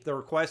of EAP, the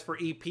request for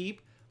EAP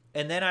PEEP,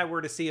 and then I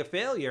were to see a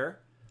failure,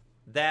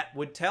 that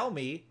would tell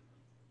me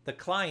the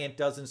client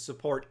doesn't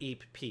support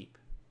EAP PEEP.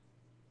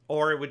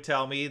 Or it would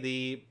tell me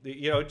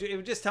it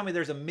would just tell me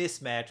there's a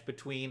mismatch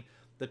between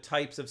the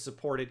types of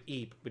supported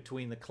EAP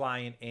between the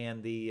client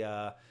and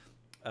the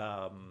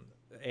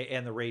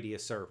RADIU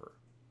server.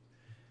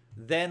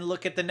 Then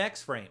look at the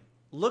next frame.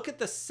 Look at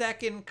the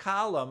second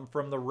column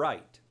from the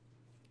right.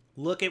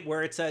 Look at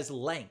where it says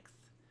length.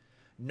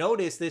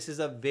 Notice this is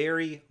a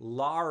very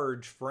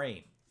large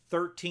frame,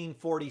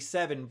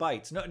 1347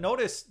 bytes.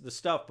 Notice the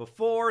stuff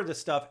before, the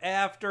stuff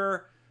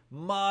after,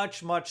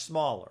 much, much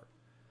smaller.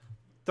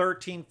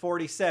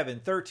 1347,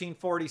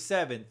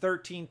 1347,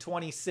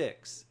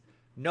 1326.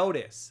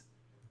 Notice,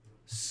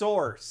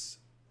 source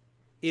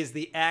is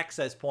the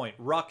access point.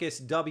 Ruckus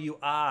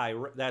WI,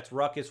 that's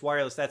Ruckus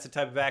Wireless, that's the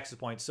type of access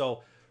point.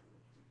 So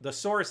the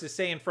source is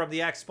saying from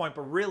the access point,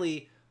 but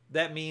really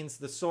that means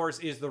the source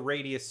is the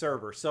Radius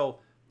server. So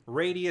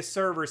Radius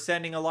server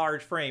sending a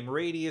large frame,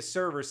 Radius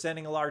server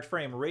sending a large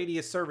frame,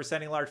 Radius server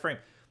sending a large frame.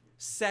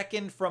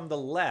 Second from the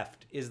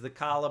left is the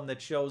column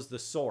that shows the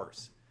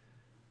source.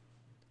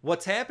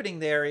 What's happening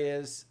there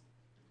is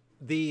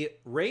the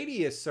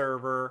Radius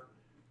server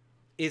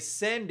is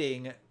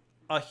sending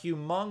a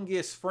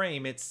humongous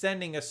frame. It's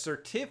sending a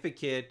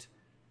certificate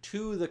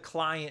to the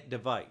client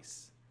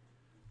device.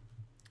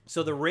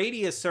 So the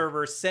Radius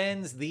server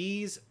sends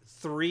these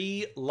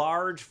 3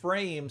 large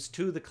frames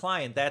to the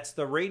client. That's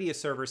the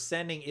Radius server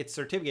sending its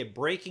certificate,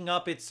 breaking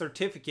up its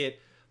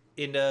certificate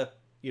into,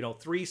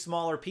 3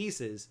 smaller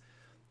pieces.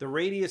 The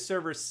Radius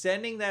server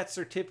sending that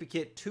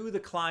certificate to the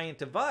client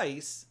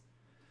device,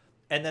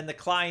 and then the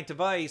client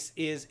device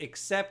is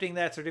accepting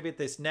that certificate,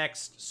 this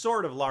next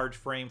sort of large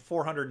frame,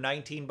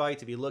 419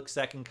 bytes. If you look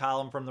second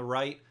column from the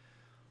right,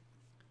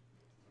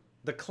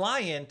 the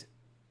client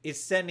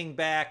is sending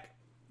back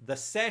the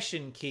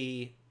session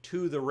key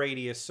to the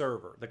Radius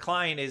server. The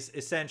client is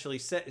essentially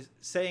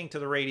saying to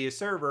the Radius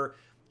server,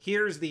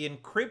 here's the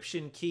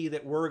encryption key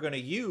that we're going to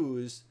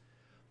use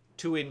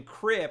to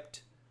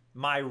encrypt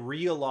my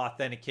real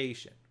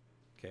authentication.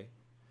 Okay.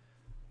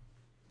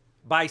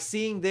 By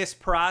seeing this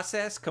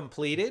process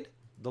completed,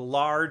 the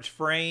large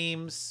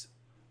frames,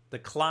 the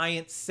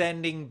client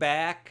sending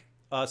back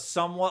a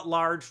somewhat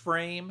large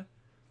frame,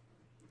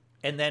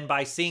 and then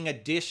by seeing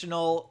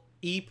additional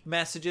EAP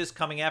messages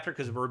coming after,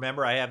 because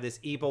remember I have this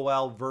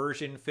EAP-OL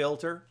version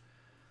filter.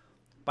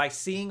 By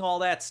seeing all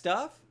that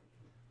stuff,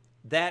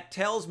 that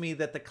tells me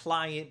that the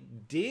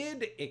client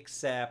did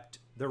accept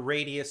the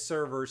Radius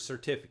server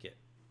certificate.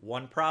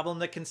 One problem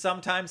that can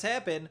sometimes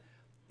happen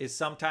is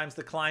sometimes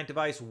the client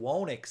device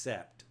won't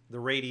accept the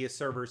Radius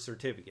server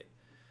certificate.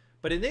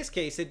 But in this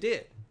case, it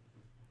did.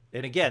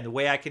 And again, the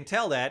way I can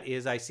tell that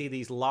is I see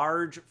these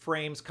large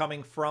frames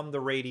coming from the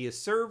Radius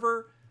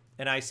server,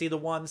 and I see the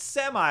one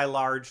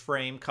semi-large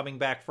frame coming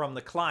back from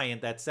the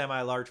client. That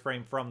semi-large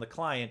frame from the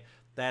client,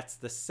 that's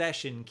the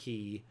session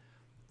key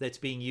that's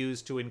being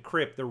used to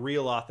encrypt the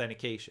real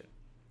authentication.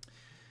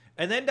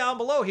 And then down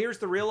below, here's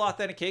the real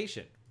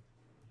authentication.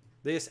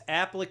 This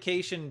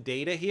application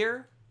data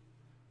here,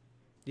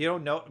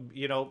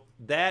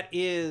 that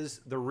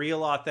is the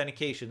real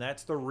authentication.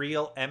 That's the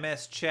real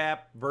MS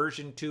Chat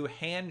version 2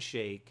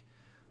 handshake,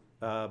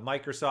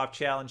 Microsoft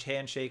Challenge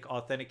Handshake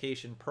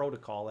Authentication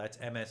Protocol. That's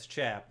MS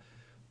Chat.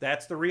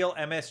 That's the real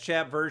MS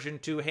Chat version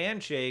 2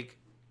 handshake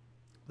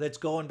that's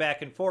going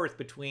back and forth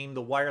between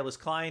the wireless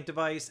client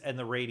device and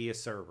the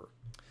Radius server.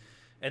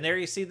 And there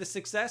you see the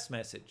success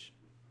message.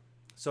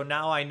 So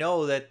now I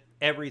know that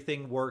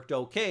everything worked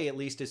okay, at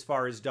least as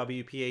far as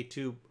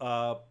WPA2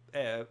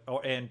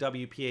 and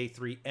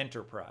WPA3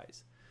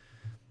 Enterprise.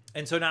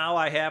 And so now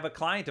I have a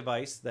client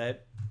device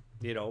that,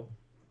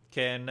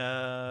 can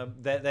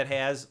that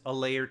has a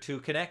layer 2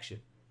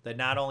 connection. That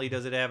not only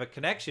does it have a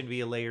connection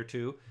via layer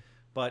 2,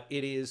 but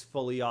it is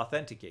fully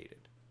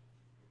authenticated.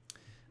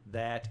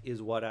 That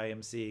is what I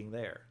am seeing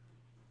there.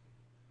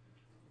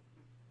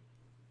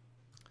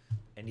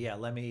 And yeah,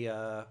 let me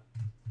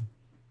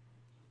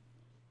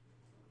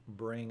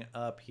bring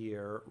up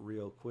here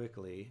real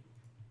quickly.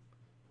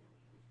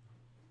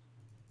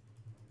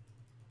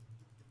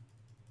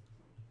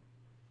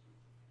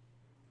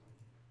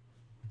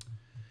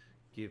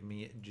 Give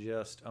me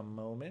just a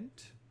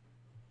moment.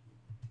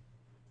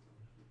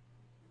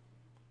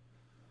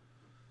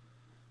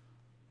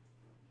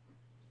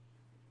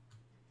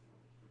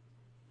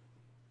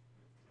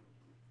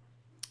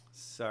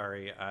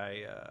 Sorry,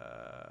 I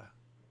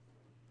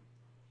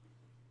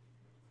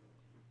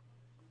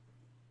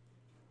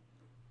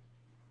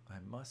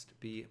must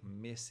be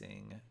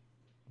missing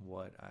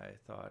what I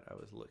thought I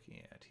was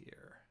looking at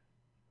here.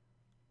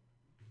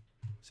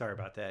 Sorry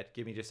about that.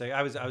 Give me just a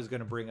second. I was going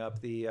to bring up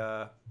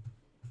the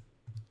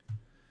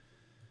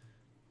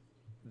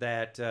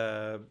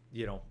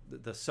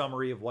the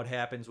summary of what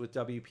happens with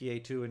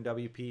WPA2 and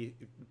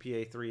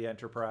WPA3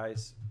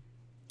 Enterprise,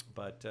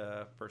 but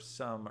for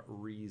some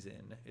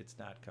reason it's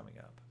not coming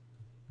up.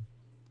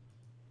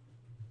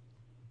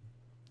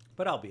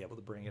 But I'll be able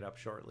to bring it up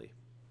shortly.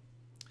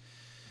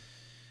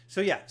 So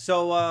yeah,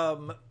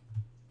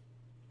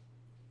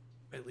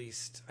 at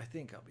least I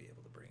think I'll be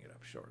able to bring it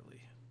up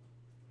shortly.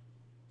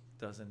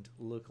 Doesn't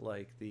look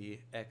like the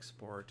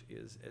export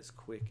is as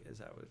quick as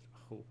I would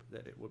hope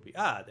that it would be.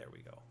 Ah, there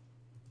we go.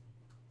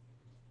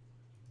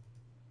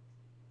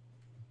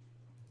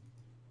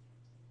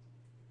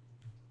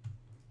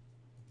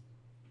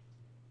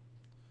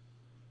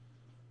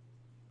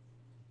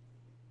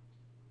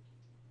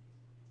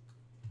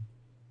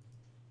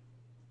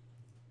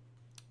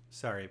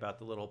 Sorry about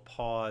the little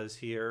pause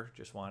here.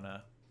 Just want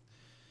to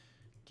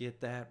get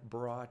that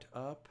brought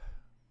up.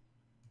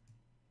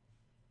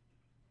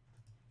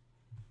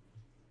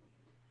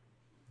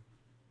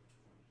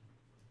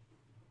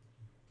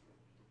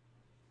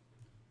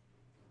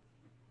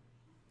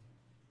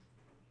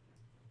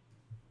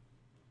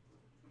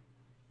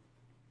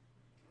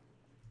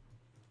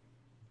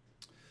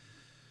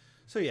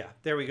 So yeah,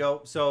 there we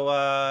go.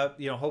 So,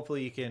 you know,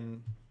 hopefully you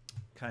can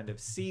kind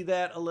of see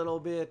that a little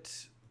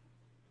bit.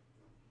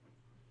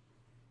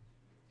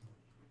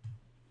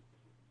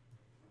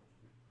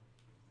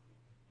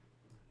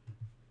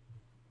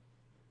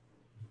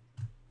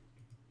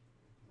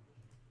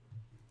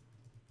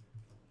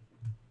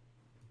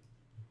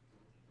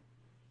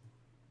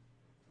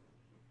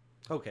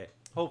 Okay,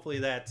 hopefully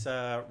that's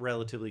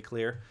relatively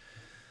clear.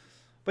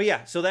 But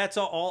yeah, so that's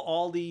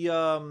all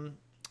the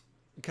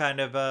kind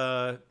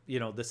of you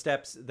know, the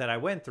steps that I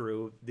went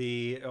through,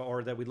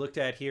 or that we looked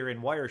at here in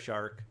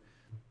Wireshark.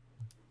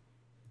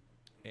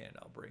 And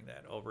I'll bring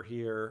that over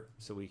here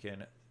so we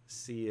can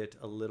see it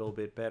a little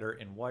bit better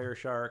in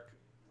Wireshark.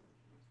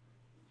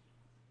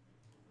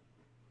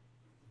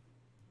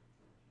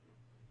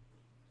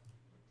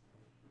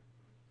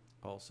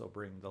 Also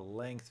bring the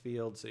length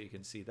field so you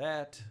can see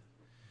that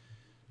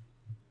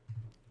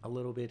a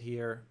little bit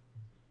here.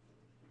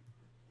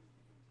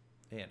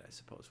 And I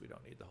suppose we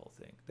don't need the whole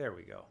thing. There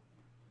we go.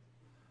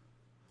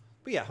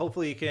 But yeah,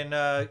 hopefully you can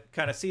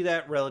kind of see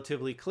that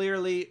relatively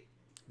clearly.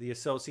 The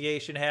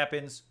association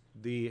happens.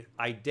 The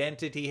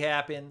identity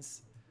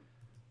happens.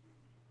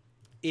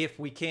 If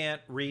we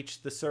can't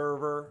reach the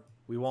server,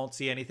 we won't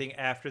see anything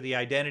after the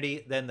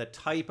identity. Then the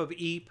type of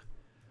EAP.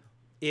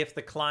 If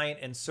the client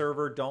and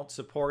server don't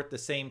support the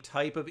same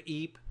type of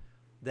EAP,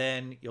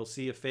 then you'll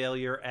see a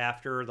failure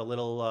after the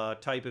little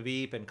type of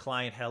EAP and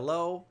client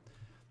hello.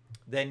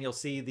 Then you'll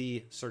see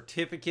the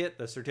certificate.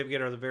 The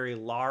certificate are the very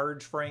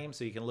large frame,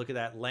 so you can look at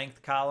that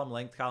length column.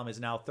 Length column is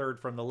now third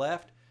from the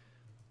left.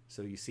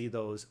 So you see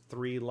those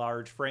 3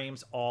 large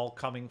frames all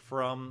coming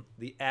from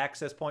the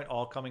access point,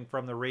 all coming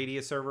from the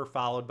RADIU server,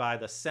 followed by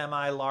the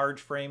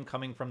semi-large frame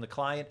coming from the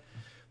client.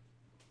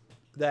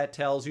 That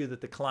tells you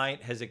that the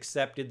client has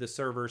accepted the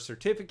server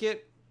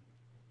certificate.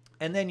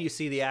 And then you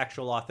see the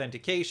actual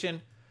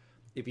authentication.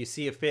 If you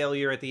see a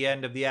failure at the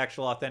end of the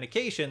actual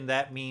authentication,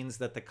 that means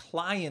that the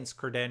client's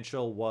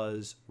credential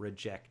was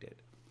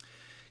rejected.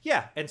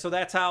 Yeah, and so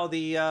that's how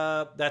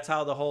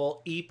the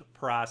whole EAP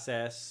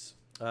process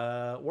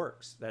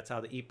works. That's how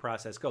the EAP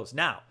process goes.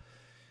 Now,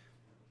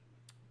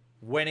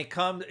 when it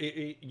comes,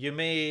 you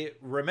may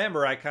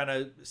remember I kind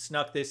of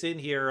snuck this in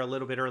here a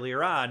little bit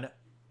earlier on.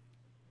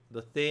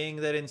 The thing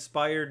that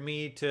inspired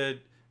me to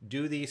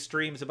do these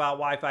streams about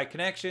Wi-Fi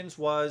connections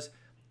was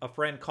a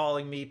friend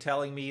calling me,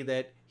 telling me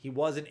that he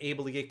wasn't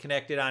able to get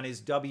connected on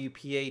his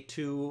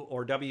WPA2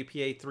 or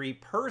WPA3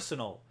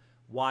 personal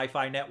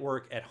Wi-Fi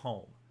network at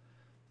home.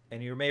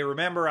 And you may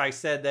remember I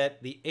said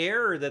that the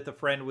error that the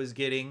friend was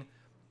getting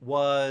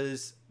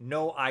was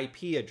no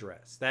IP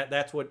address.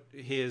 That's what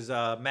his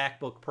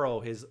MacBook Pro,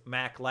 his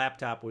Mac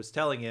laptop, was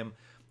telling him,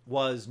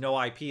 was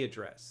no IP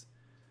address.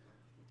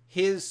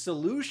 His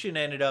solution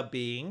ended up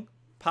being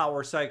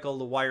power cycle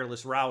the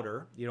wireless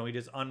router. You know, he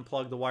just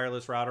unplugged the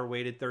wireless router,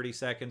 waited 30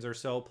 seconds or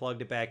so,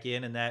 plugged it back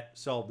in, and that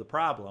solved the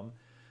problem.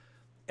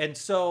 And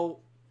so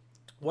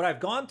what I've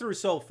gone through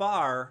so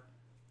far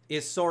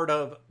is sort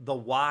of the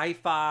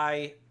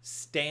Wi-Fi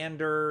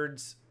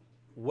standards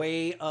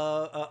way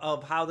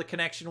of how the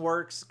connection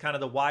works, kind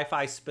of the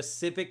Wi-Fi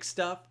specific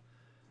stuff,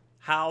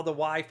 how the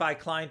Wi-Fi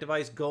client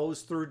device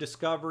goes through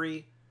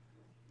discovery,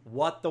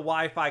 what the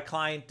Wi-Fi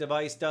client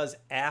device does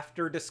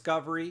after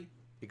discovery.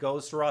 It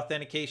goes through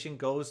authentication,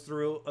 goes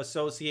through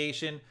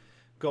association,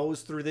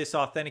 goes through this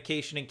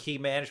authentication and key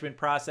management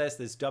process,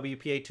 this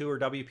WPA2 or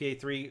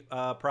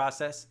WPA3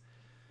 process.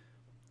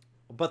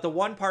 But the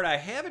one part I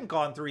haven't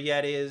gone through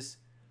yet is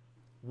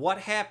what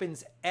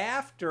happens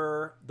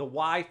after the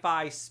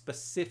Wi-Fi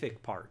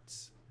specific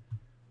parts.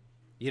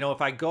 You know, if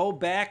I go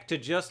back to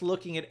just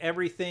looking at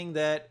everything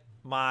that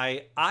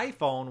my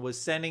iPhone was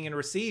sending and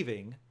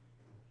receiving,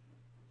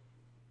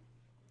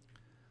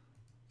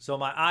 so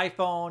my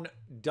iPhone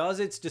does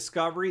its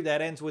discovery,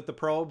 that ends with the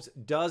probes,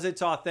 does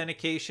its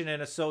authentication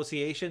and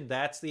association,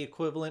 that's the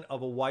equivalent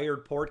of a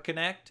wired port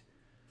connect,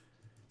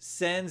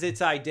 sends its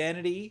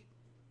identity.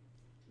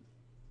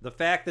 The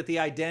fact that the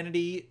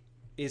identity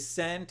is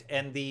sent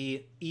and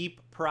the EAP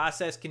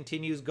process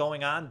continues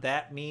going on,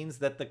 that means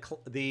that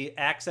the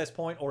access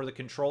point or the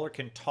controller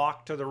can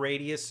talk to the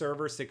RADIU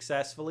server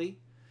successfully.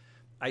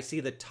 I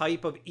see the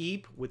type of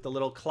EAP with the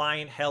little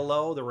client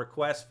hello, the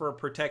request for a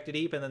protected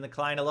EAP, and then the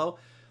client hello.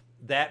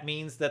 That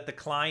means that the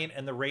client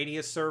and the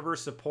RADIU server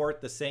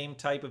support the same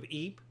type of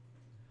EAP.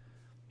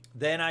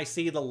 Then I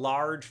see the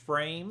large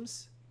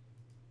frames,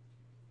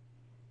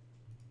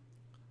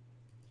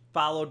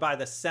 followed by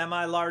the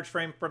semi-large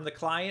frame from the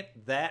client.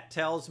 That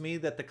tells me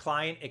that the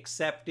client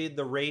accepted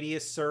the RADIU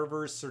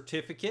server's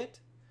certificate.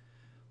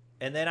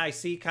 And then I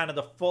see kind of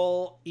the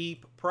full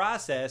EAP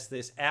process,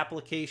 this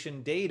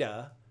application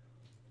data,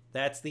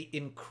 That's the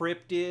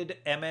encrypted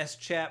MS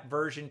Chat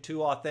version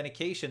 2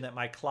 authentication that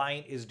my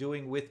client is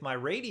doing with my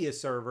RADIU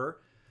server.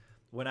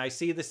 When I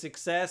see the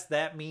success,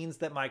 that means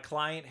that my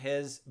client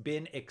has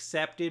been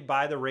accepted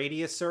by the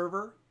RADIU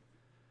server,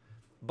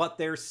 but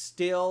there's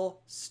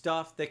still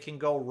stuff that can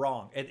go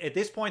wrong. At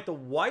this point, the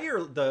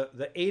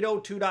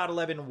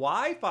 802.11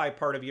 Wi-Fi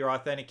part of your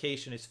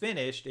authentication is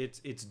finished.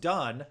 It's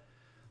done.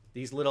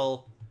 These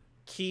little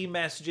key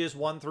messages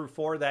 1 through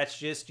 4, that's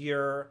just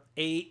your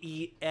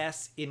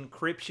AES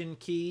encryption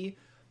key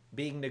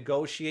being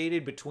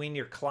negotiated between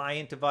your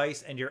client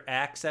device and your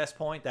access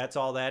point. That's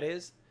all that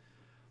is.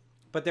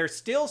 But there's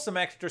still some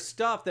extra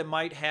stuff that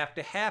might have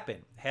to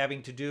happen,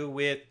 having to do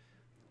with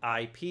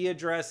IP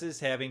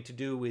addresses, having to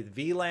do with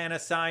VLAN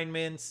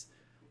assignments.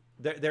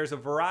 There's a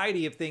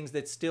variety of things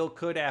that still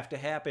could have to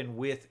happen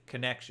with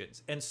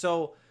connections. And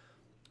so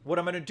what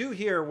I'm going to do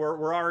here,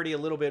 we're already a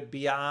little bit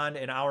beyond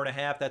an hour and a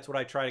half. That's what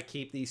I try to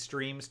keep these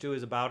streams to,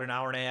 is about an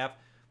hour and a half.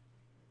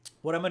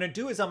 What I'm going to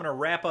do is I'm going to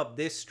wrap up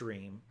this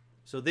stream.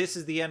 So this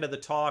is the end of the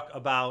talk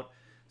about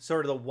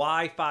sort of the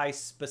Wi-Fi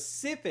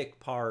specific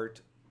part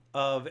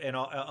of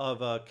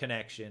a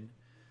connection.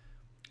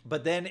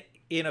 But then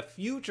in a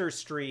future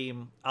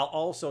stream, I'll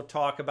also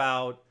talk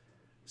about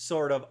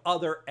sort of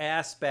other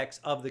aspects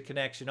of the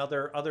connection,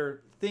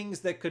 other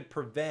things that could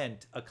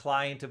prevent a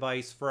client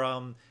device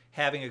from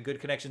having a good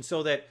connection,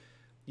 so that,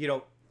 you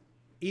know,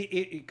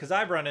 because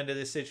I've run into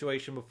this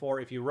situation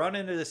before. If you run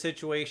into the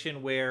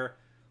situation where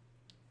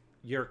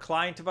your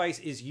client device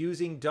is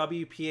using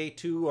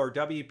WPA2 or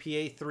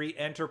WPA3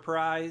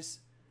 Enterprise,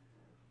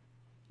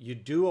 you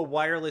do a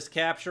wireless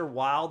capture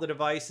while the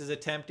device is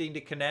attempting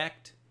to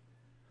connect.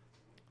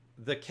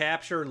 The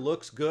capture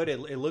looks good.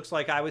 It looks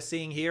like I was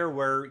seeing here,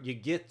 where you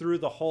get through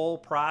the whole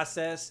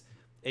process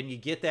and you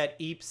get that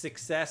EAP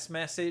success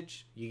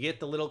message. You get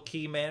the little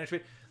key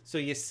management. So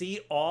you see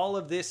all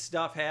of this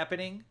stuff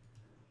happening,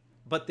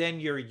 but then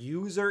your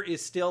user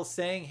is still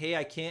saying, hey,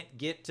 I can't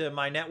get to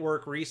my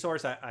network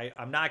resource.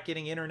 I'm not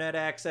getting internet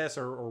access,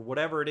 or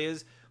whatever it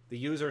is. The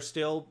user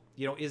still,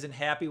 you know, isn't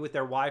happy with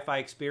their Wi-Fi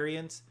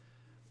experience.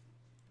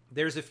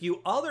 There's a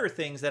few other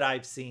things that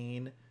I've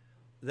seen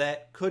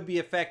that could be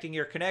affecting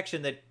your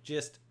connection, that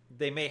just,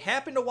 they may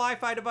happen to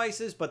Wi-Fi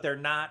devices, but they're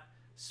not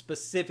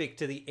specific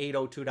to the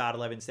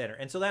 802.11 standard.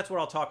 And so that's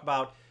what I'll talk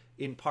about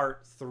in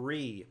part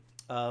 3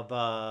 of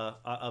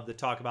the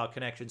talk about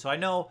connections. So I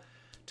know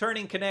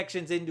turning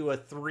connections into a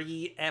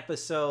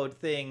 3-episode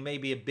thing may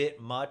be a bit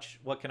much.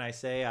 What can I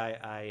say?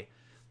 I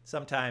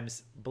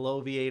sometimes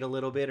bloviate a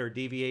little bit or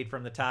deviate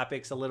from the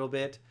topics a little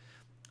bit.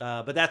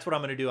 But that's what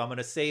I'm going to do. I'm going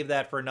to save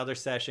that for another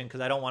session,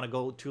 because I don't want to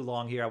go too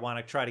long here. I want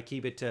to try to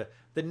keep it to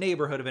the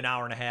neighborhood of an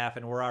hour and a half,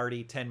 and we're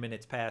already 10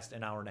 minutes past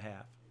an hour and a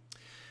half.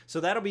 So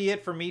that'll be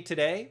it for me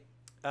today.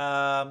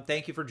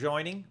 Thank you for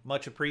joining.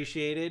 Much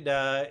appreciated.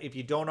 If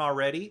you don't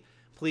already,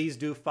 please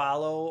do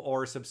follow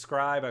or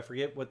subscribe. I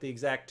forget what the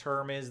exact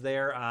term is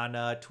there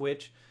on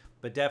Twitch,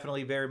 but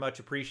definitely very much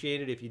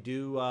appreciated if you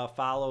do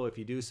follow, if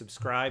you do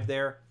subscribe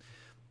there.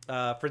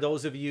 For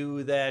those of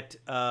you that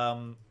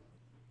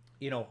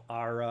you know,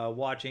 are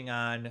watching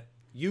on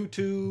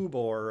YouTube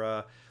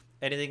or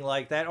anything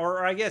like that,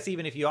 or I guess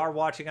even if you are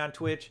watching on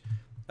Twitch,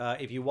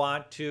 if you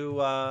want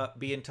to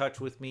be in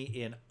touch with me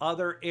in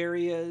other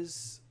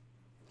areas,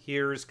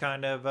 here's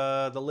kind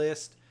of the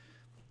list.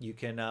 You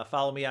can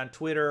follow me on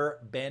Twitter.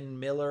 Ben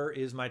Miller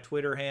is my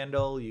Twitter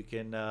handle. You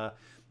can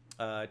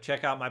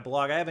check out my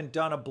blog. I haven't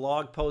done a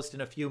blog post in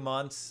a few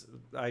months.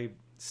 I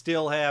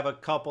still have a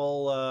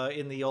couple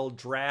in the old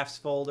drafts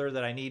folder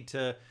that I need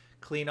to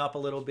clean up a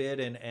little bit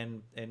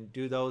and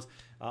do those.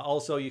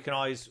 Also, you can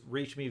always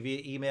reach me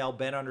via email.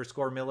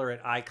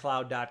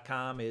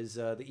 ben_miller@icloud.com is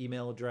the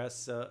email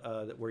address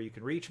where you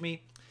can reach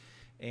me.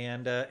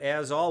 And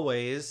as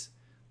always,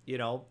 you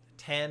know,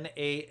 10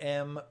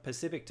 a.m.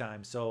 Pacific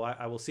time. So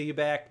I will see you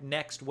back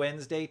next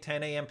Wednesday,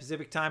 10 a.m.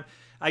 Pacific time.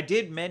 I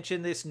did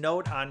mention this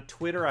note on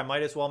Twitter. I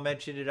might as well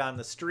mention it on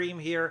the stream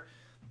here.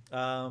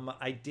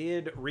 I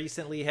did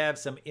recently have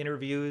some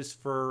interviews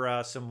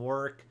for some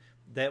work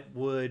that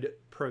would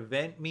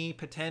prevent me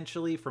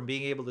potentially from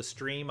being able to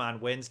stream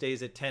on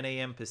Wednesdays at 10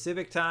 a.m.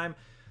 Pacific time.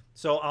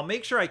 So I'll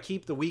make sure I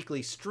keep the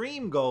weekly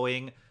stream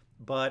going,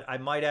 but I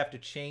might have to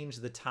change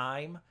the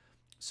time.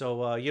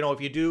 So, you know, if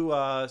you do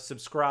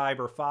subscribe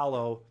or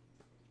follow,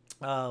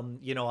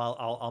 you know,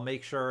 I'll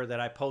make sure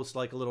that I post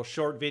like a little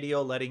short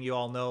video letting you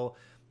all know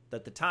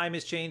that the time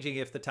is changing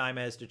if the time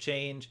has to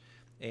change.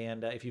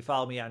 And if you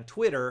follow me on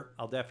Twitter,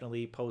 I'll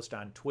definitely post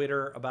on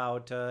Twitter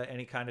about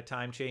any kind of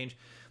time change.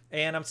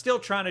 And I'm still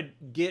trying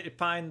to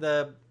find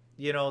the,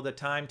 you know, the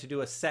time to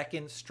do a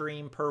second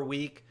stream per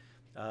week.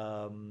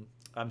 I'm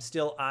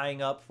still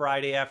eyeing up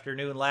Friday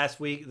afternoon.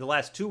 The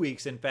last 2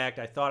 weeks, in fact,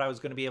 I thought I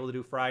was going to be able to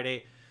do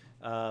Friday.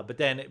 But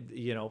then,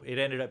 you know, it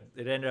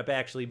ended up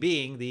actually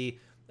being the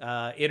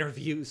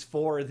interviews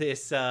for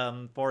this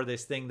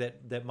thing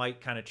that might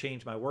kind of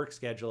change my work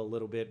schedule a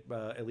little bit,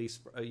 at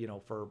least, you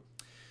know, for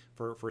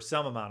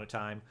some amount of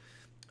time.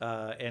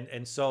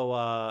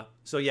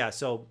 So yeah,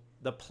 so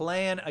The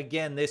plan,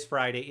 again, this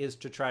Friday is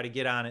to try to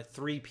get on at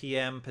 3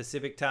 p.m.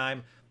 Pacific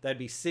time. That'd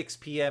be 6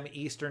 p.m.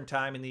 Eastern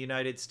time in the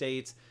United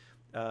States.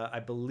 I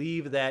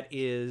believe that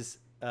is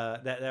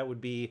that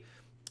would be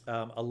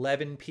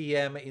 11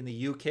 p.m. in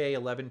the UK,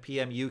 11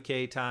 p.m.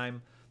 UK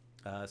time.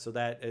 So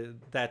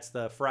that's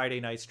the Friday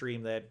night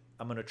stream that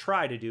I'm going to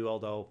try to do,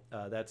 although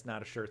that's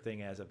not a sure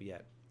thing as of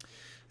yet.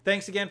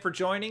 Thanks again for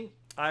joining.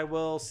 I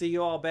will see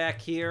you all back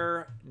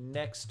here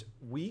next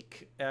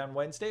week on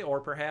Wednesday or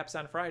perhaps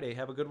on Friday.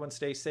 Have a good one.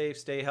 Stay safe,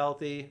 stay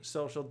healthy,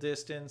 social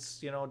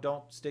distance,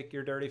 don't stick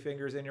your dirty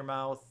fingers in your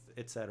mouth,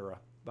 etc.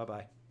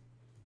 Bye-bye.